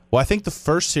even... Well, I think the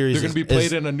first series... They're going to be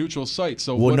played in a neutral site.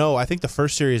 So no, I think the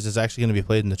first series is actually going to be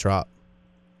played in the Trop.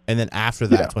 And then after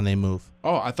that's when they move.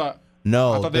 Oh, I thought...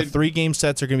 No, the 3-game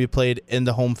sets are going to be played in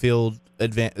the home field. They're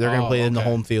going to play in the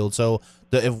home field. So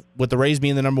with the Rays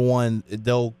being the number 1,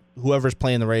 whoever's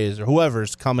playing the Rays or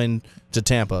whoever's coming to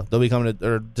Tampa, they'll be coming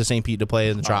to St. Pete to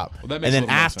play in the Trop. Well, and then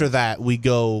after that, we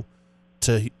go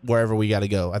to wherever we got to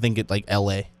go. I think it's like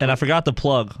L.A. And I forgot to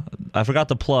plug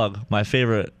my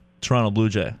favorite Toronto Blue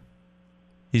Jay.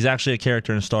 He's actually a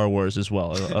character in Star Wars as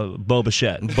well, Boba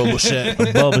Fett.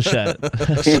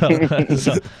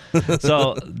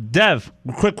 So, Dev,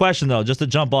 quick question though, just to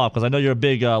jump off because I know you're a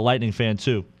big Lightning fan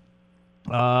too.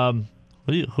 What's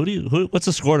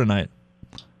the score tonight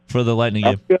for the Lightning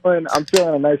game? I'm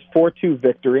feeling a nice 4-2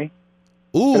 victory.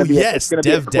 Ooh, yes,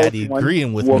 Dev Daddy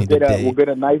agreeing with me today. We'll get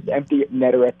a nice empty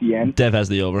netter at the end. Dev has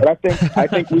the over. But I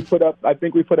think we put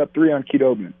up 3 on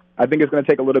Kedoman. I think it's going to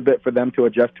take a little bit for them to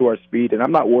adjust to our speed, and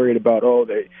I'm not worried about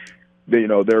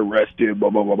they're rested,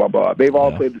 blah blah blah blah blah. They've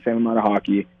all played the same amount of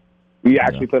hockey. We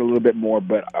actually played a little bit more,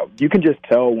 but you can just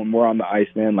tell when we're on the ice,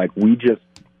 man. Like we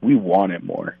want it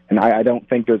more, and I don't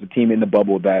think there's a team in the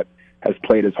bubble that has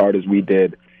played as hard as we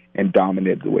did and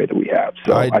dominated the way that we have.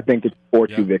 So I think it's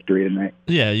 4-2 victory tonight.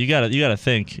 Yeah, you gotta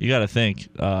think.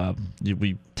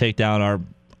 We take down our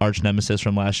arch nemesis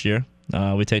from last year.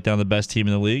 We take down the best team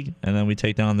in the league, and then we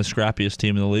take down the scrappiest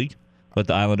team in the league with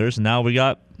the Islanders. And now we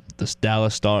got this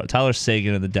Dallas Star, Tyler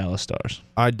Seguin and the Dallas Stars.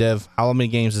 All right, Dev, how many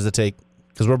games does it take?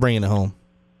 Because we're bringing it home.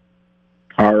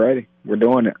 All righty, we're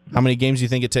doing it. How many games do you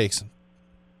think it takes?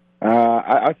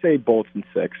 I'd say Bolts in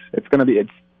 6. It's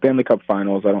Stanley Cup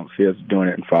Finals. I don't see us doing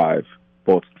it in 5.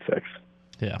 Bolts in 6.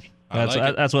 Yeah. I like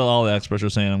it. That's what all the experts are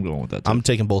saying. I'm going with that, too. I'm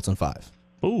taking Bolts in 5.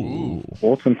 Ooh.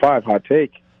 Bolts in 5, hot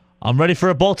take. I'm ready for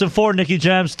a Bolton 4, Nicky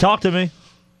Gems. Talk to me.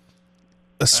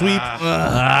 A sweep.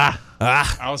 I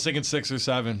was thinking 6 or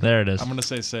 7. There it is. I'm going to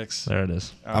say 6. There it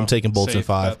is. I'm taking Bolts in Safe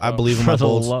 5. bet, I though. believe in my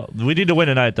Bolts. We need to win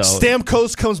tonight, though.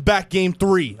 Stamkos comes back game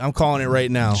 3. I'm calling it right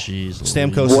now. Jeez,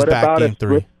 Stamkos What is back about game if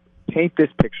 3. paint this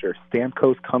picture?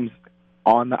 Stamkos comes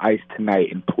on the ice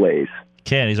tonight and plays.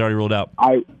 He's already ruled out.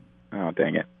 Oh,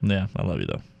 dang it. Yeah, I love you,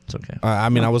 though. It's okay. I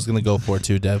mean, I was going to go for it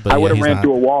too, Dev. But I would have he's ran not.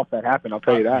 through a wall if that happened, I'll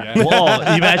tell you that. Whoa,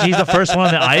 you imagine he's the first one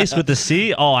on the ice with the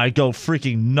C? Oh, I go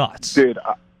freaking nuts. Dude,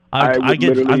 I'm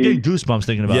getting goosebumps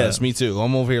thinking about it. Yes, me too.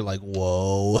 I'm over here like,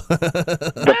 whoa.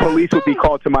 The police would be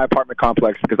called to my apartment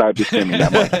complex because I would be screaming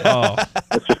that much. Oh.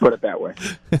 Let's just put it that way.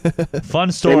 Fun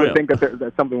They story. would think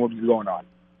that something would be going on.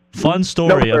 Fun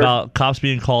story No, sir. about cops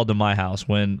being called to my house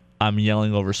when I'm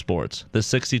yelling over sports. The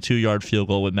 62-yard field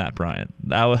goal with Matt Bryant.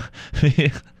 That was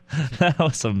that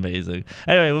was amazing.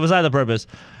 Anyway, beside the purpose.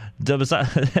 Beside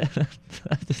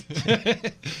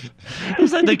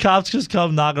the cops just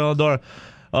come knocking on the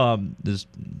door.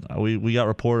 We got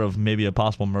report of maybe a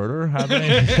possible murder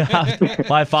happening.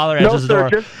 My father answers the door.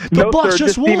 The Bucks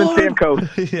just won. Steven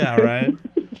Stamkos. Yeah, right.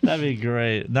 That'd be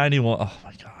great. 91. Oh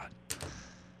my god.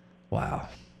 Wow.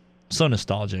 So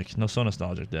nostalgic. So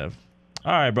nostalgic, Dev.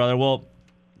 All right, brother. Well,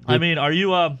 I mean, what are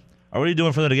you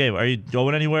doing for the game? Are you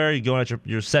going anywhere? Are you going at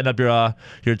you're setting up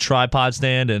your tripod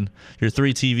stand and your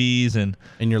 3 TVs and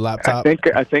your laptop?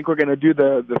 I think we're gonna do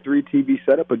the 3 TV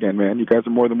setup again, man. You guys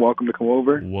are more than welcome to come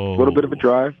over. Whoa. A little bit of a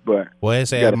drive, but Well, I we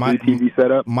say got a my 3 TV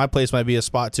setup. My place might be a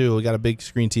spot too. We got a big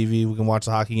screen TV. We can watch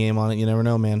the hockey game on it. You never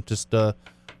know, man. Just we'll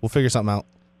figure something out.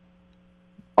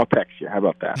 I'll text you. How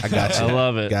about that? I got you. I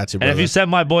love it. Got you, And if brother. you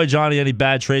send my boy Johnny any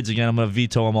bad trades again, I'm gonna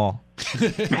veto them all. He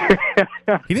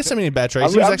didn't send me any bad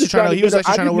trades. He was actually trying to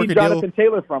work a deal. Jonathan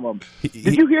Taylor from him.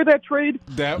 Did you hear that trade?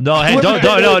 No, hey, don't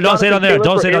say it on the air.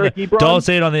 Don't say it on the Don't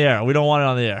say it on the air. We don't want it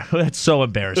on the air. It's so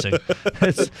embarrassing.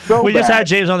 So we just bad. had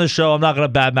James on the show. I'm not gonna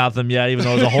badmouth him yet, even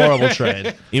though it was a horrible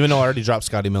trade. Even though I already dropped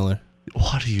Scotty Miller.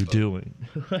 What are you doing?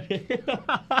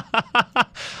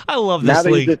 I love Now this that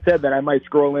you league. just said that, I might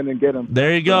scroll in and get him.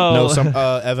 There you go.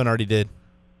 No, Evan already did.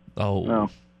 Oh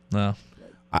no.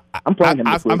 I'm playing him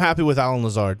this I'm week. happy with Alan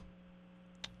Lazard.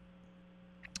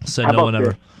 Said How no one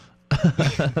about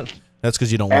ever. That's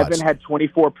because you don't watch. Evan had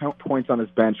 24 points on his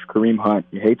bench. Kareem Hunt.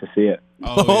 You hate to see it.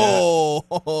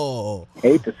 Oh,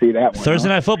 Hate to see that one. Thursday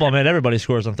huh? night football, man. Everybody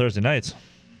scores on Thursday nights.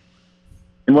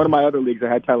 In one of my other leagues, I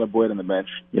had Tyler Boyd on the bench.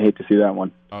 You hate to see that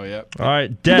one. Oh, yeah. All right,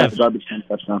 He got Dev. the garbage time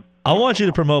touchdown. I want you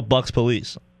to promote Bucks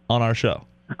Police on our show.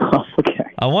 Okay.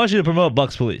 I want you to promote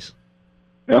Bucks Police.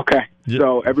 Okay. Yeah.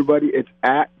 So everybody, it's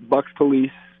at Bucks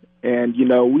Police, and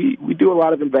we do a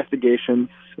lot of investigations,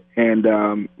 and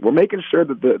we're making sure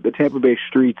that the Tampa Bay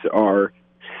streets are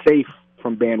safe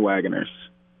from bandwagoners.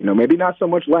 Maybe not so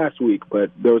much last week, but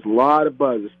there was a lot of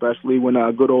buzz, especially when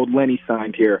good old Lenny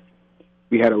signed here.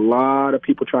 We had a lot of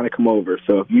people trying to come over.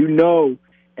 So if you know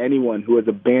anyone who is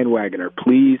a bandwagoner,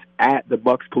 please at the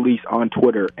Bucks Police on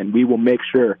Twitter, and we will make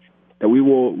sure that we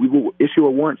will issue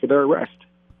a warrant for their arrest.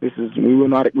 We will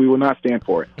not stand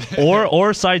for it.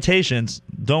 Or citations.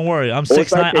 Don't worry. I'm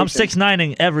 6'9". I'm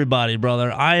 6'9"ing everybody,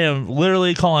 brother. I am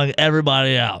literally calling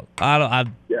everybody out.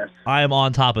 Yes. I am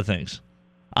on top of things.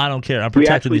 I don't care. I'm We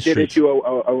protecting actually these did streets. issue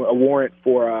a warrant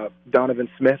for Donovan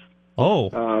Smith. Oh.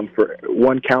 For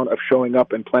one count of showing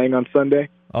up and playing on Sunday.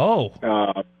 Oh.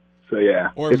 So yeah.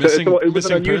 Or it was an missing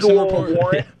person unusual report.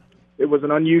 warrant. It was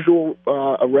an unusual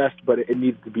arrest, but it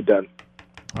needs to be done.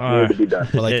 All right. To be done.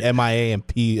 Like MIA and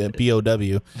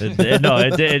POW.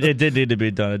 It did need to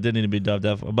be done. It did need to be done,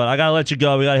 definitely. But I gotta let you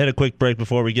go. We gotta hit a quick break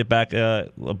before we get back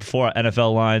before our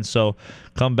NFL line. So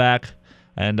come back,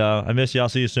 and I miss you. I'll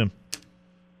see you soon.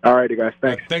 All righty, guys.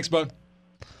 Thanks. Thanks, bud.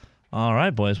 All right,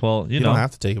 boys. Well, you know, don't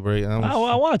have to take a break. I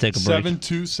want to take a break.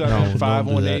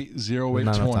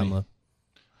 727-518-0820.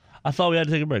 I thought we had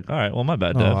to take a break. All right. Well, my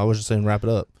bad, No, Dev. I was just saying wrap it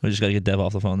up. We just got to get Dev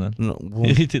off the phone then. No, I love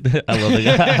the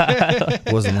guy.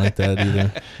 it wasn't like that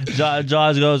either.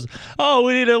 Josh goes, "Oh,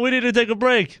 we need to take a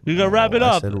break. We got to wrap it I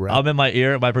up." said wrap. I'm in my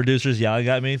ear. My producer's yelling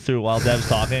at me while Dev's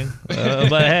talking.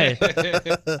 But hey,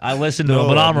 I listened to him,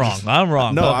 but I'm wrong. I'm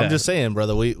wrong. No, Okay. I'm just saying,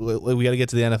 brother. We got to get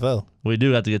to the NFL. We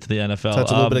do have to get to the NFL. Touch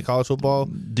a little bit of college football.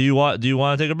 Do you want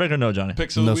to take a break or no, Johnny?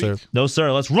 Picks of No, the week. sir. No,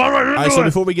 sir. Let's run right into All right, so it.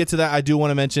 before we get to that, I do want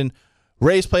to mention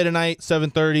Rays play tonight,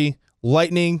 7:30.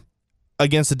 Lightning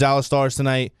against the Dallas Stars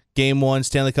tonight. Game 1,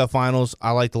 Stanley Cup Finals. I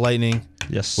like the Lightning.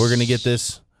 Yes. We're going to get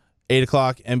this 8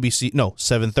 o'clock NBC. No,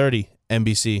 7:30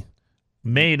 NBC.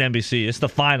 Main NBC. It's the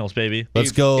finals, baby.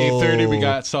 Let's go. 8:30, we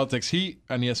got Celtics Heat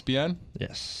on ESPN.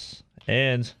 Yes.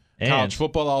 And college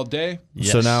football all day.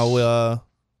 Yes. So now,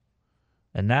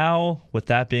 and now, with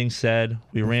that being said,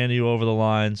 we ran you over the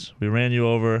lines. We ran you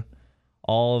over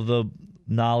all of the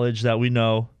knowledge that we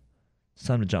know. It's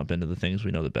time to jump into the things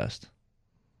we know the best.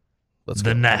 let's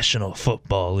The go. National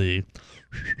Football League.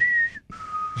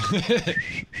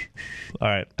 All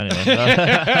right. Anyway,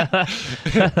 that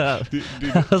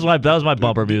was my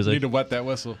bumper music. Need to wet that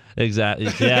whistle. Exactly.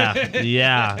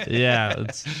 Yeah.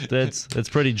 It's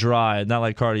pretty dry. Not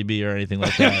like Cardi B or anything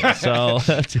like that. So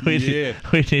we need.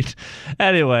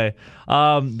 Anyway,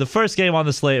 the first game on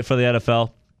the slate for the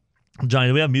NFL. Johnny,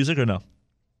 do we have music or no?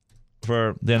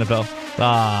 For the NFL.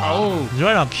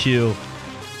 Right on cue.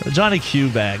 Johnny Q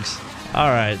bags. All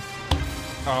right.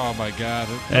 Oh my God!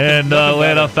 And the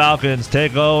Atlanta Falcons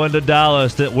take Owen to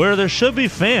Dallas, where there should be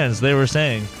fans, they were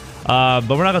saying. But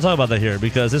we're not going to talk about that here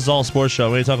because this is all sports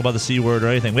show. We ain't talk about the C word or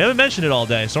anything. We haven't mentioned it all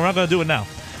day, so we're not going to do it now.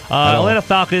 Atlanta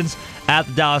Falcons at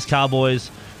the Dallas Cowboys.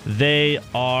 They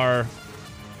are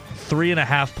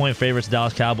 3.5-point favorites.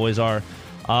 Dallas Cowboys are.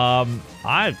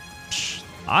 I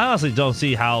honestly don't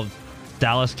see how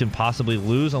Dallas can possibly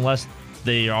lose unless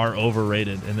they are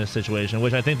overrated in this situation,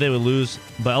 which I think they would lose.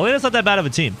 But Atlanta's not that bad of a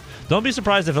team. Don't be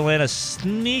surprised if Atlanta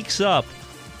sneaks up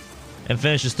and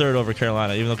finishes third over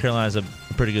Carolina, even though Carolina's a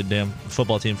pretty good damn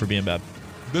football team for being bad.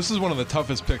 This is one of the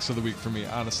toughest picks of the week for me,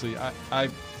 honestly.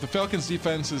 The Falcons'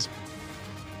 defense is,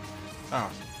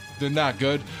 they're not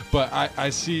good, but I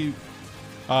see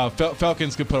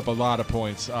Falcons could put up a lot of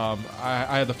points. I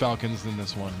had the Falcons in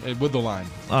this one with the line.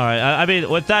 All right. I mean,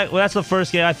 with that, that's the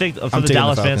first game. I think for the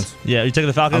Dallas fans. Yeah, you taking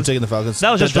the Falcons? I'm taking the Falcons.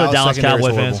 That was just for the Dallas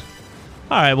Cowboy fans.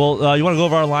 All right. Well, you want to go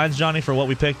over our lines, Johnny, for what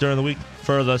we picked during the week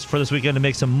for this weekend to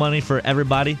make some money for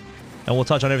everybody, and we'll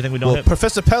touch on everything we don't hit.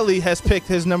 Professor Pelly has picked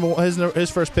his his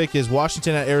first pick is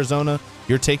Washington at Arizona.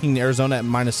 You're taking Arizona at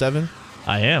 -7.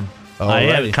 I am. Alrighty. I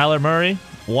am. Kyler Murray,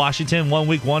 Washington, 1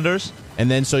 week wonders. And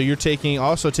then so you're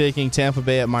also taking Tampa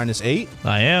Bay at -8.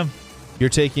 I am. You're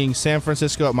taking San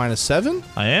Francisco at -7.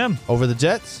 I am. Over the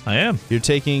Jets. I am. You're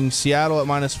taking Seattle at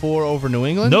 -4 over New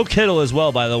England. No Kittle as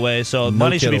well, by the way. So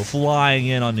money should be Kittle. flying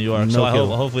in on New York. No so I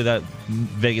Kittle. hopefully that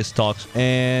Vegas talks.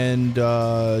 And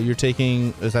you're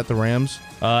taking, is that the Rams?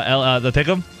 The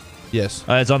pick'em? Yes.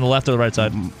 It's on the left or the right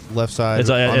side? Left side. It's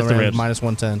the Rams.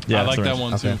 -110. Yeah, I like that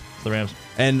one too. Okay. The Rams.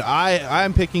 And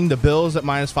I'm picking the Bills at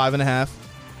 -5.5.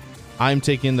 I'm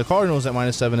taking the Cardinals at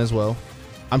 -7 as well.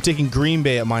 I'm taking Green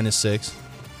Bay at -6.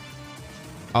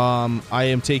 I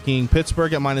am taking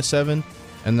Pittsburgh at -7.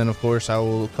 And then, of course, I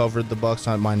will cover the Bucks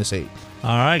on -8.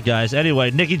 All right, guys.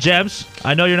 Anyway, Nicky Gems,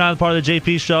 I know you're not part of the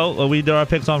JP show. We did our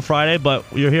picks on Friday, but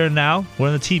you're here now. We're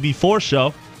in the TB4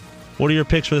 show. What are your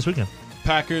picks for this weekend?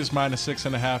 Packers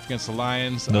 -6.5 against the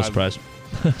Lions. No surprise.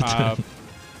 Who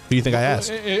do you think I asked?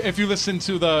 If you listen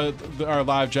to our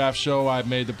live draft show, I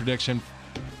made the prediction: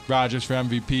 Rodgers for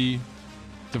MVP.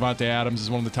 Devontae Adams is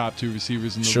one of the top 2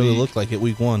 receivers in the Surely league. looked like it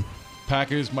week 1.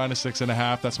 Packers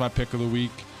 -6.5. That's my pick of the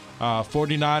week.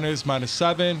 49ers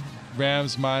 -7.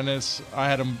 Rams I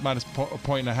had them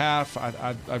 -1.5.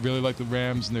 I really like the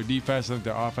Rams and their defense. I think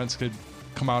their offense could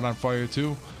come out on fire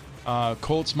too.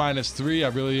 Colts -3. I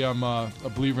really am a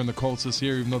believer in the Colts this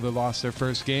year, even though they lost their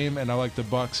first game. And I like the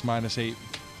Bucks -8.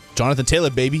 Jonathan Taylor,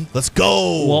 baby. Let's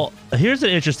go. Well, here's an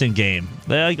interesting game.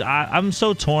 I'm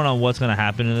so torn on what's going to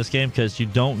happen in this game because you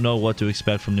don't know what to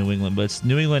expect from New England. But it's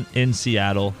New England in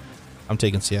Seattle. I'm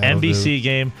taking Seattle. NBC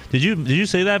game. Did you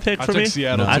say that pick for me? I took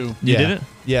Seattle too. You didn't?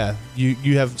 Yeah.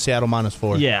 You have Seattle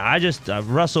 -4. Yeah, I just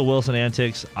Russell Wilson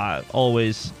antics.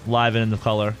 Always live and in the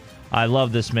color. I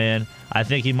love this man. I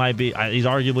think he might be. He's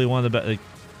arguably one of the best.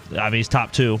 I mean, he's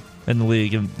top 2 in the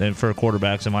league and for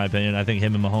quarterbacks, in my opinion. I think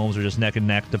him and Mahomes are just neck and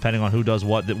neck, depending on who does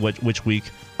what which week.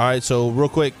 All right, so real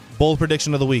quick, bold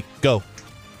prediction of the week. Go.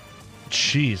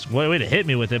 Jeez, way to hit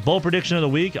me with it. Bold prediction of the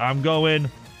week. I'm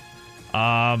going.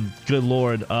 Good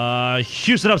Lord.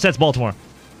 Houston upsets Baltimore.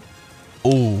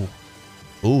 Ooh.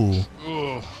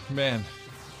 Oh man.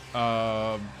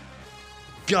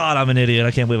 God, I'm an idiot.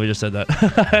 I can't believe I just said that.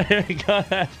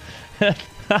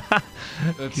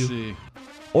 Let's see.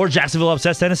 Or Jacksonville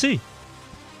upsets Tennessee.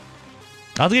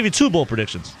 I'll give you 2 bold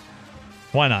predictions.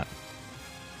 Why not?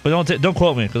 But don't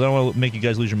quote me because I don't want to make you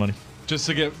guys lose your money. Just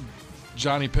to get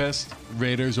Johnny pissed,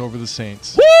 Raiders over the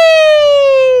Saints.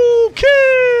 Woo,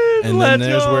 kid! And then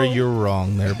there's where you're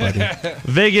wrong there, buddy.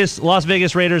 Las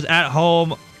Vegas Raiders at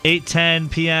home, 8:10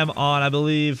 p.m. on, I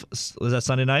believe, was that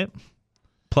Sunday night?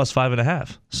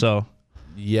 +5.5. So,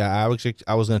 yeah, I was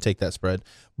going to take that spread.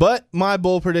 But my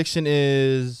bold prediction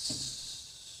is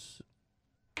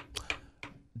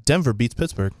Denver beats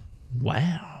Pittsburgh.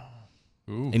 Wow.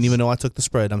 Ooh. And even though I took the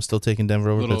spread, I'm still taking Denver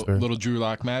over Pittsburgh. Little Drew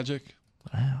Lock magic.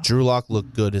 Drew Lock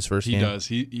looked good his first game. He does.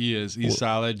 He is. He's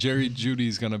solid. Jerry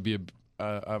Judy's going to be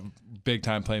a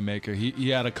big-time playmaker. He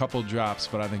had a couple drops,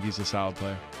 but I think he's a solid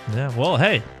player. Yeah, well,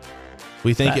 hey.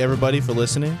 We thank everybody for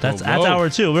listening. That's hour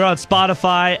 2. We're on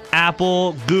Spotify,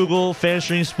 Apple, Google,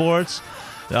 FanStream Sports,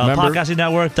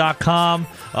 podcastingnetwork.com.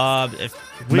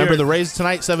 Remember the Rays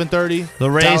tonight, 7:30.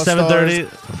 The Rays,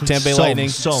 7:30. Tampa Bay Lightning,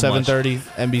 7:30.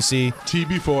 NBC.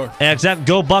 TB4. Exactly.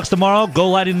 Go Bucks tomorrow.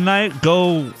 Go Lightning tonight.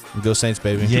 Go Saints,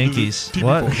 baby. Yankees.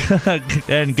 What?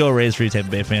 And go Rays for you Tampa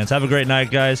Bay fans. Have a great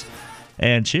night, guys,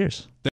 and cheers.